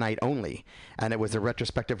called One Night Only, and it was a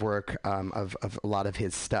retrospective work of a lot of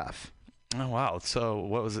his stuff. Oh, wow. So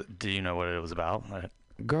what was it? Do you know what it was about?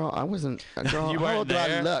 Girl, I wasn't. Girl, how old do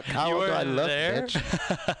I look? How old do I look,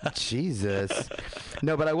 bitch? Jesus.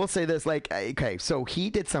 No, but I will say this. Okay, so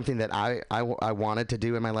he did something that I wanted to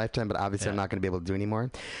do in my lifetime, but obviously I'm not going to be able to do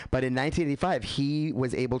anymore. But in 1985, he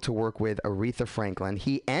was able to work with Aretha Franklin.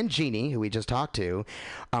 He and Jeannie, who we just talked to,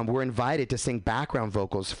 were invited to sing background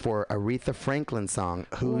vocals for Aretha Franklin's song,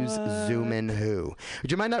 Who's Zoomin' Who?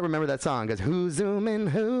 But you might not remember that song, because Who's Zoomin'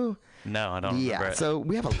 Who? No, I don't remember it. So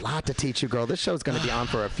we have a lot to teach you, girl. This show's going to be on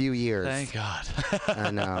for a few years. Thank God.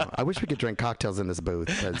 I know. I wish we could drink cocktails in this booth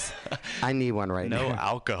because I need one right now. No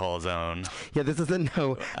alcohol zone. Yeah, this is a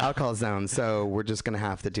no alcohol zone, so we're just going to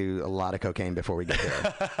have to do a lot of cocaine before we get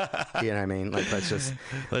here. You know what I mean? Like, let's just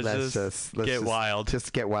get wild.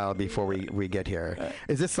 Just get wild before we get here.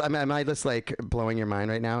 Is this? Am I just like blowing your mind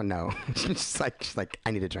right now? No. just like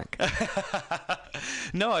I need a drink.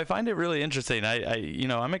 No, I find it really interesting.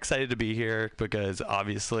 I'm excited to be here because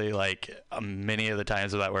obviously, like many of the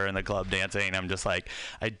times that we're in the club dancing, I'm just like,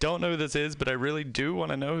 I don't know who this is, but I really do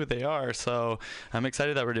want to know who they are. So I'm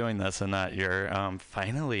excited that we're doing this and that you're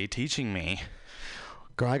finally teaching me.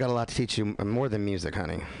 Girl, I got a lot to teach you, more than music,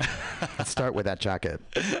 honey. Let's start with that jacket.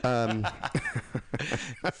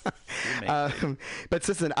 But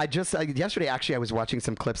listen, yesterday actually I was watching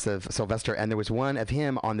some clips of Sylvester, and there was one of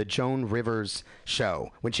him on the Joan Rivers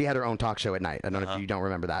show when she had her own talk show at night. I don't know if you don't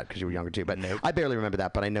remember that because you were younger too, but I barely remember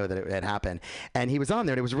that, but I know that it had happened. And he was on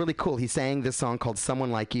there, and it was really cool. He sang this song called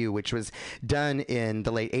 "Someone Like You," which was done in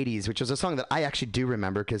the late '80s, which was a song that I actually do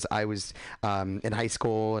remember because I was in high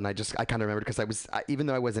school, and I kind of remembered because even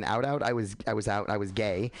though I wasn't out, I was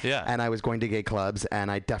gay, and I was going to gay clubs,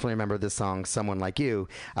 and I definitely remember this song, "Someone Like You."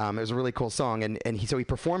 It was a really cool song, and he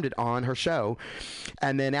performed it on her show,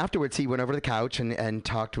 and then afterwards he went over to the couch and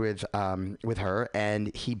talked with her,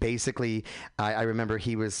 and he basically, I remember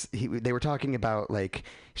they were talking about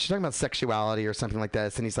she's talking about sexuality or something like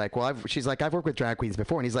this, and he's like, she's like, I've worked with drag queens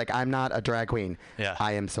before, and he's like, I'm not a drag queen. Yeah.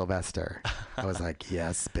 I am Sylvester. I was like,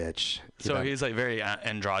 yes, bitch. So he's like very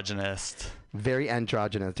androgynous. Very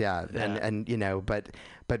androgynous, yeah. And but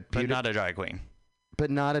not a drag queen. But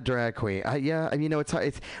not a drag queen. It's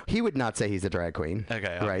hard. He would not say he's a drag queen,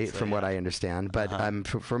 right? From what I understand. But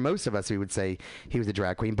for most of us, we would say he was a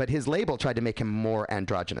drag queen. But his label tried to make him more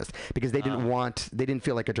androgynous because they didn't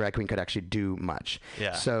feel like a drag queen could actually do much.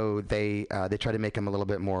 Yeah. So they tried to make him a little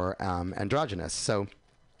bit more androgynous. So,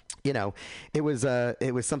 it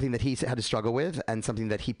was something that he had to struggle with and something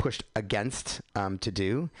that he pushed against to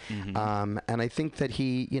do. Mm-hmm. And I think that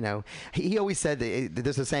he always said that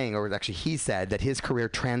there's a saying, or actually he said that his career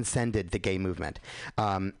transcended the gay movement,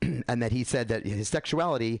 and that he said that his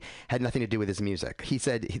sexuality had nothing to do with his music. He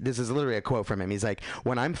said, this is literally a quote from him. He's like,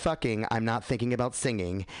 when I'm fucking, I'm not thinking about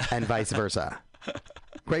singing, and vice versa.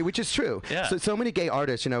 Right, which is true. Yeah. So many gay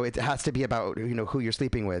artists, it has to be about who you're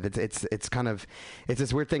sleeping with. It's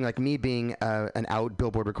this weird thing. Like me being an out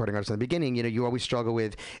Billboard recording artist in the beginning, you always struggle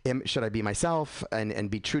with, should I be myself and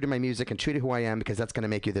be true to my music and true to who I am because that's going to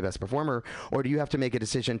make you the best performer, or do you have to make a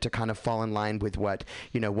decision to kind of fall in line with what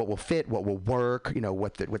what will fit, what will work,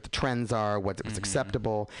 what the trends are, what's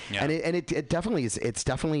acceptable, and it definitely is. It's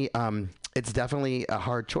definitely a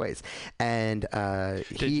hard choice. And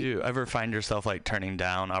did you ever find yourself turning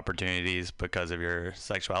down opportunities because of your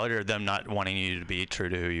sexuality, or them not wanting you to be true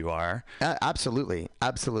to who you are? Absolutely.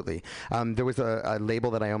 There was a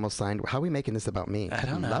label that I almost signed. How are we making this about me? I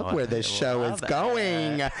don't know. Love where this show is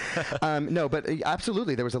going. No, but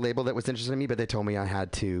absolutely, there was a label that was interested in me, but they told me I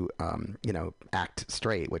had to, act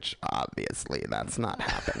straight, which obviously that's not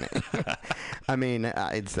happening. I mean,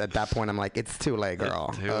 it's at that point I'm like, it's too late, girl.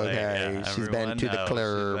 It's too late, yeah. She's been to the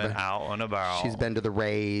club. She's been out and about. She's been to the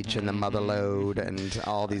Rage and the Motherlode and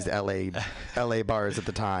all these LA bars at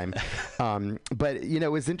the time. But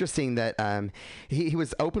it was interesting that he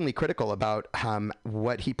was openly critical about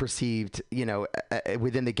what he perceived,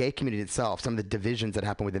 within the gay community itself, some of the divisions that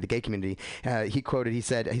happen within the gay community. He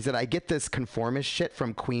said, I get this conformist shit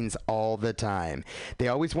from queens all the time. They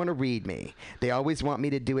always want to read me. They always want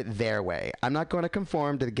me to do it their way. I'm not going to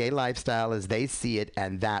conform to the gay lifestyle as they see it,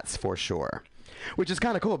 and that's for sure. Which is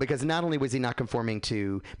kind of cool because not only was he not conforming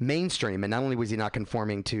to mainstream, and not only was he not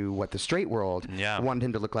conforming to what the straight world wanted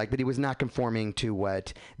him to look like, but he was not conforming to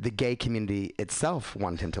what the gay community itself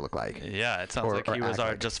wanted him to look like. Yeah, it sounds like he was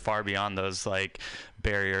just far beyond those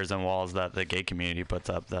barriers and walls that the gay community puts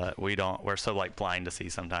up that we're so blind to see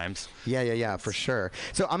sometimes. Yeah, for sure.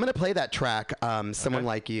 So I'm going to play that track, Someone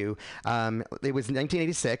Like You. It was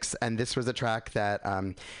 1986, and this was a track that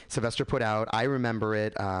Sylvester put out. I remember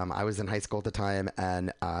it. I was in high school at the time,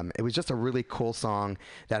 and it was just a really cool song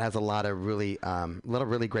that has a lot of really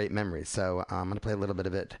great memories. So I'm going to play a little bit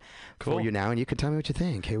of it for you now, and you can tell me what you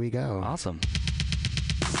think. Here we go. Awesome.